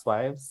Real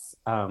Housewives.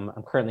 I'm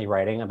currently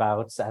writing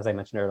about, as I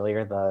mentioned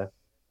earlier,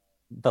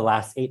 the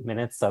last 8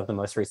 minutes of the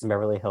most recent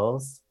Beverly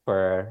Hills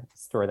for a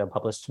story they'll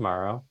publish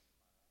tomorrow.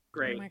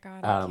 Great. Oh my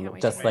God, I can't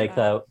wait just to like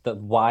that. the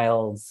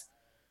wild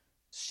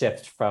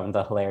shift from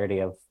the hilarity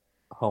of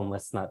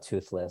Homeless Not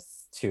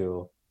Toothless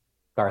to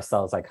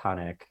Garcelle's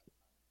iconic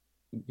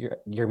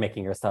you're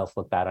making yourself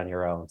look bad on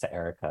your own to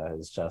Erica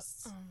is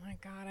just oh my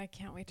God, I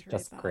can't wait to read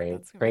just that.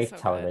 great so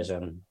television.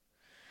 Good.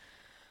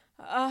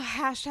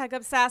 Hashtag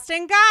obsessed.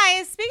 And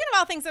guys, speaking of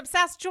all things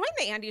obsessed, join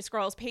the Andy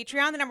Scrolls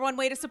Patreon, the #1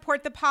 way to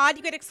support the pod.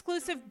 You get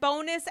exclusive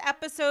bonus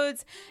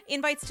episodes,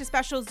 invites to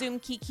special Zoom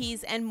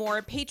kikis, and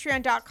more.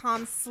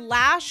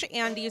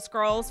 Patreon.com/Andy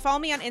Scrolls. Follow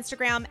me on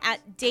Instagram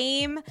at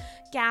Dame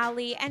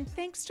Galley. And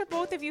thanks to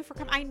both of you for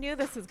coming. I knew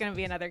this was going to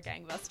be another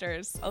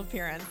Gangbusters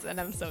appearance, and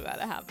I'm so glad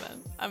it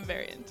happened. I'm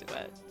very into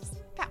it. Just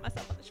pat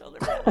myself on the shoulder.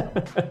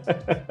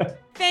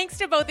 Thanks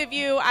to both of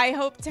you. I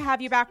hope to have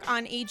you back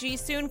on AG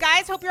soon.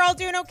 Guys, hope you're all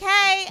doing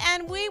okay,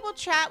 and we will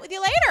chat with you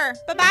later.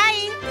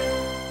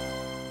 Bye-bye.